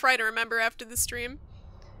try to remember after the stream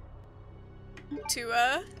to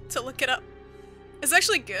look it up. It's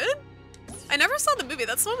actually good? I never saw the movie.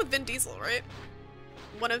 That's the one with Vin Diesel, right?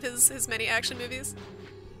 One of his many action movies.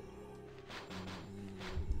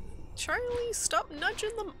 Charlie, stop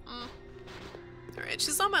nudging them. Alright,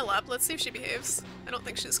 she's on my lap. Let's see if she behaves. I don't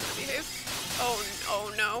think she's gonna behave.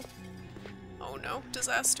 Oh no. Oh no.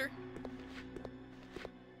 Disaster.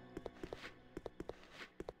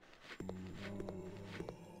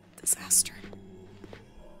 Disaster.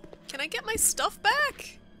 Can I get my stuff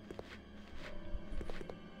back?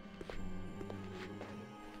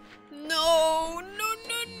 No,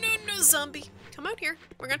 zombie. Come out here.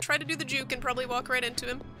 We're gonna try to do the juke and probably walk right into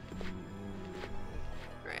him.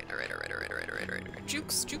 Alright.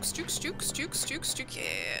 Jukes,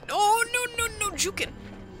 yeah. Oh, no, juking.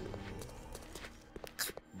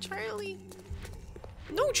 Charlie.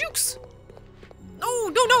 No, jukes.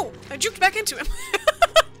 No. I juked back into him.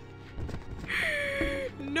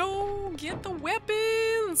 No, get the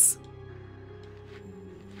weapons.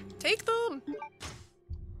 Take them.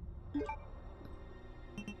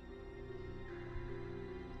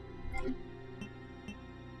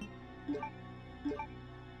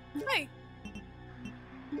 Hi.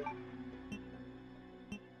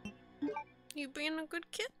 You being a good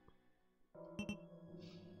kid?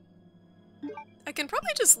 I can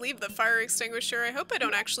probably just leave the fire extinguisher. I hope I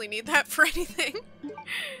don't actually need that for anything.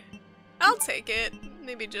 I'll take it.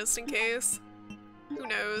 Maybe just in case. Who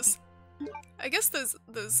knows? I guess those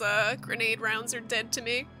grenade rounds are dead to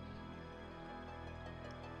me.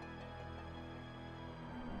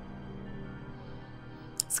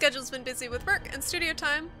 Schedule's been busy with work and studio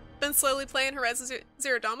time. Been slowly playing Horizon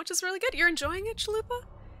Zero Dawn, which is really good. You're enjoying it, Chalupa?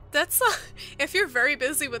 That's, if you're very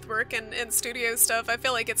busy with work and studio stuff, I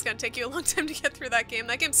feel like it's gonna take you a long time to get through that game.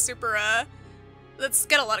 That game's super, that's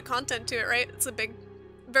got a lot of content to it, right? It's a big,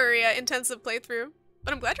 very, intensive playthrough.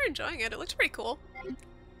 But I'm glad you're enjoying it. It looks pretty cool.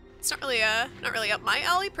 It's not really up my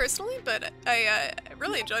alley personally, but I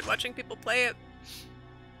really enjoyed watching people play it.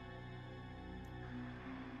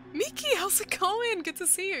 Miki, how's it going? Good to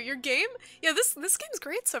see you. Your game? Yeah, this game's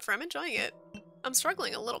great so far. I'm enjoying it. I'm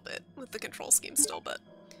struggling a little bit with the control scheme still, but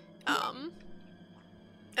I'm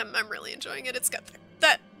really enjoying it. It's got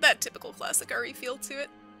that typical classic RE feel to it.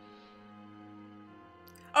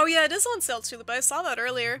 Oh yeah, it is on sale too, but I saw that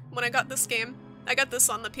earlier when I got this game. I got this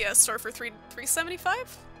on the PS Store for $3.75. It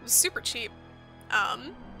was super cheap.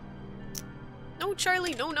 No,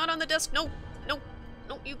 Charlie, no, not on the desk. No,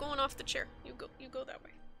 you going off the chair. You go that way.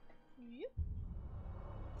 Yep.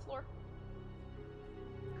 Floor.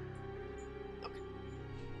 Okay.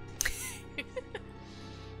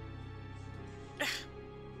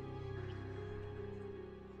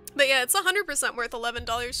 But yeah, it's 100% worth $11,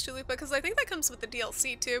 Chalupa, because I think that comes with the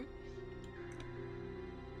DLC too.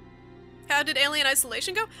 How did Alien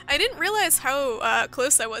Isolation go? I didn't realize how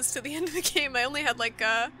close I was to the end of the game. I only had like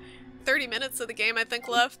 30 minutes of the game, I think,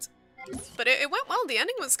 left. But it went well. The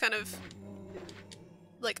ending was kind of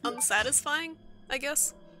like unsatisfying, I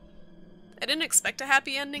guess. I didn't expect a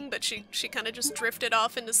happy ending, but she kind of just drifted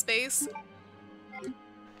off into space.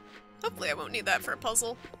 Hopefully I won't need that for a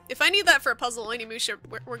puzzle. If I need that for a puzzle, Onimusha,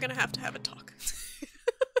 we're gonna have to have a talk.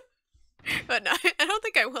 But no, I don't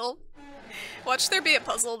think I will. Watch there be a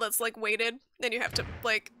puzzle that's like weighted, and you have to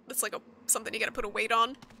like, it's like something you gotta put a weight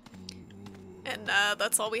on. And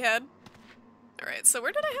that's all we had. Alright, so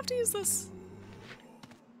where did I have to use this?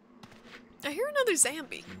 I hear another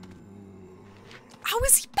zombie. How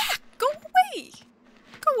is he back? Go away!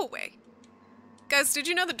 Go away. Guys, did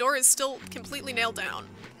you know the door is still completely nailed down?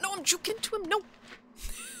 No, I'm juking to him, no!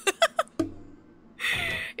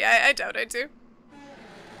 Yeah, I doubt I do.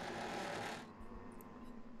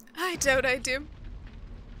 I doubt I do.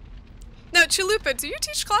 Now, Chalupa, do you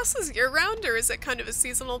teach classes year-round, or is it kind of a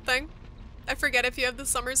seasonal thing? I forget if you have the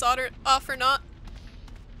summers off or not.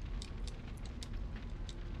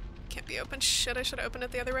 Can't be open. Shit, I should have opened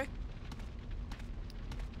it the other way.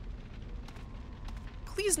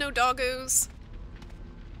 Please no doggos.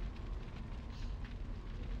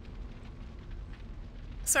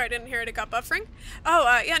 Sorry, I didn't hear it. It got buffering.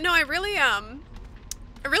 Oh, yeah, no, I really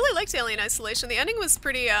liked Alien Isolation. The ending was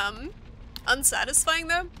pretty, unsatisfying,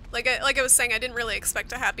 though. Like I was saying, I didn't really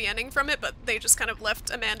expect a happy ending from it, but they just kind of left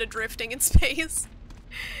Amanda drifting in space.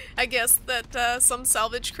 I guess that, some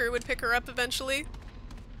salvage crew would pick her up eventually.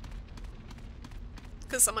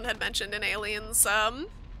 Because someone had mentioned in Aliens,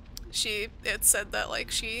 it said that,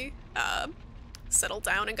 like, she, settled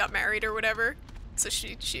down and got married or whatever, so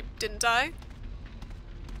she didn't die.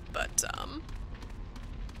 But,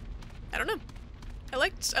 I don't know. I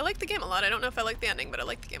liked the game a lot. I don't know if I liked the ending, but I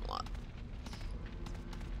liked the game a lot.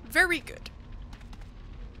 Very good.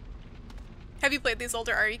 Have you played these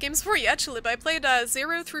older RE games before? Yeah, Chalupa. I played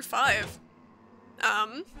 0 through 5.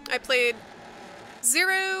 I played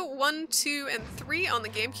 0, 1, 2, and 3 on the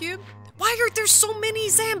GameCube. Why are there so many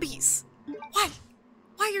zombies? Why?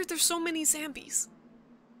 Why are there so many zombies?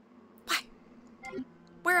 Why?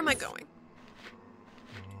 Where am I going?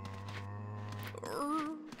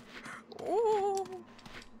 Oh.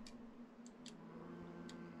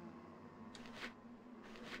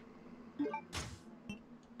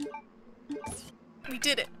 We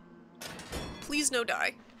did it. Please no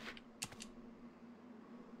die.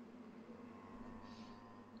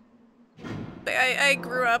 I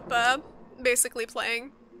grew up basically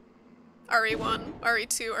playing RE1,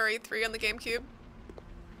 RE2, RE3 on the GameCube.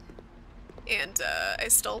 And I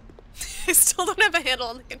still don't have a handle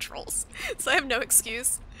on the controls, so I have no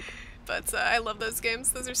excuse. But I love those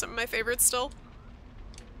games. Those are some of my favorites still.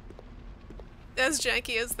 As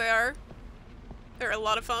janky as they are, they're a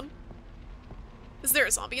lot of fun. Is there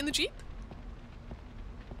a zombie in the Jeep?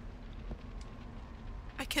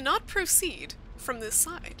 I cannot proceed from this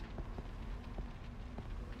side.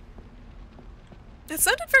 That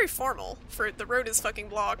sounded very formal for the road is fucking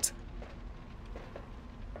blocked.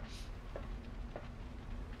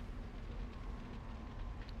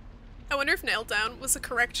 I wonder if nailed down was a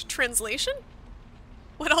correct translation?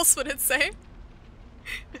 What else would it say?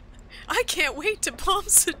 I can't wait to bomb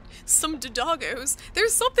some doggos.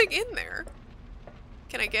 There's something in there.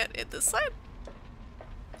 Can I get it this side?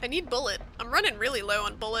 I need bullet. I'm running really low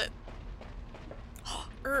on bullet. Oh,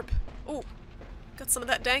 herb. Oh, got some of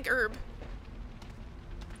that dank herb.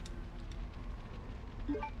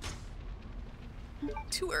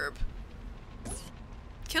 Two herb.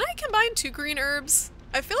 Can I combine 2 green herbs?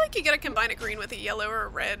 I feel like you gotta combine a green with a yellow or a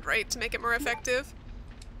red, right, to make it more effective.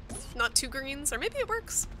 Not 2 greens, or maybe it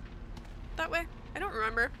works that way. I don't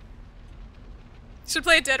remember. Should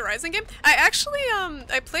play a Dead Rising game? I actually,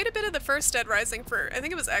 I played a bit of the first Dead Rising for, I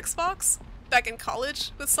think it was Xbox, back in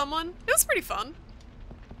college with someone. It was pretty fun.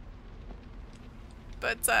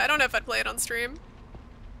 But I don't know if I'd play it on stream.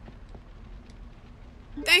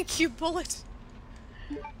 Thank you, Bullet!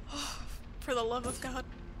 Oh, for the love of God.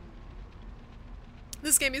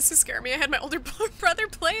 This game used to scare me. I had my older brother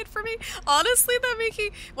play it for me. Honestly though,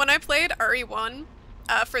 Miki, when I played RE1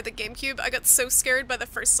 for the GameCube, I got so scared by the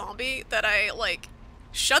first zombie that I, like,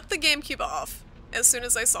 shut the GameCube off as soon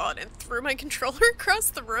as I saw it and threw my controller across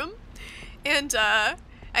the room. And I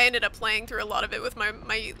ended up playing through a lot of it with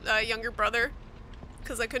my younger brother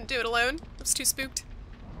because I couldn't do it alone. I was too spooked.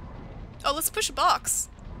 Oh, let's push a box.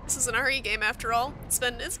 This is an RE game after all. It's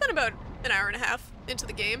been about an hour and a half into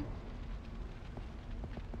the game.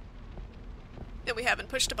 And we haven't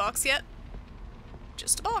pushed a box yet.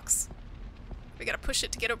 Just a box. We gotta push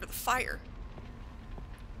it to get over the fire,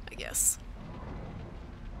 I guess.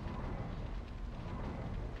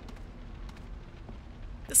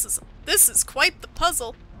 This is quite the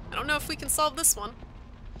puzzle. I don't know if we can solve this one.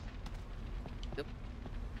 Oop.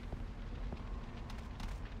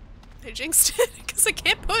 I jinxed it because I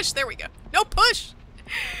can't push. There we go. No push!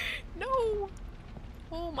 No!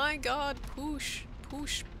 Oh my god. Poosh.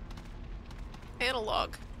 Poosh.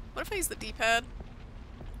 Analog. What if I use the D-pad?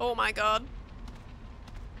 Oh my god.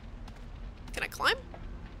 Can I climb?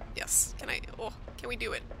 Yes. Can I? Oh, can we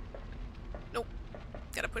do it? Nope.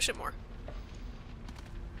 Gotta push it more.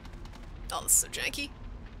 Oh, this is so janky.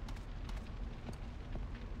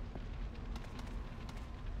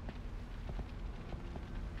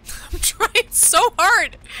 I'm trying so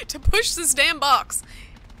hard to push this damn box.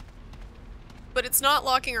 But it's not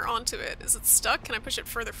locking her onto it. Is it stuck? Can I push it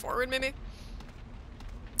further forward, maybe?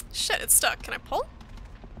 Shit, it's stuck. Can I pull?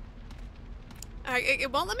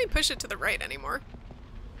 It won't let me push it to the right anymore.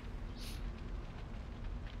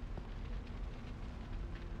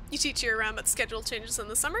 You teach year-round, but schedule changes in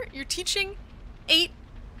the summer. You're teaching 8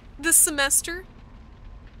 this semester?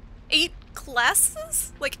 8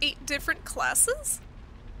 classes? Like 8 different classes?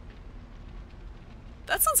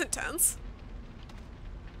 That sounds intense.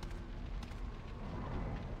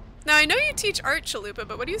 Now, I know you teach art, Chalupa,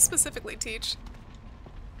 but what do you specifically teach?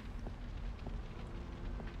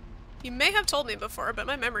 You may have told me before, but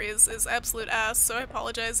my memory is absolute ass, so I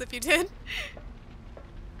apologize if you did.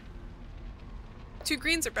 2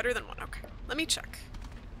 greens are better than 1. Okay, let me check.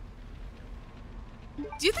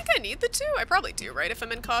 Do you think I need the 2? I probably do, right? If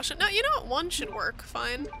I'm in caution. No, you know what? 1 should work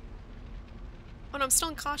fine. Oh no, I'm still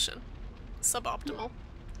in caution. Suboptimal.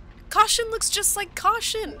 Caution looks just like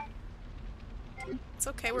caution! It's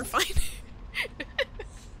okay, we're fine.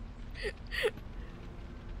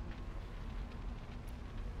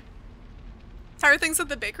 How are things at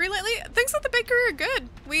the bakery lately? Things at the bakery are good.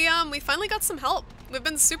 We finally got some help. We've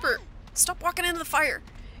been super... Stop walking into the fire!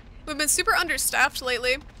 We've been super understaffed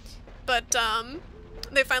lately, but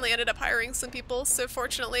they finally ended up hiring some people, so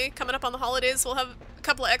fortunately, coming up on the holidays, we'll have a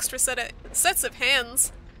couple of extra sets of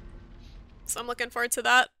hands. So I'm looking forward to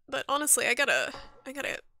that. But honestly, I gotta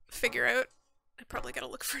figure out. I probably gotta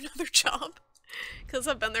look for another job, because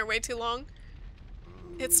I've been there way too long.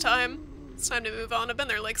 It's time. It's time to move on. I've been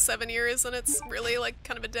there like 7 years, and it's really like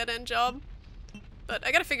kind of a dead-end job. But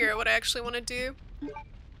I gotta figure out what I actually want to do.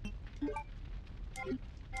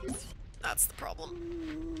 That's the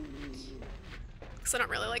problem. Because I don't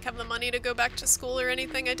really like have the money to go back to school or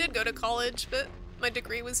anything. I did go to college, but my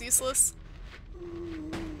degree was useless.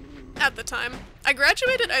 At the time. I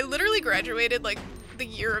literally graduated like the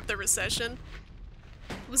year of the recession.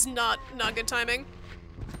 It was not good timing.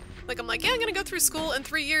 Like, I'm like, yeah, I'm gonna go through school in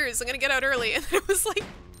 3 years, I'm gonna get out early, and it was like,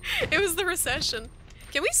 it was the recession.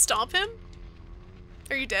 Can we stomp him?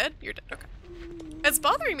 Are you dead? You're dead, okay. It's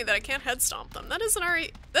bothering me that I can't head stomp them. That is an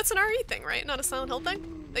RE, that's an RE thing, right? Not a Silent Hill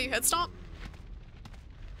thing? That you head stomp?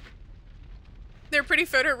 They're pretty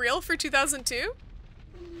photoreal for 2002?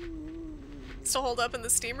 Still hold up in the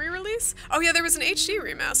Steam re-release? Oh yeah, there was an HD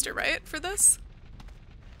remaster, right, for this?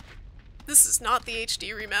 This is not the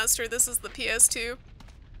HD remaster, this is the PS2.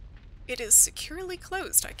 It is securely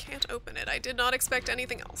closed. I can't open it. I did not expect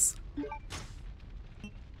anything else.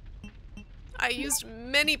 I used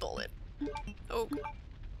many bullet. Oh.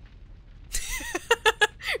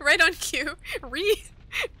 Right on cue. Re.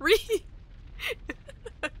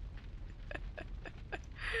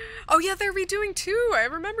 Oh yeah, they're redoing 2. I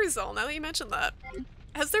remember Zell, now that you mentioned that.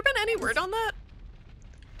 Has there been any word on that?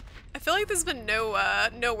 I feel like there's been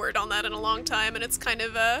no word on that in a long time, and it's kind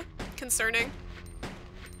of, concerning.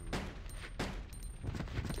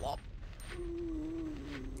 Plop.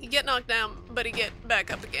 You get knocked down, but you get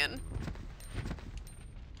back up again.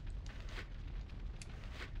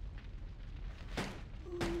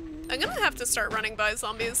 I'm gonna have to start running by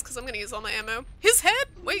zombies, because I'm gonna use all my ammo. His head?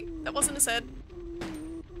 Wait, that wasn't his head.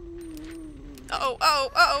 Uh-oh,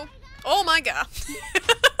 uh-oh, uh-oh. Oh my god.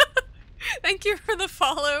 Thank you for the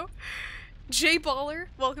follow. J-Baller,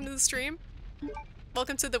 welcome to the stream.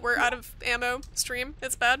 Welcome to the we're out of ammo stream.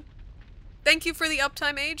 It's bad. Thank you for the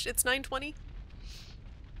uptime age. It's 9:20.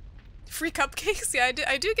 Free cupcakes? Yeah,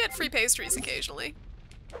 I do get free pastries occasionally.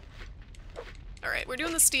 Alright, we're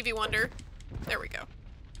doing the Stevie Wonder. There we go.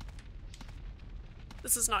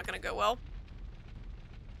 This is not gonna go well.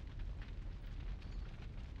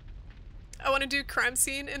 I want to do crime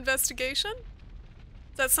scene investigation.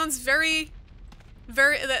 That sounds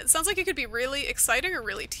that sounds like it could be really exciting or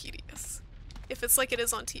really tedious. If it's like it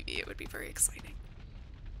is on TV, it would be very exciting.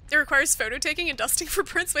 It requires photo taking and dusting for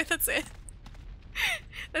prints. Wait, that's it.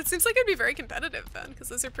 That seems like it'd be very competitive then, because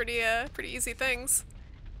those are pretty easy things.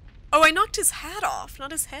 Oh, I knocked his hat off,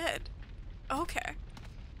 not his head. Okay.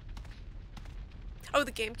 Oh,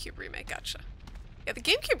 the GameCube remake, gotcha. Yeah, the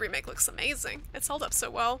GameCube remake looks amazing. It's held up so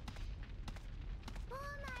well.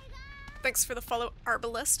 Thanks for the follow,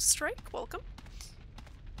 Arbalest Strike. Welcome.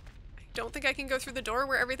 I don't think I can go through the door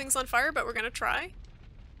where everything's on fire, but we're gonna try.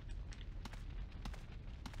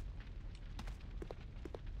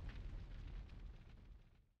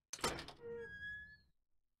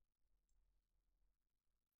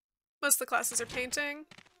 classes are painting.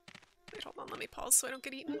 Wait, hold on, let me pause so I don't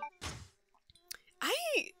get eaten. I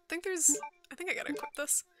think I gotta equip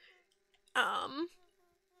this.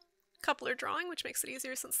 Coupler drawing, which makes it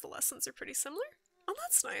easier since the lessons are pretty similar. Oh,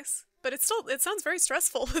 that's nice. But it sounds very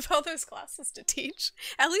stressful with all those classes to teach.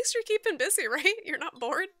 At least you're keeping busy, right? You're not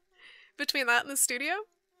bored between that and the studio.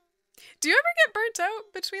 Do you ever get burnt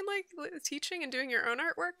out between, like, teaching and doing your own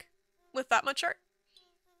artwork with that much art?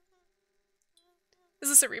 Is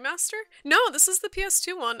this a remaster? No, this is the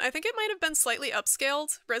PS2 one. I think it might have been slightly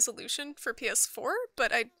upscaled resolution for PS4,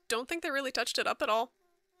 but I don't think they really touched it up at all.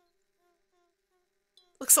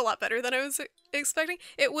 Looks a lot better than I was expecting.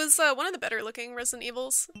 It was one of the better looking Resident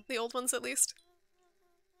Evils, the old ones at least.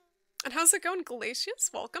 And how's it going, Galatius?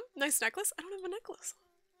 Welcome. Nice necklace. I don't have a necklace.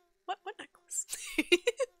 What necklace?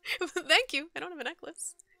 Thank you. I don't have a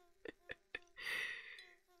necklace.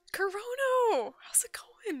 Corono! How's it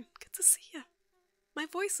going? Good to see ya. My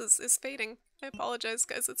voice is fading. I apologize,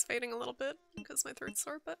 guys. It's fading a little bit because my throat's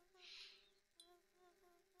sore, but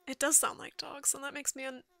it does sound like dogs, and that makes me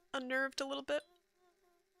unnerved a little bit.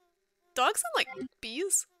 Dogs and, like,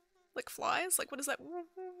 bees? Like flies? Like, what is that?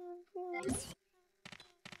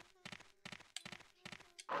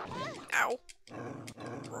 Ow.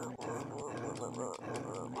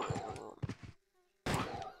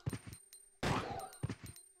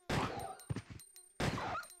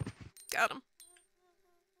 Got him.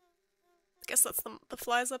 Guess that's the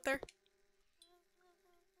flies up there.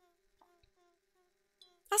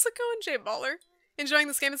 How's it going, Jay Baller? Enjoying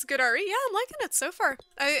this game? It's a good RE? Yeah, I'm liking it so far.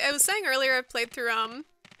 I was saying earlier I've played through, You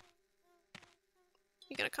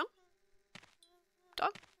gonna come?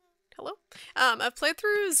 Dog? Hello? I've played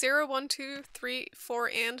through 0, 1, 2, 3,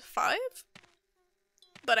 4, and 5.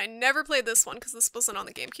 But I never played this one because this wasn't on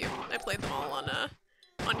the GameCube. I played them all on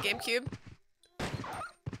GameCube.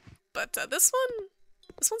 But this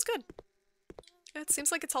one's good. It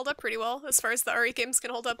seems like it's held up pretty well as far as the RE games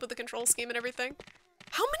can hold up with the control scheme and everything.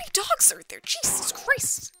 How many dogs are there? Jesus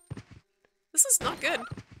Christ! This is not good.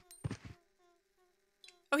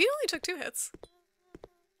 Oh, he only took 2 hits.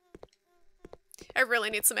 I really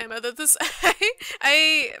need some ammo.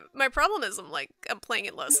 My problem is I'm playing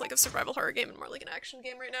it less like a survival horror game and more like an action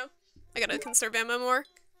game right now. I gotta conserve ammo more,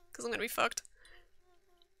 because I'm gonna be fucked.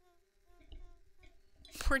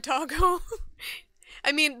 Poor doggo.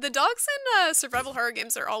 I mean, the dogs in survival horror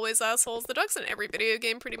games are always assholes. The dogs in every video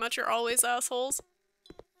game pretty much are always assholes.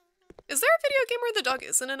 Is there a video game where the dog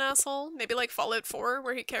isn't an asshole? Maybe like Fallout 4,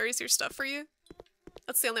 where he carries your stuff for you?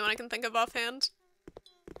 That's the only one I can think of offhand.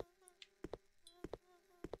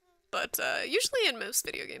 But usually in most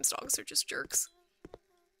video games, dogs are just jerks.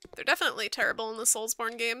 They're definitely terrible in the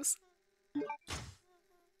Soulsborne games.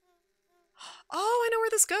 Oh, I know where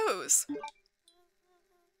this goes!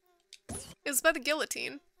 It's by the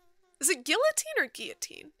guillotine. Is it guillotine or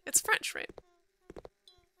guillotine? It's French, right?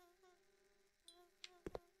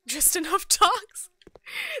 Just enough dogs?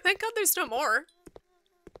 Thank God there's no more.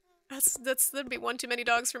 That'd be one too many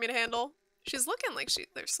dogs for me to handle. She's looking like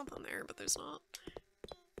there's something there, but there's not.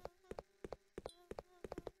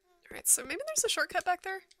 Alright, so maybe there's a shortcut back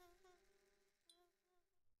there?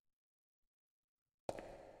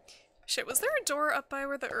 Shit, was there a door up by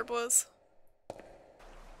where the herb was?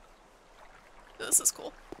 Oh, this is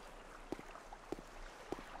cool.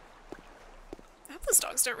 I hope those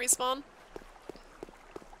dogs don't respawn.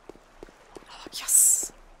 Oh,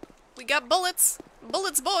 yes! We got bullets!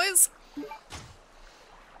 Bullets, boys!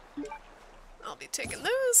 I'll be taking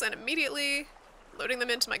those and immediately loading them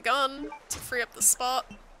into my gun to free up the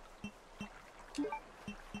spot.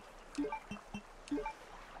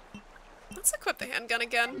 Let's equip the handgun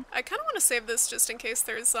again. I kind of want to save this just in case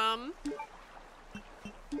there's,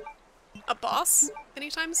 a boss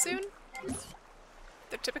anytime soon.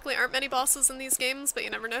 There typically aren't many bosses in these games, but you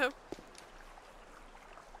never know.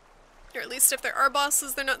 Or at least if there are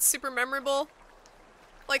bosses, they're not super memorable.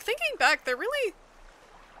 Like, thinking back, they're really...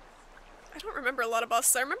 I don't remember a lot of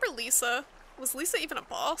bosses. I remember Lisa. Was Lisa even a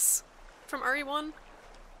boss from RE1?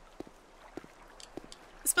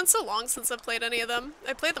 It's been so long since I've played any of them.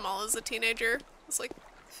 I played them all as a teenager. It was like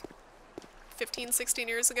 15, 16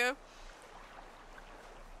 years ago.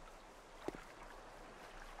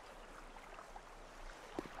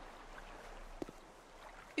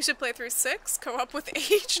 You should play through 6? Co-op with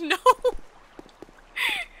Age? No!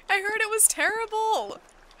 I heard it was terrible!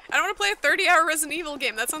 I don't want to play a 30-hour Resident Evil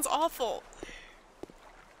game. That sounds awful.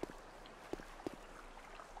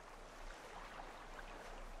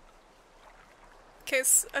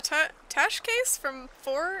 Case, a Tash case from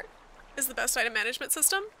 4 is the best item management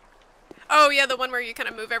system. Oh yeah, the one where you kind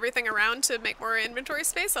of move everything around to make more inventory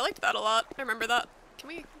space. I liked that a lot. I remember that. Can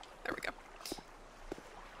we... There we go.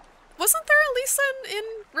 Lisa in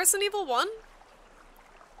Resident Evil 1?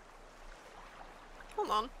 Hold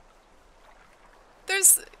on.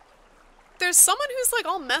 There's someone who's like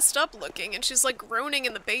all messed up looking and she's like groaning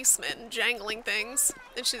in the basement and jangling things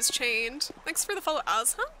and she's chained. Thanks for the follow,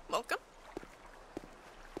 Azha. Welcome.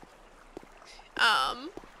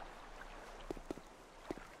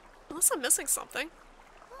 Unless I'm missing something.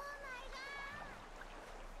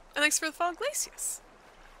 And thanks for the follow, Glacius.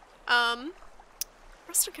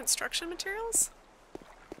 Rusted construction materials?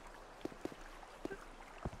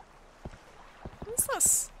 What is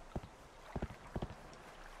this?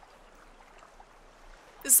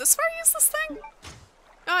 Is this where I use this thing?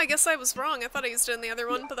 Oh, I guess I was wrong. I thought I used it in the other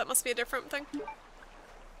one, but that must be a different thing.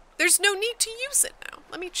 There's no need to use it now.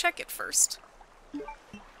 Let me check it first.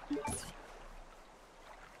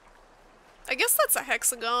 I guess that's a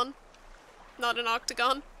hexagon, not an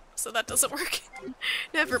octagon, so that doesn't work.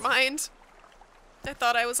 Never mind. I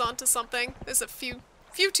thought I was onto something. There's a few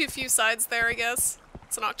too few sides there, I guess.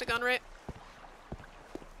 It's an octagon, right?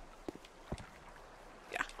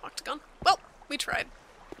 Yeah, octagon. Well, we tried.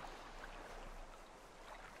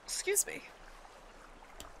 Excuse me.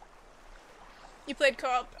 You played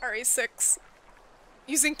co-op RE6.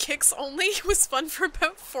 Using kicks only was fun for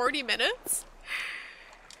about 40 minutes?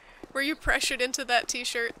 Were you pressured into that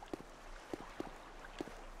t-shirt?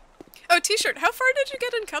 Oh, t-shirt, how far did you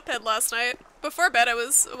get in Cuphead last night? Before bed I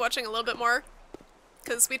was watching a little bit more.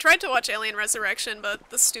 Because we tried to watch Alien Resurrection, but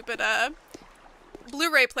the stupid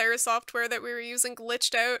Blu-ray player software that we were using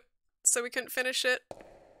glitched out, so we couldn't finish it.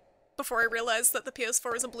 Before I realized that the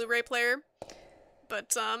PS4 was a Blu-ray player.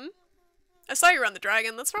 But, I saw you run the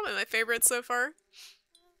dragon. That's probably my favorite so far.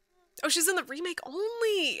 Oh, she's in the remake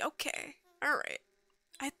only! Okay. Alright.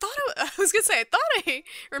 I was gonna say, I thought I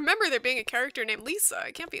remember there being a character named Lisa.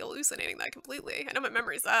 I can't be hallucinating that completely. I know my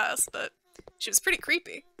memory's ass, but she was pretty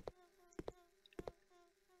creepy.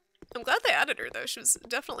 I'm glad they added her, though. She was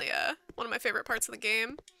definitely, one of my favorite parts of the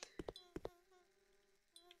game.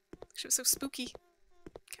 She was so spooky.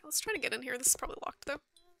 Okay, let's try to get in here. This is probably locked, though.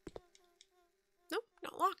 Nope,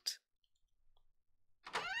 not locked.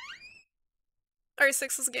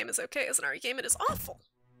 RE6's game is okay. As an RE game, it is awful.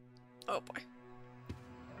 Oh boy.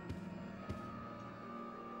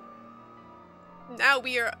 Now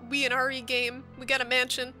we an RE game. We got a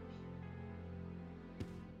mansion.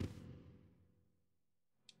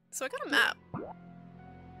 So I got a map.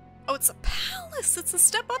 Oh, it's a palace! It's a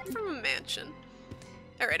step up from a mansion.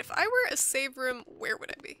 Alright, if I were a save room, where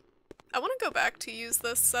would I be? I want to go back to use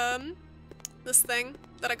this, this thing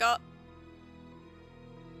that I got.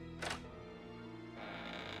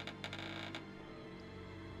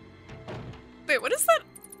 Wait, what is that?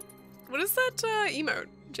 What is that, emote,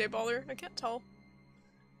 J-Baller? I can't tell.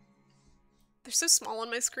 They're so small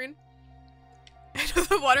on my screen. I know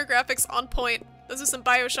the water graphics on point. Those are some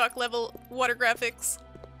Bioshock level water graphics.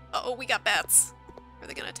 Uh-oh, we got bats. Are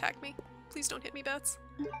they gonna attack me? Please don't hit me, bats.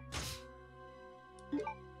 You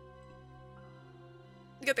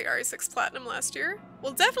got the RE6 Platinum last year.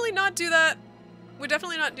 We'll definitely not do that. We'd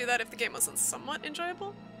definitely not do that if the game wasn't somewhat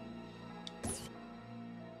enjoyable.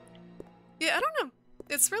 Yeah, I don't know.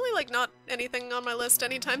 It's really, like, not anything on my list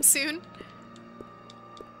anytime soon.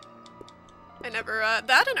 I never,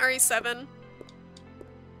 that and RE7.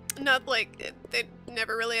 Not, like, they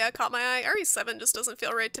never really, caught my eye. RE7 just doesn't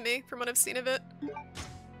feel right to me, from what I've seen of it.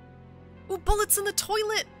 Ooh, bullets in the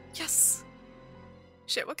toilet! Yes!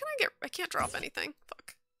 Shit, what can I get? I can't drop anything.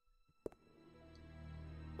 Fuck.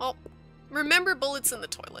 Well, remember bullets in the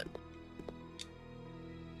toilet.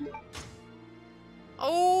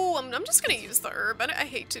 Oh, I'm just gonna use the herb. I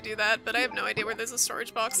hate to do that, but I have no idea where there's a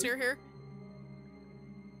storage box near here.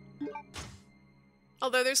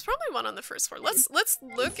 Although there's probably one on the first floor. Let's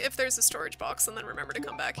look if there's a storage box and then remember to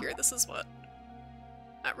come back here. This is what?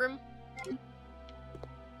 That room?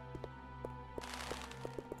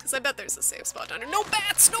 Because I bet there's a safe spot down here. No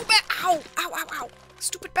bats! No bat! Ow! Ow, ow, ow!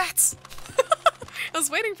 Stupid bats! I was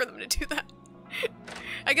waiting for them to do that.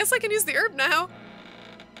 I guess I can use the herb now.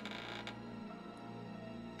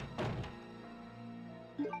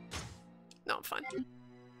 No, I'm fine.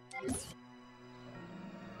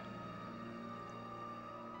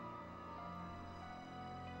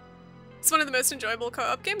 It's one of the most enjoyable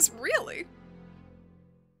co-op games, really?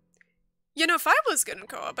 You know, if I was good in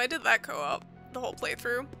co-op, I did that co-op the whole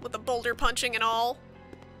playthrough, with the boulder punching and all.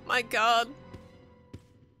 My god.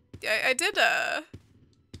 Yeah, I did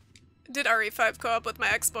RE5 co-op with my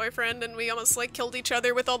ex-boyfriend, and we almost, like, killed each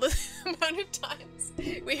other with all the amount of times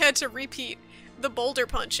we had to repeat the boulder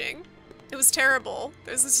punching. It was terrible.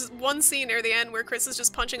 There's this one scene near the end where Chris is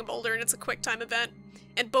just punching a boulder and it's a quick time event,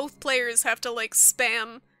 and both players have to, like,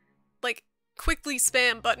 spam, like, quickly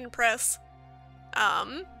spam button press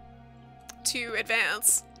to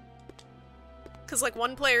advance. Because, like,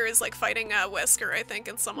 one player is, like, fighting Wesker, I think,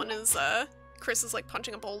 and someone is, Chris is, like,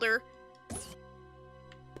 punching a boulder.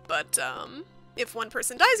 But, if one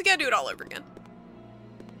person dies, you gotta do it all over again.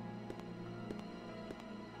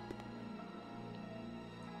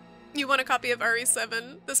 You won a copy of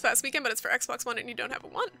RE7 this past weekend, but it's for Xbox One and you don't have a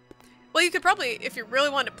One. Well, you could probably, if you really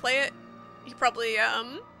wanted to play it, you could probably,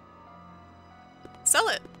 sell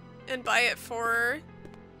it and buy it for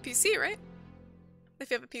PC, right?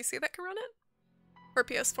 If you have a PC that can run it? Or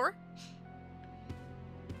PS4?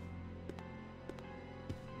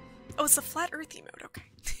 Oh, it's a flat earth emote, okay.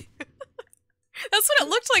 That's what it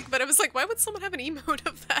looked like, but I was like, why would someone have an emote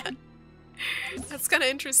of that? That's kind of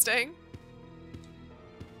interesting.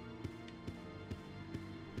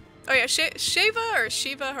 Oh yeah, Sheva, or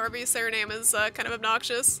Shiva, however you say her name, is kind of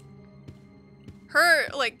obnoxious. Her,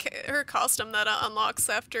 like, her costume that unlocks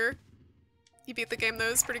after you beat the game, though,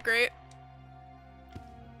 is pretty great.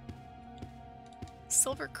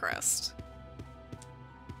 Silver Crest.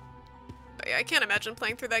 But yeah, I can't imagine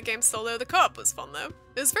playing through that game solo. The co-op was fun, though.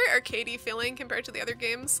 It was very arcadey feeling compared to the other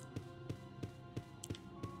games.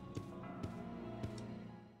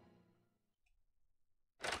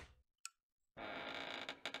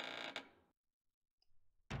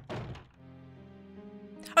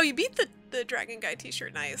 Oh, you beat the Dragon Guy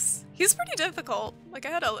t-shirt, nice. He's pretty difficult. Like, I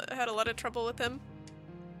had a lot of trouble with him.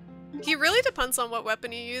 He really depends on what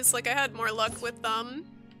weapon you use. Like, I had more luck with,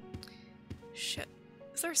 shit.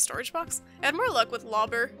 Is there a storage box? I had more luck with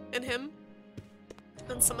Lobber and him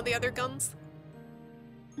than some of the other guns.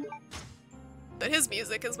 But his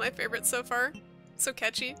music is my favorite so far. So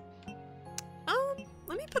catchy.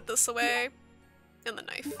 Let me put this away. And the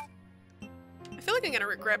knife. I feel like I'm gonna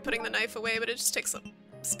regret putting the knife away, but it just takes up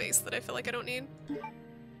space that I feel like I don't need.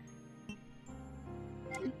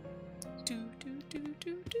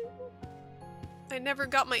 I never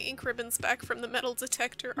got my ink ribbons back from the metal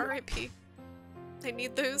detector, RIP. I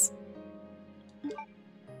need those.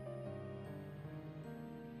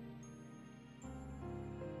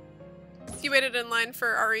 You waited in line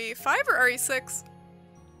for RE5 or RE6?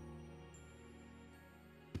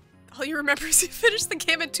 All you remember is you finished the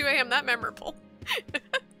game at 2 AM, that memorable.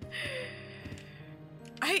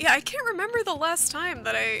 I can't remember the last time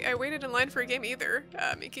that I waited in line for a game either,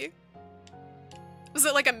 Miki. Was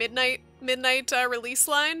it like a midnight release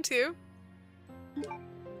line too?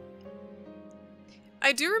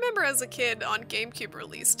 I do remember as a kid on GameCube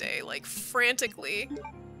release day, like frantically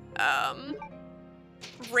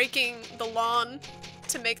raking the lawn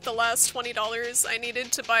to make the last $20 I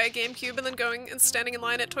needed to buy a GameCube and then going and standing in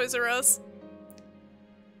line at Toys R Us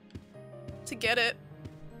to get it.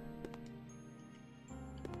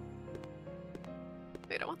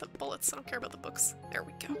 Wait, I want the bullets. I don't care about the books. There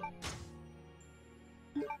we go.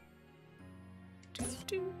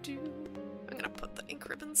 I'm gonna put the ink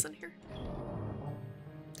ribbons in here.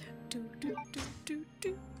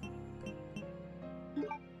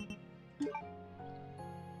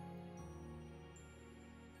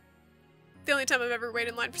 The only time I've ever waited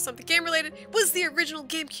in line for something game related was the original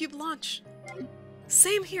GameCube launch.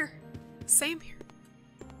 Same here. Same here.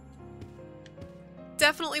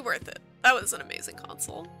 Definitely worth it. That was an amazing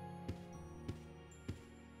console.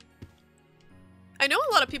 I know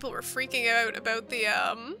a lot of people were freaking out about the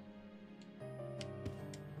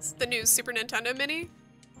new Super Nintendo Mini.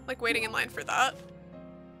 Like, waiting in line for that.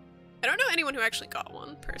 I don't know anyone who actually got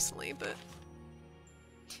one, personally, but...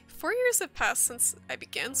 4 years have passed since I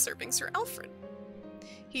began serving Sir Alfred.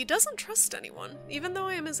 He doesn't trust anyone. Even though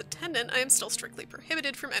I am his attendant, I am still strictly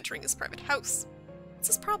prohibited from entering his private house. What's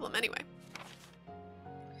his problem, anyway?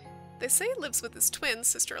 They say he lives with his twin,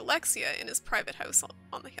 Sister Alexia, in his private house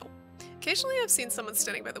on the hill. Occasionally I've seen someone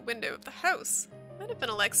standing by the window of the house. It might have been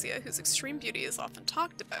Alexia, whose extreme beauty is often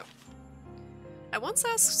talked about. I once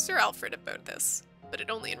asked Sir Alfred about this, but it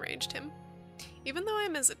only enraged him. Even though I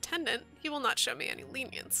am his attendant, he will not show me any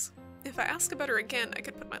lenience. If I ask about her again, I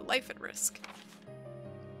could put my life at risk.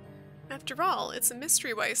 After all, it's a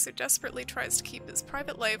mystery why he so desperately tries to keep his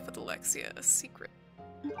private life with Alexia a secret.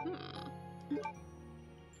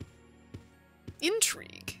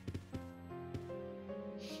 Intrigue.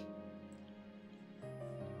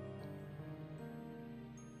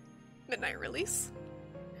 Midnight release.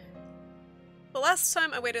 The last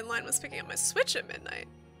time I waited in line was picking up my Switch at midnight.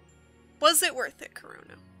 Was it worth it,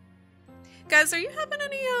 Corona? Guys, are you having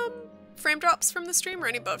any frame drops from the stream or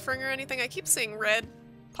any buffering or anything? I keep seeing red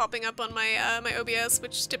popping up on my my OBS,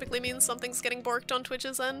 which typically means something's getting borked on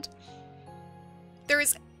Twitch's end. There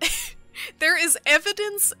is there is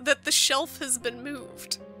evidence that the shelf has been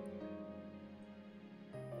moved.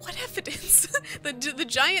 What evidence? the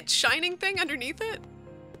giant shining thing underneath it?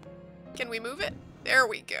 Can we move it? There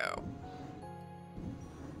we go.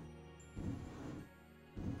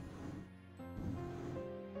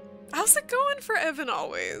 How's it going for Evan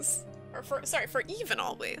Always? Or for Even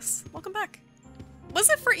Always. Welcome back. Was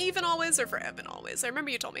it for Even Always or for Evan Always? I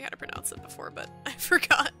remember you told me how to pronounce it before, but I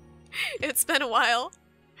forgot. It's been a while.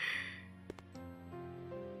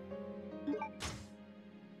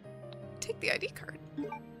 Take the ID card.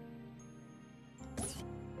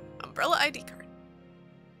 Umbrella ID card.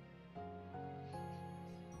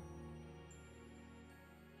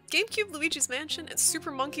 GameCube Luigi's Mansion and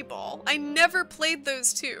Super Monkey Ball. I never played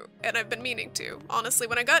those two, and I've been meaning to. Honestly,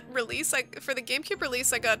 when I got release, for the GameCube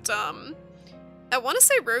release, I got, I want to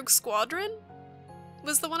say Rogue Squadron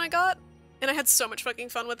was the one I got, and I had so much fucking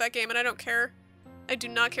fun with that game, and I don't care. I do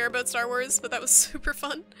not care about Star Wars, but that was super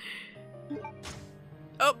fun.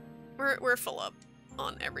 Oh, we're full up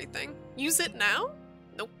on everything. Use it now?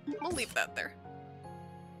 Nope, we'll leave that there.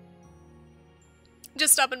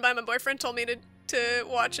 Just stopping by, my boyfriend told me to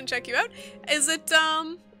watch and check you out. Is it,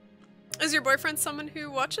 is your boyfriend someone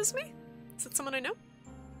who watches me? Is it someone I know?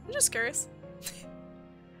 I'm just curious.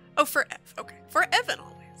 Oh, for Ev. Okay. For Evan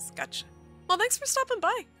always. Gotcha. Well, thanks for stopping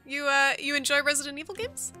by. You enjoy Resident Evil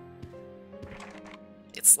games?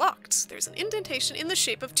 It's locked. There's an indentation in the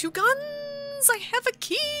shape of 2 guns. I have a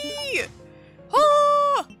key.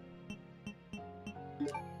 Oh!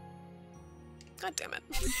 God damn it.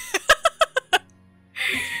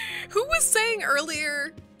 Who was saying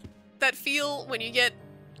earlier that feel when you get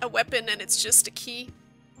a weapon and it's just a key?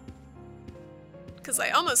 Because I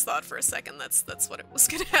almost thought for a second that's what it was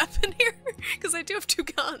gonna happen here. Because I do have 2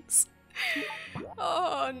 guns.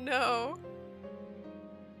 Oh no.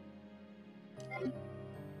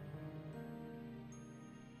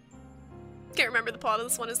 Can't remember the plot of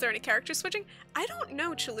this one. Is there any character switching? I don't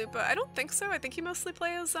know, Chalupa. I don't think so. I think you mostly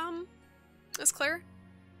play as Claire.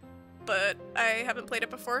 But I haven't played it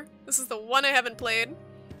before. This is the one I haven't played.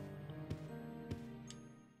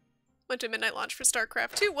 Went to a midnight launch for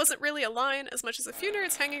StarCraft 2. Wasn't really a line as much as a few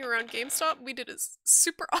nerds hanging around GameStop. We did a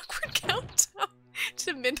super awkward countdown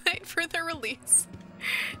to midnight for their release.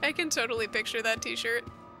 I can totally picture that t-shirt.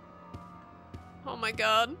 Oh my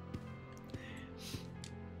god.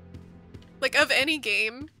 Like, of any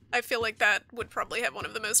game, I feel like that would probably have one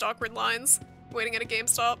of the most awkward lines. Waiting at a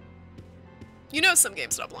GameStop. You know some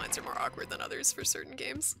GameStop lines are more awkward than others for certain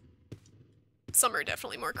games. Some are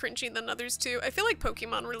definitely more cringy than others too. I feel like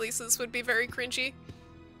Pokemon releases would be very cringy.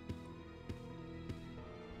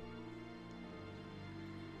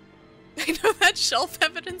 I know that shelf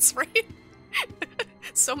evidence, right?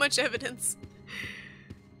 So much evidence.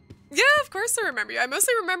 Yeah, of course I remember you. I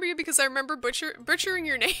mostly remember you because I remember butchering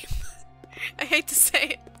your name. I hate to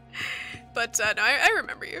say it. But no, I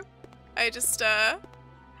remember you. I just, I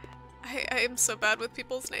am so bad with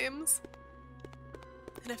people's names.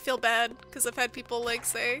 And I feel bad, because I've had people, like,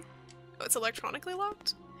 say, oh, it's electronically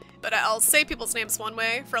locked? But I'll say people's names one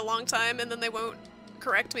way for a long time, and then they won't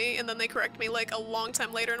correct me, and then they correct me, like, a long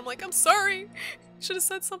time later, and I'm like, I'm sorry! Should have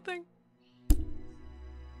said something.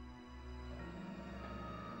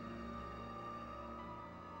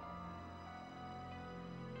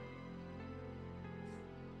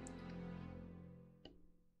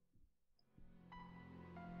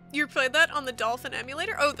 You played that on the Dolphin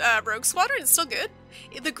emulator? Oh, Rogue Squadron is still good.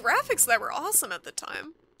 The graphics that were awesome at the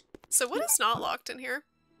time. So what is not locked in here?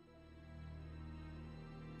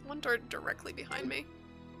 One door directly behind me.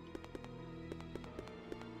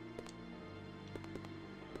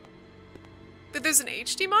 But there's an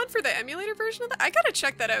HD mod for the emulator version of that? I gotta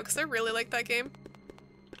check that out because I really like that game.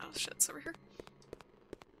 Oh shit, it's over here.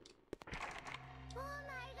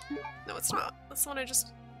 No, it's not. That's the one I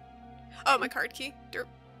just... Oh, my card key. Derp.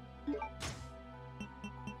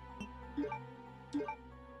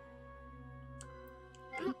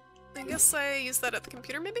 I guess I used that at the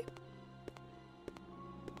computer, maybe?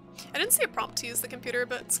 I didn't see a prompt to use the computer,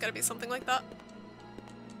 but it's gotta be something like that.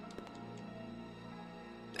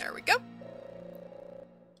 There we go.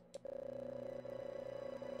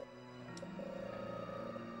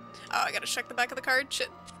 Oh, I gotta check the back of the card. Shit.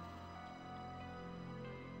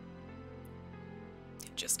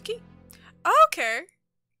 Just key. Okay.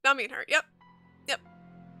 Now me and her. Yep. Yep.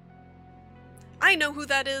 I know who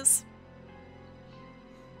that is.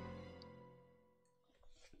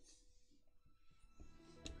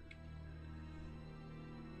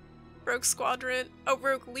 Rogue Squadron. Oh,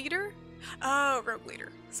 Rogue Leader? Oh, Rogue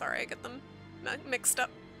Leader. Sorry, I get them mixed up.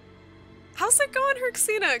 How's it going,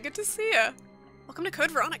 Herxina? Good to see ya. Welcome to Code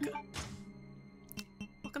Veronica.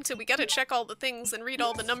 Welcome to We Gotta Check All the Things and Read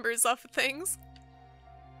All the Numbers off of things.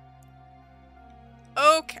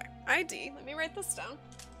 Okay, ID. Let me write this down.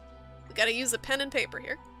 We gotta use a pen and paper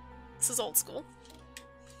here. This is old school.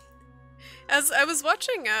 As I was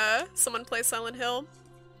watching someone play Silent Hill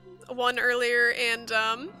 1 earlier, and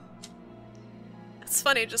it's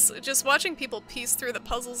funny just watching people piece through the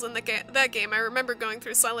puzzles in that game. I remember going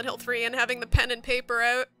through Silent Hill 3 and having the pen and paper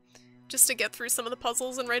out just to get through some of the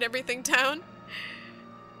puzzles and write everything down.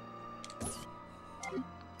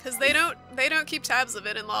 Cause they don't keep tabs of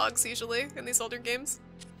it in logs usually in these older games.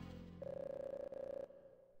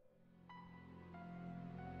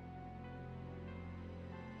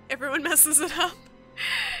 Everyone messes it up.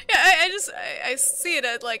 Yeah, I see it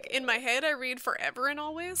at, like, in my head I read forever and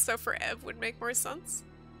always, so forev would make more sense.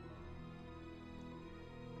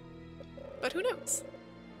 But who knows?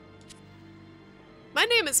 My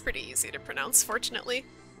name is pretty easy to pronounce, fortunately.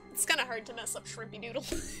 It's kinda hard to mess up Shrimpy Doodle.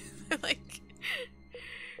 Like,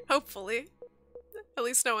 hopefully. At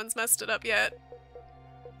least no one's messed it up yet.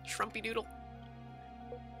 Shrumpy Doodle.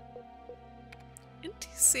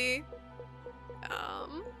 NTC.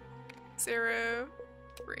 0,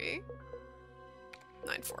 3,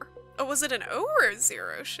 9, 4. Oh, was it an O or a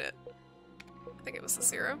 0? Shit. I think it was a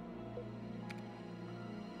 0.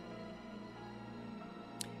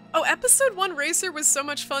 Oh, episode 1 Racer was so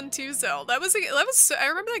much fun too, Zell. That was I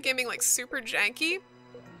remember that game being like super janky.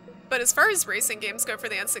 But as far as racing games go for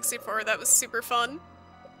the N64, that was super fun.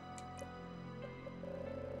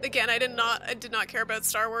 Again, I did not care about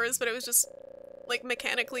Star Wars, but it was just like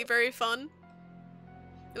mechanically very fun.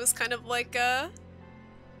 It was kind of like it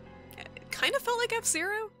kind of felt like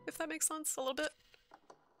F-Zero, if that makes sense a little bit.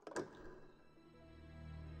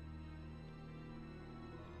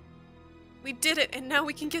 We did it, and now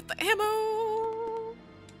we can get the ammo!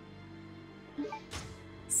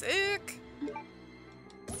 Sick!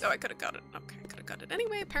 Oh, I could've got it. Okay, I could've got it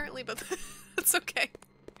anyway, apparently, but that's okay.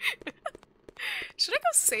 Should I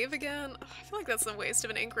go save again? Oh, I feel like that's a waste of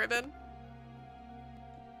an ink ribbon.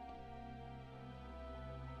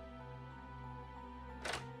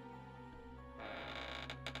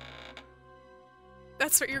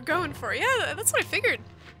 That's what you're going for. Yeah, that's what I figured.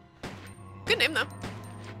 Good name, though.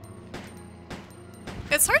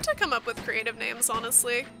 It's hard to come up with creative names,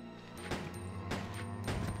 honestly.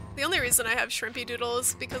 The only reason I have Shrimpy Doodle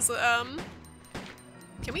is because,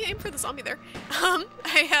 can we aim for the zombie there?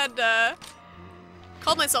 I had,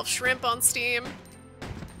 called myself Shrimp on Steam.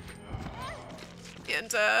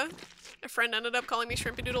 And, a friend ended up calling me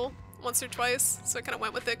Shrimpy Doodle once or twice, so I kind of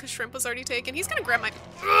went with it because Shrimp was already taken. He's gonna grab my...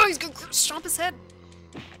 Oh, he's gonna stomp his head!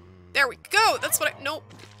 There we go! That's what I...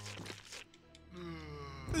 Nope.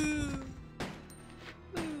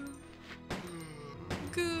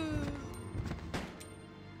 Good.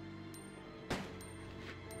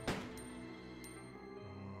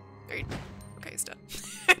 There you... Okay, he's dead.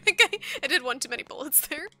 I think I did one too many bullets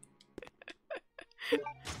there.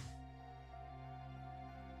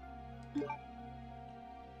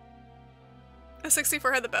 The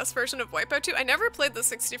 64 had the best version of Wipeout 2. I never played the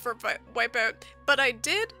 64 Wipeout, but I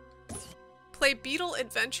did play Beetle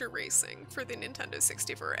Adventure Racing for the Nintendo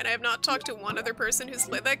 64, and I have not talked to one other person who's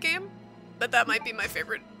played that game, but that might be my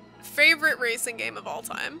favorite racing game of all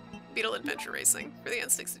time. Beetle Adventure Racing for the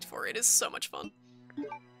N64. It is so much fun.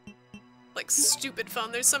 Like, stupid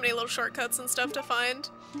fun. There's so many little shortcuts and stuff to find,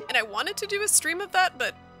 and I wanted to do a stream of that,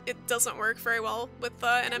 but it doesn't work very well with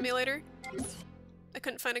an emulator. I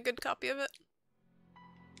couldn't find a good copy of it.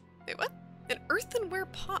 Wait, what? An earthenware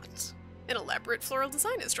pot. An elaborate floral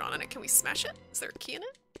design is drawn on it. Can we smash it? Is there a key in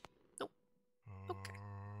it? Nope. Okay.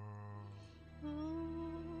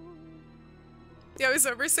 You always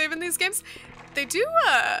oversave in these games? They do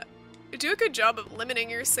a good job of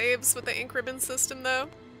limiting your saves with the ink ribbon system, though.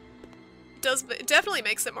 It definitely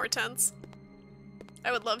makes it more tense.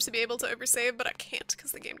 I would love to be able to oversave, but I can't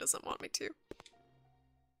because the game doesn't want me to.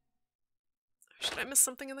 Should I miss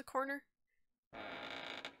something in the corner?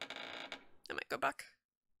 I might go back.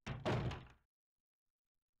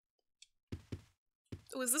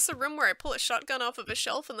 Oh, is this a room where I pull a shotgun off of a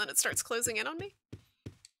shelf and then it starts closing in on me?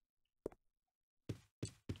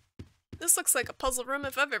 This looks like a puzzle room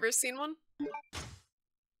if I've ever seen one.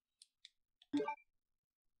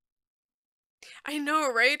 I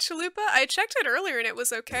know, right, Chalupa? I checked it earlier and it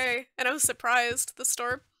was okay, and I was surprised, the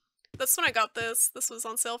store. That's when I got this. This was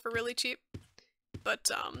on sale for really cheap.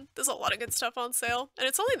 But, there's a lot of good stuff on sale. And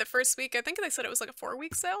it's only the first week. I think they said it was like a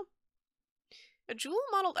 4-week sale. A jewel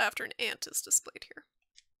modeled after an ant is displayed here.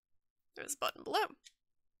 There's a button below.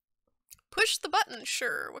 Push the button,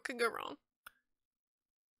 sure. What could go wrong?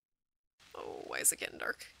 Oh, why is it getting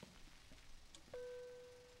dark?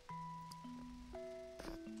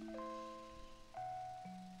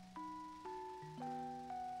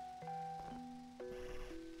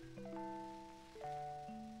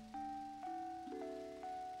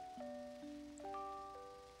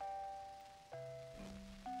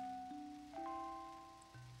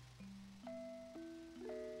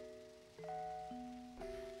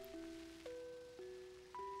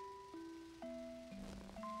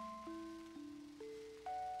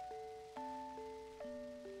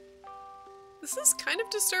 This is kind of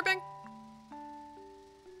disturbing.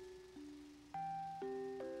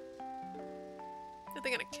 Are they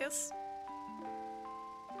gonna kiss?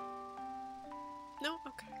 No?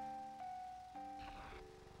 Okay.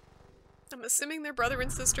 I'm assuming they're brother and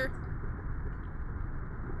sister.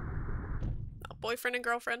 Oh, boyfriend and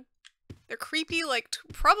girlfriend. They're creepy, like,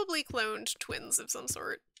 probably cloned twins of some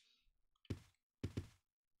sort.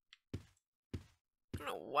 I don't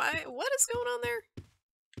know why. What is going on there?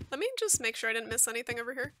 Let me just make sure I didn't miss anything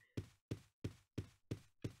over here.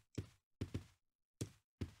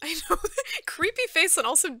 I know. Creepy face and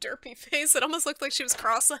also derpy face. It almost looked like she was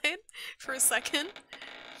cross-eyed for a second.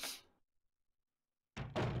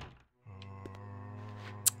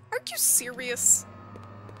 Are you serious?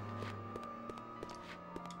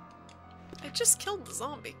 I just killed the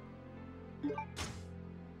zombie.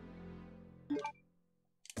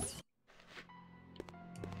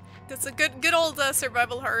 That's a good old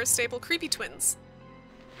survival horror staple. Creepy twins.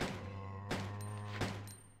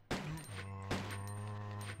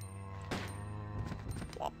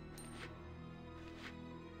 Wow.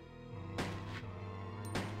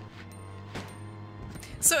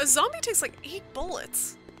 So a zombie takes like 8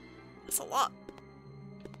 bullets. That's a lot.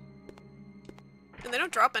 And they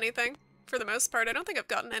don't drop anything, for the most part. I don't think I've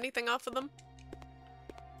gotten anything off of them.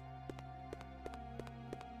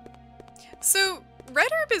 So, red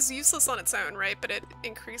herb is useless on its own, right? But it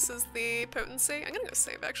increases the potency. I'm gonna go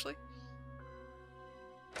save, actually.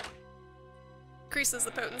 Increases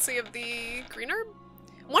the potency of the green herb?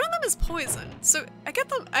 One of them is poison, so I get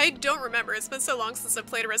them. I don't remember. It's been so long since I've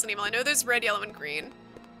played a Resident Evil. I know there's red, yellow, and green.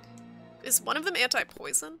 Is one of them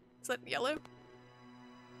anti-poison? Is that yellow?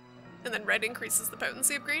 And then red increases the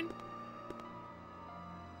potency of green?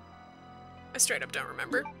 I straight up don't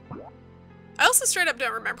remember. I also straight up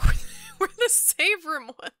don't remember where the save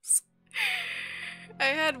room was. I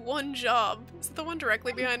had one job. Is it the one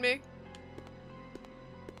directly behind me?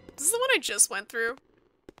 Is this the one I just went through?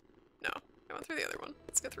 No, I went through the other one.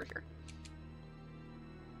 Let's go through here.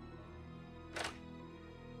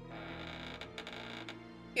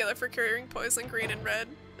 Yellow for curing poison, green and red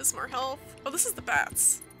is more health. Oh, this is the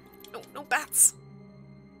bats. No, no bats.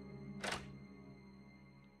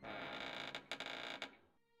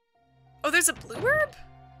 Oh, there's a blue herb?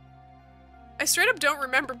 I straight up don't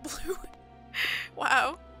remember blue.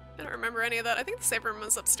 Wow. I don't remember any of that. I think the save room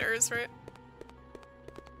was upstairs, right?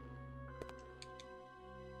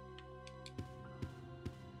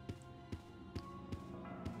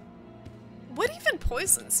 What even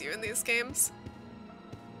poisons you in these games?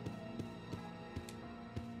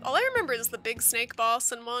 All I remember is the big snake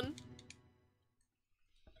boss in one.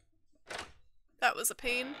 That was a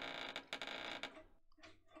pain.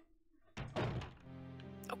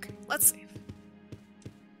 Okay, let's save.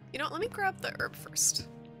 You know what, let me grab the herb first.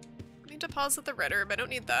 I need to deposit the red herb, I don't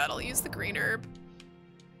need that, I'll use the green herb.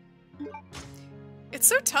 It's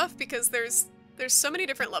so tough because there's so many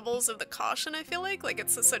different levels of the caution, I feel like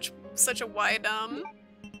it's such a wide,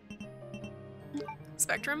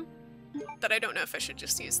 spectrum that I don't know if I should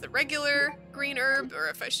just use the regular green herb or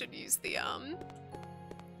if I should use the,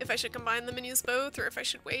 if I should combine them and use both or if I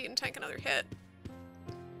should wait and tank another hit.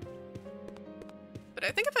 But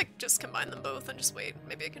I think if I just combine them both and just wait,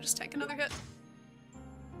 maybe I can just tank another hit.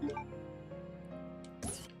 Maybe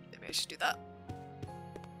I should do that.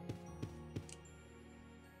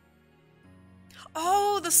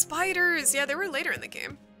 Oh, the spiders! Yeah, they were later in the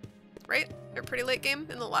game. Right? They're pretty late game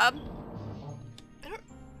in the lab.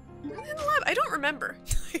 Were they in the lab? I don't remember.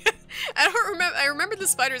 I remember the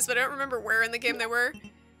spiders, but I don't remember where in the game they were.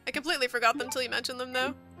 I completely forgot them until you mentioned them,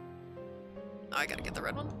 though. Oh, I gotta get the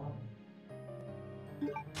red one.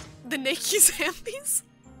 The naked zombies?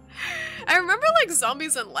 I remember, like,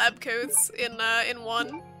 zombies and lab coats in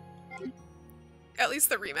 1. At least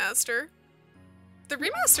the remaster. The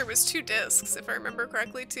remaster was 2 discs, if I remember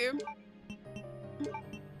correctly, too.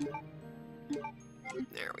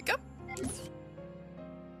 There we go.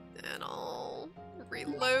 And I'll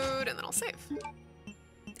reload, and then I'll save.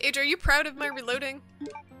 Age, are you proud of my reloading?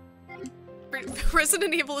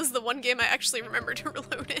 Resident Evil is the one game I actually remember to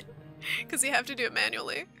reload in, because you have to do it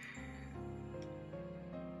manually.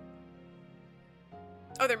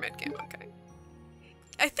 Oh, they're mid-game, okay.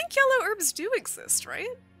 I think yellow herbs do exist, right?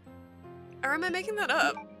 Or am I making that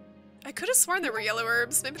up? I could have sworn there were yellow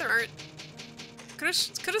herbs. Maybe there aren't. Could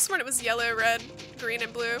have sworn it was yellow, red, green,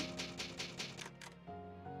 and blue.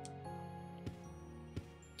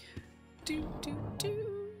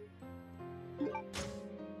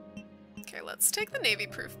 Okay, let's take the navy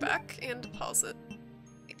proof back and deposit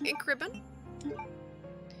ink ribbon.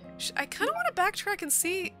 I kind of want to backtrack and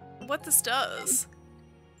see what this does.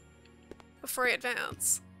 before I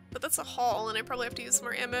advance. But that's a haul, and I probably have to use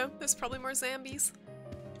more ammo. There's probably more zombies.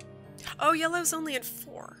 Oh, yellow's only in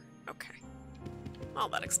 4. Okay. Well,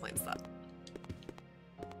 that explains that.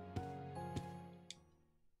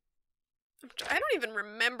 I don't even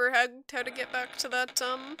remember how to get back to that,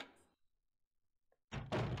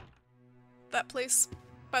 that place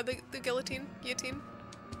by the guillotine.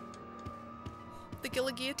 The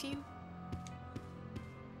guillotine.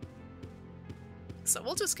 So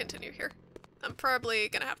we'll just continue here. I'm probably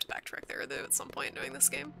gonna have to backtrack there though at some point during this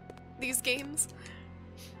game. These games.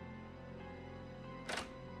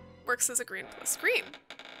 Works as a green plus green.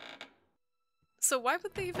 So why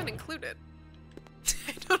would they even include it?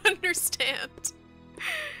 I don't understand.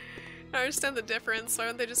 I understand the difference. Why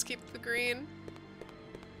don't they just keep the green?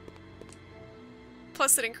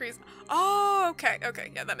 Plus it increases. Oh, okay,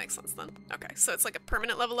 okay. Yeah, that makes sense then. Okay, so it's like a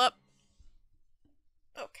permanent level up.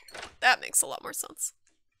 Okay, that makes a lot more sense.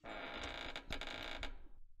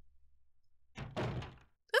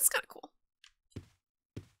 That's kind of cool.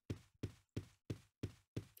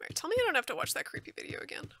 Alright, tell me I don't have to watch that creepy video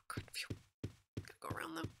again. Oh, good. Phew. Gotta go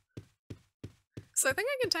around though. So I think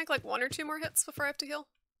I can tank like 1 or 2 more hits before I have to heal.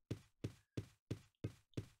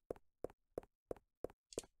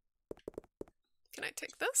 Can I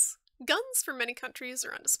take this? Guns from many countries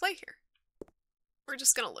are on display here. We're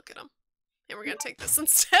just gonna look at them. And we're gonna take this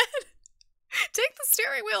instead. Take the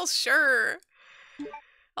steering wheel, sure.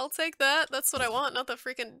 I'll take that. That's what I want, not the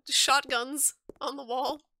freaking shotguns on the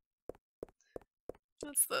wall.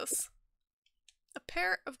 What's this? A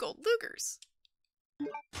pair of gold Lugers.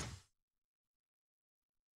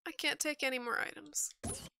 I can't take any more items.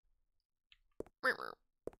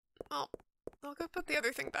 Well, I'll go put the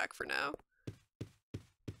other thing back for now.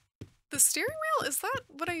 The steering wheel? Is that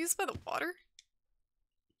what I use by the water?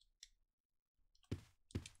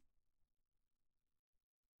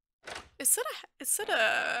 Is it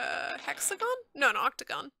a hexagon? No, an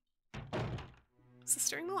octagon. Is the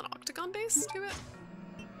steering wheel an octagon base to it?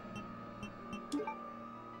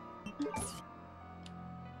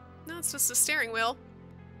 No, it's just a steering wheel.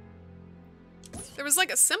 There was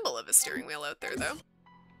like a symbol of a steering wheel out there, though.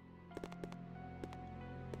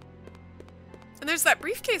 And there's that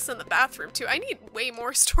briefcase in the bathroom, too. I need way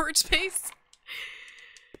more storage space.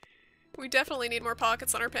 We definitely need more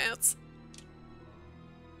pockets on our pants.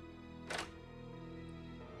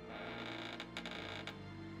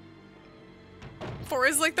 4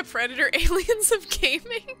 is like the Predator Aliens of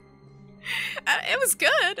gaming. It was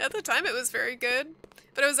good. At the time, it was very good.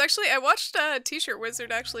 But it was actually, I watched T-Shirt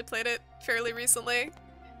Wizard actually played it fairly recently.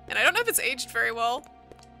 And I don't know if it's aged very well.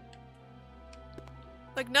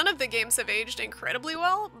 Like, none of the games have aged incredibly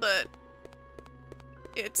well, but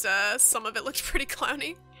it's, some of it looked pretty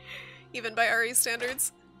clowny. Even by RE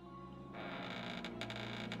standards.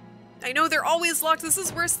 I know they're always locked. This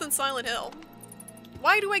is worse than Silent Hill.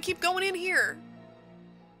 Why do I keep going in here?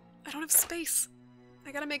 I don't have space.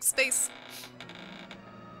 I gotta make space.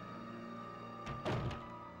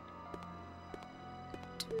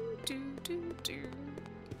 Do.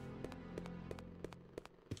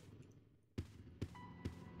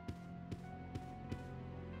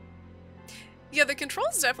 Yeah, the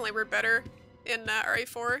controls definitely were better in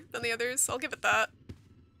RE4 than the others. I'll give it that.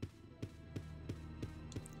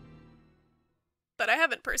 But I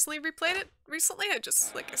haven't personally replayed it recently. I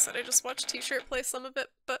just, like I said, I just watched T-Shirt play some of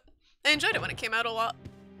it, but I enjoyed it when it came out a lot.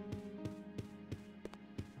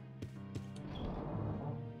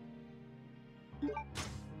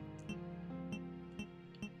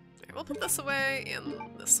 Alright, we'll put this away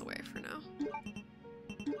and this away for now.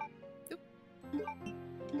 Oop.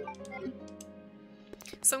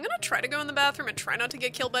 So I'm gonna try to go in the bathroom and try not to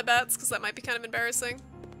get killed by bats, because that might be kind of embarrassing.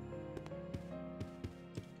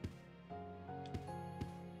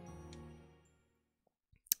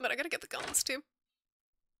 But I gotta get the guns too.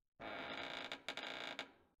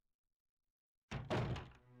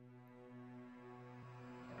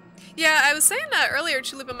 Yeah, I was saying that earlier,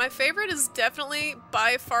 Chili, but my favorite is definitely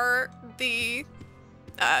by far the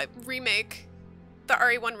remake, the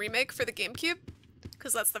RE1 remake for the GameCube,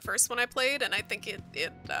 because that's the first one I played, and I think they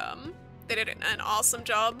did an awesome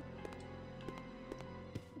job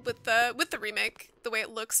with the remake. The way it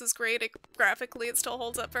looks is great. Graphically, it still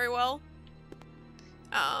holds up very well.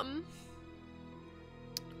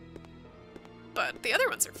 But the other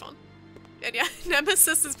ones are fun. And yeah,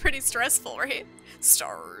 Nemesis is pretty stressful, right?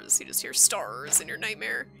 Stars. You just hear stars in your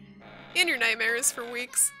nightmare. In your nightmares for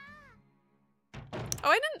weeks.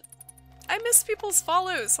 Oh, I missed people's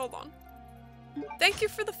follows. Hold on. Thank you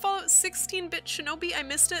for the follow, 16-bit Shinobi. I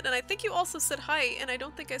missed it, and I think you also said hi, and I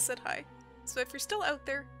don't think I said hi. So if you're still out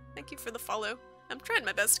there, thank you for the follow. I'm trying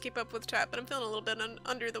my best to keep up with chat, but I'm feeling a little bit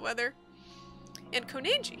under the weather. And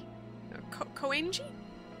Koneji. Koenji?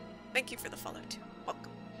 Thank you for the follow too.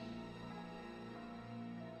 Welcome.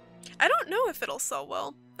 I don't know if it'll sell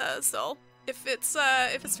well, if it's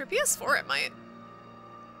for PS4 it might.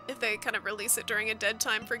 If they kind of release it during a dead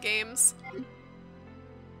time for games.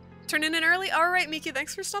 Turning in early? Alright, Miki,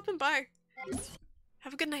 thanks for stopping by.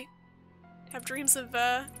 Have a good night. Have dreams of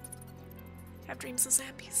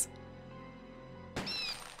zombies.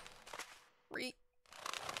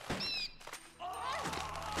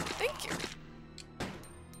 Thank you.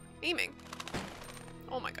 Aiming.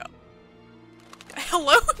 Oh my god.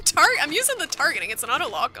 Hello? I'm using the targeting. It's an auto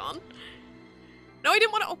lock on. No, I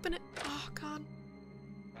didn't want to open it. Oh god.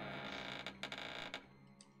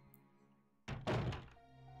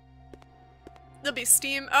 There'll be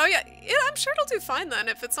Steam. Oh yeah, I'm sure it'll do fine then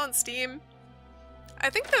if it's on Steam.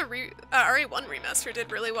 I think the RE1 remaster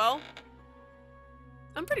did really well.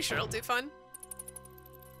 I'm pretty sure it'll do fine.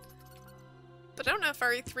 But I don't know if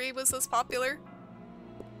RE3 was as popular.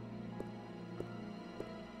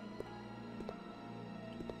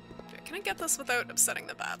 Can I get this without upsetting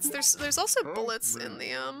the bats? There's also bullets in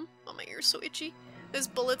the oh my ear's so itchy. There's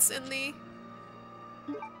bullets in the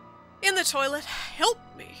toilet. Help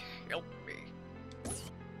me. Help me.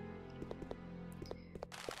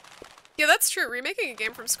 Yeah, that's true. Remaking a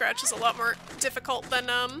game from scratch is a lot more difficult than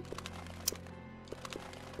I'm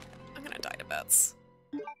gonna die to bats.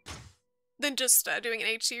 Than just doing an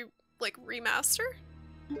HD like remaster.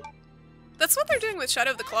 That's what they're doing with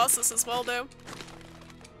Shadow of the Colossus as well, though.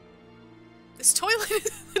 This toilet,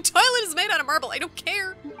 the toilet is made out of marble. I don't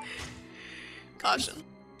care. Caution.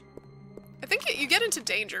 I think you get into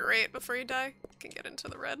danger, right, before you die. You can get into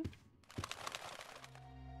the red.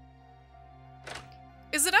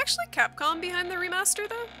 Is it actually Capcom behind the remaster,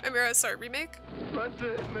 though? I mean, sorry, remake? That's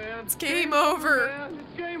it, man. It's game over. Man.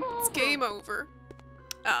 It's game over. It's game over.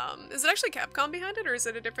 Is it actually Capcom behind it, or is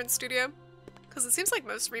it a different studio? Because it seems like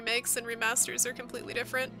most remakes and remasters are completely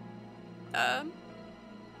different.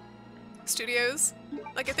 Studios.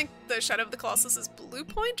 Like, I think the Shadow of the Colossus is Blue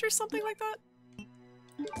Point or something like that.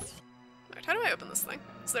 Alright, how do I open this thing?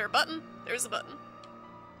 Is there a button? There's a button.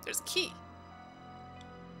 There's a key.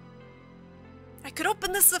 I could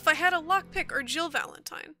open this if I had a lockpick or Jill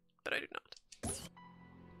Valentine, but I do not.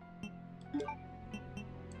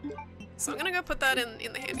 So I'm gonna go put that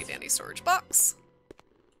in the handy dandy storage box.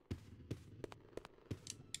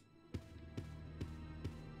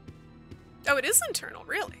 Oh, it is internal,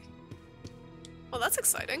 really? Well, that's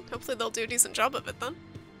exciting. Hopefully they'll do a decent job of it then.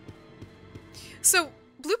 So,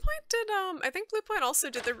 Bluepoint did, I think Bluepoint also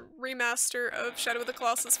did the remaster of Shadow of the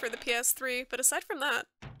Colossus for the PS3, but aside from that,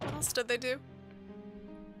 what else did they do?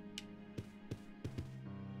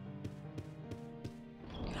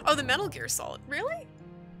 Oh, the Metal Gear Solid. Really?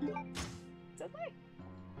 Did they?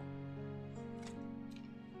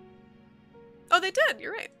 Oh, they did.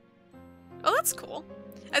 You're right. Oh, that's cool.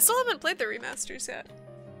 I still haven't played the remasters yet.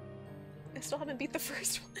 I still haven't beat the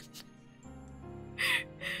first one.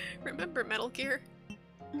 Remember Metal Gear.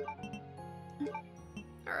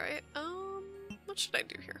 Alright, what should I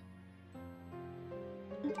do here?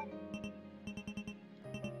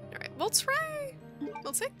 Alright, we'll try...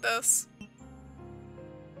 We'll take this.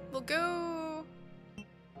 We'll go...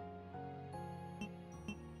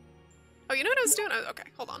 Oh, you know what I was doing? Oh, okay,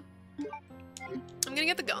 hold on. I'm gonna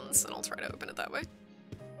get the guns, and I'll try to open it that way.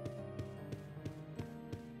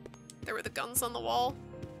 There were the guns on the wall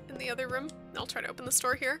in the other room. I'll try to open the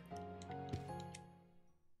store here.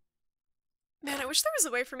 Man, I wish there was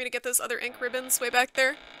a way for me to get those other ink ribbons way back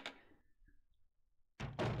there.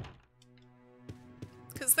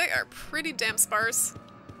 Because they are pretty damn sparse.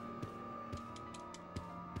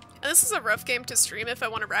 And this is a rough game to stream if I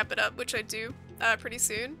want to wrap it up, which I do pretty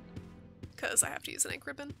soon. Because I have to use an ink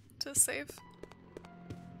ribbon to save.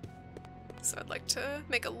 So I'd like to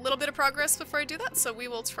make a little bit of progress before I do that, so we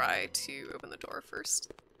will try to open the door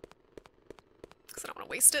first. Because I don't want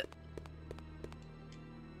to waste it.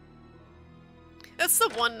 That's the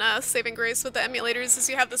one saving grace with the emulators, is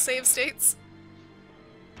you have the save states.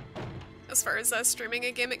 As far as streaming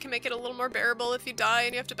a game, it can make it a little more bearable if you die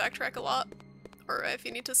and you have to backtrack a lot. Or if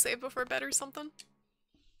you need to save before bed or something.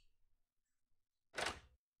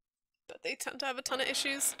 But they tend to have a ton of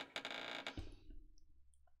issues.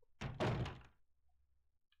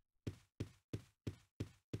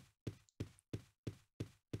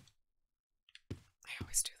 I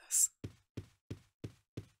always do this.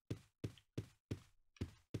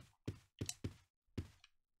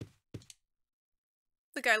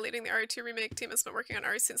 The guy leading the RE2 remake team has been working on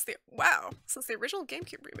RE since the original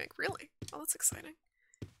GameCube remake. Really? Oh, that's exciting.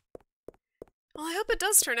 Well, I hope it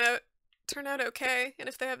does turn out okay, and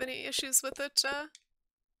if they have any issues with it,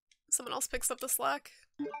 someone else picks up the slack.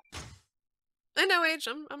 I know, Age,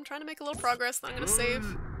 I'm trying to make a little progress, then I'm gonna save.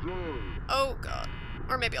 Oh god.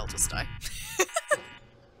 Or maybe I'll just die.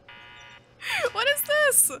 What is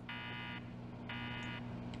this?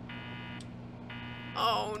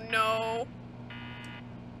 Oh no.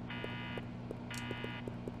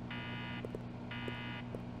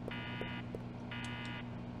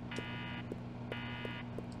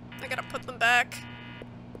 I gotta put them back.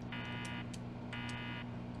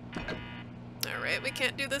 Alright, we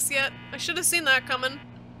can't do this yet. I should have seen that coming.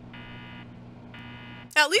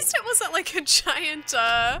 At least it wasn't like a giant,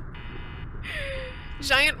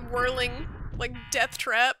 giant whirling, like, death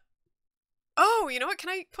trap. Oh, you know what? Can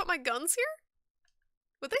I put my guns here?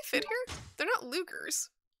 Would they fit here? They're not Lugers.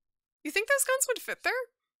 You think those guns would fit there?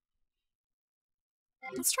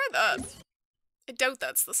 Let's try that. I doubt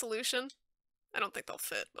that's the solution. I don't think they'll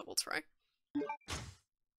fit, but we'll try.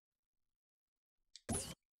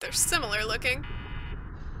 They're similar looking.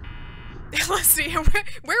 Let's see,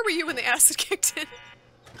 where were you when the acid kicked in?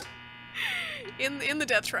 In the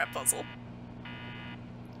death trap puzzle.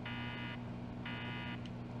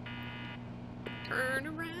 Turn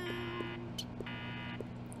around.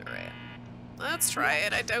 Alright. Let's try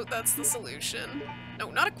it. I doubt that's the solution. No,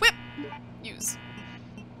 not equip! Use.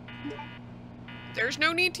 There's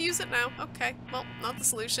no need to use it now. Okay, well, not the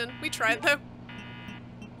solution. We tried though.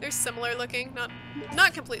 They're similar looking,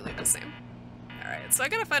 not completely the same. Alright, so I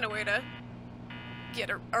gotta find a way to get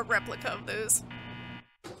a replica of those.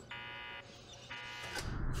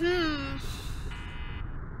 Okay.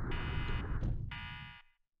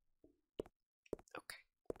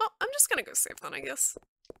 Well, I'm just gonna go save then, I guess.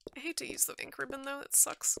 I hate to use the ink ribbon though, it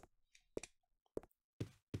sucks.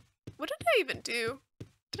 What did I even do?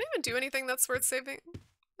 Did I even do anything that's worth saving?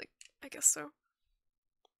 Like, I guess so.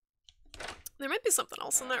 There might be something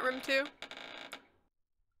else in that room too.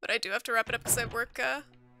 But I do have to wrap it up because I work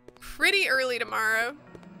pretty early tomorrow.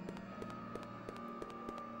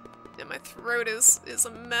 And my throat is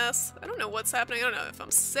a mess. I don't know what's happening. I don't know if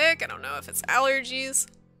I'm sick. I don't know if it's allergies.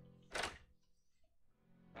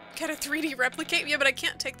 Gotta 3D replicate? Yeah, but I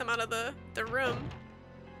can't take them out of the room.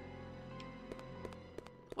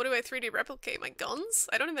 What do I 3D replicate? My guns?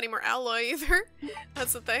 I don't have any more alloy either.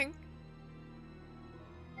 That's the thing.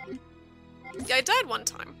 Yeah, I died one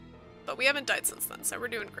time, but we haven't died since then, so we're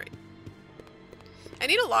doing great. I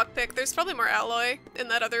need a lockpick. There's probably more alloy in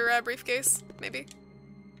that other briefcase, maybe.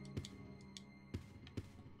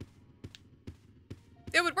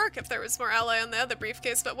 It would work if there was more alloy on the other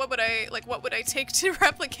briefcase, but what would I take to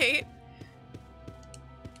replicate?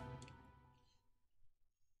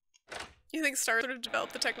 You think Star would have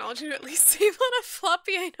developed the technology to at least save on a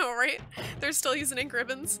floppy? I know, right? They're still using ink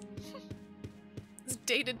ribbons. It's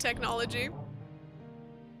dated technology.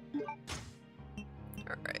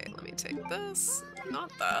 Alright, let me take this.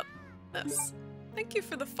 Not that. This. Thank you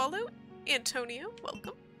for the follow, Antonio.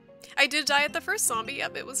 Welcome. I did die at the first zombie.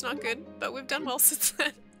 Yep, it was not good, but we've done well since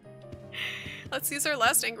then. Let's use our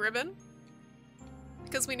last ink ribbon.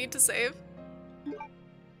 Because we need to save. Alright,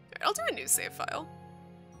 I'll do a new save file.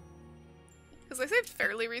 Because I saved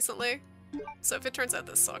fairly recently. So if it turns out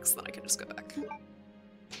this sucks, then I can just go back.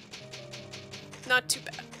 Not too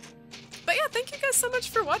bad. But yeah, thank you guys so much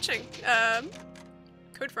for watching.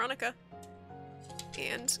 Code Veronica.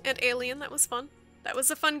 And Alien, that was fun. That was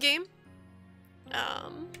a fun game.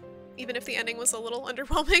 Even if the ending was a little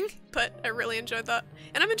underwhelming, but I really enjoyed that.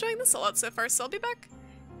 And I'm enjoying this a lot so far, so I'll be back.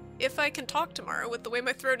 If I can talk tomorrow with the way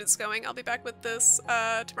my throat is going, I'll be back with this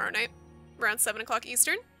tomorrow night, around 7 o'clock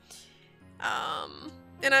Eastern.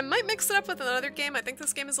 And I might mix it up with another game. I think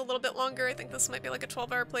this game is a little bit longer. I think this might be like a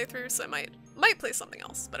 12-hour playthrough, so I might play something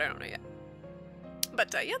else, but I don't know yet.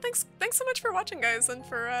 But yeah, thanks so much for watching, guys, and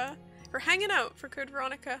for hanging out for Code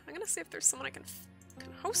Veronica. I'm gonna see if there's someone I can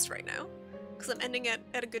host right now, because I'm ending it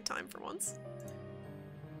at a good time for once.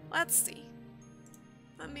 Let's see.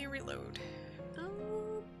 Let me reload.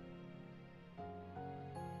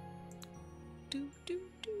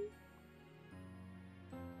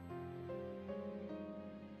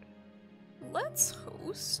 Let's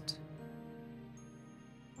host.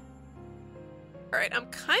 Alright, I'm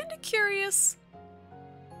kind of curious,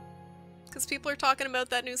 because people are talking about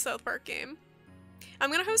that new South Park game.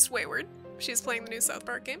 I'm gonna host Wayward. She's playing the new South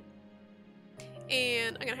Park game.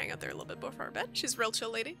 And I'm gonna hang out there a little bit before our bed. She's a real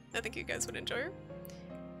chill lady. I think you guys would enjoy her.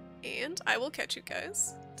 And I will catch you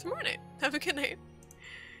guys tomorrow night. Have a good night.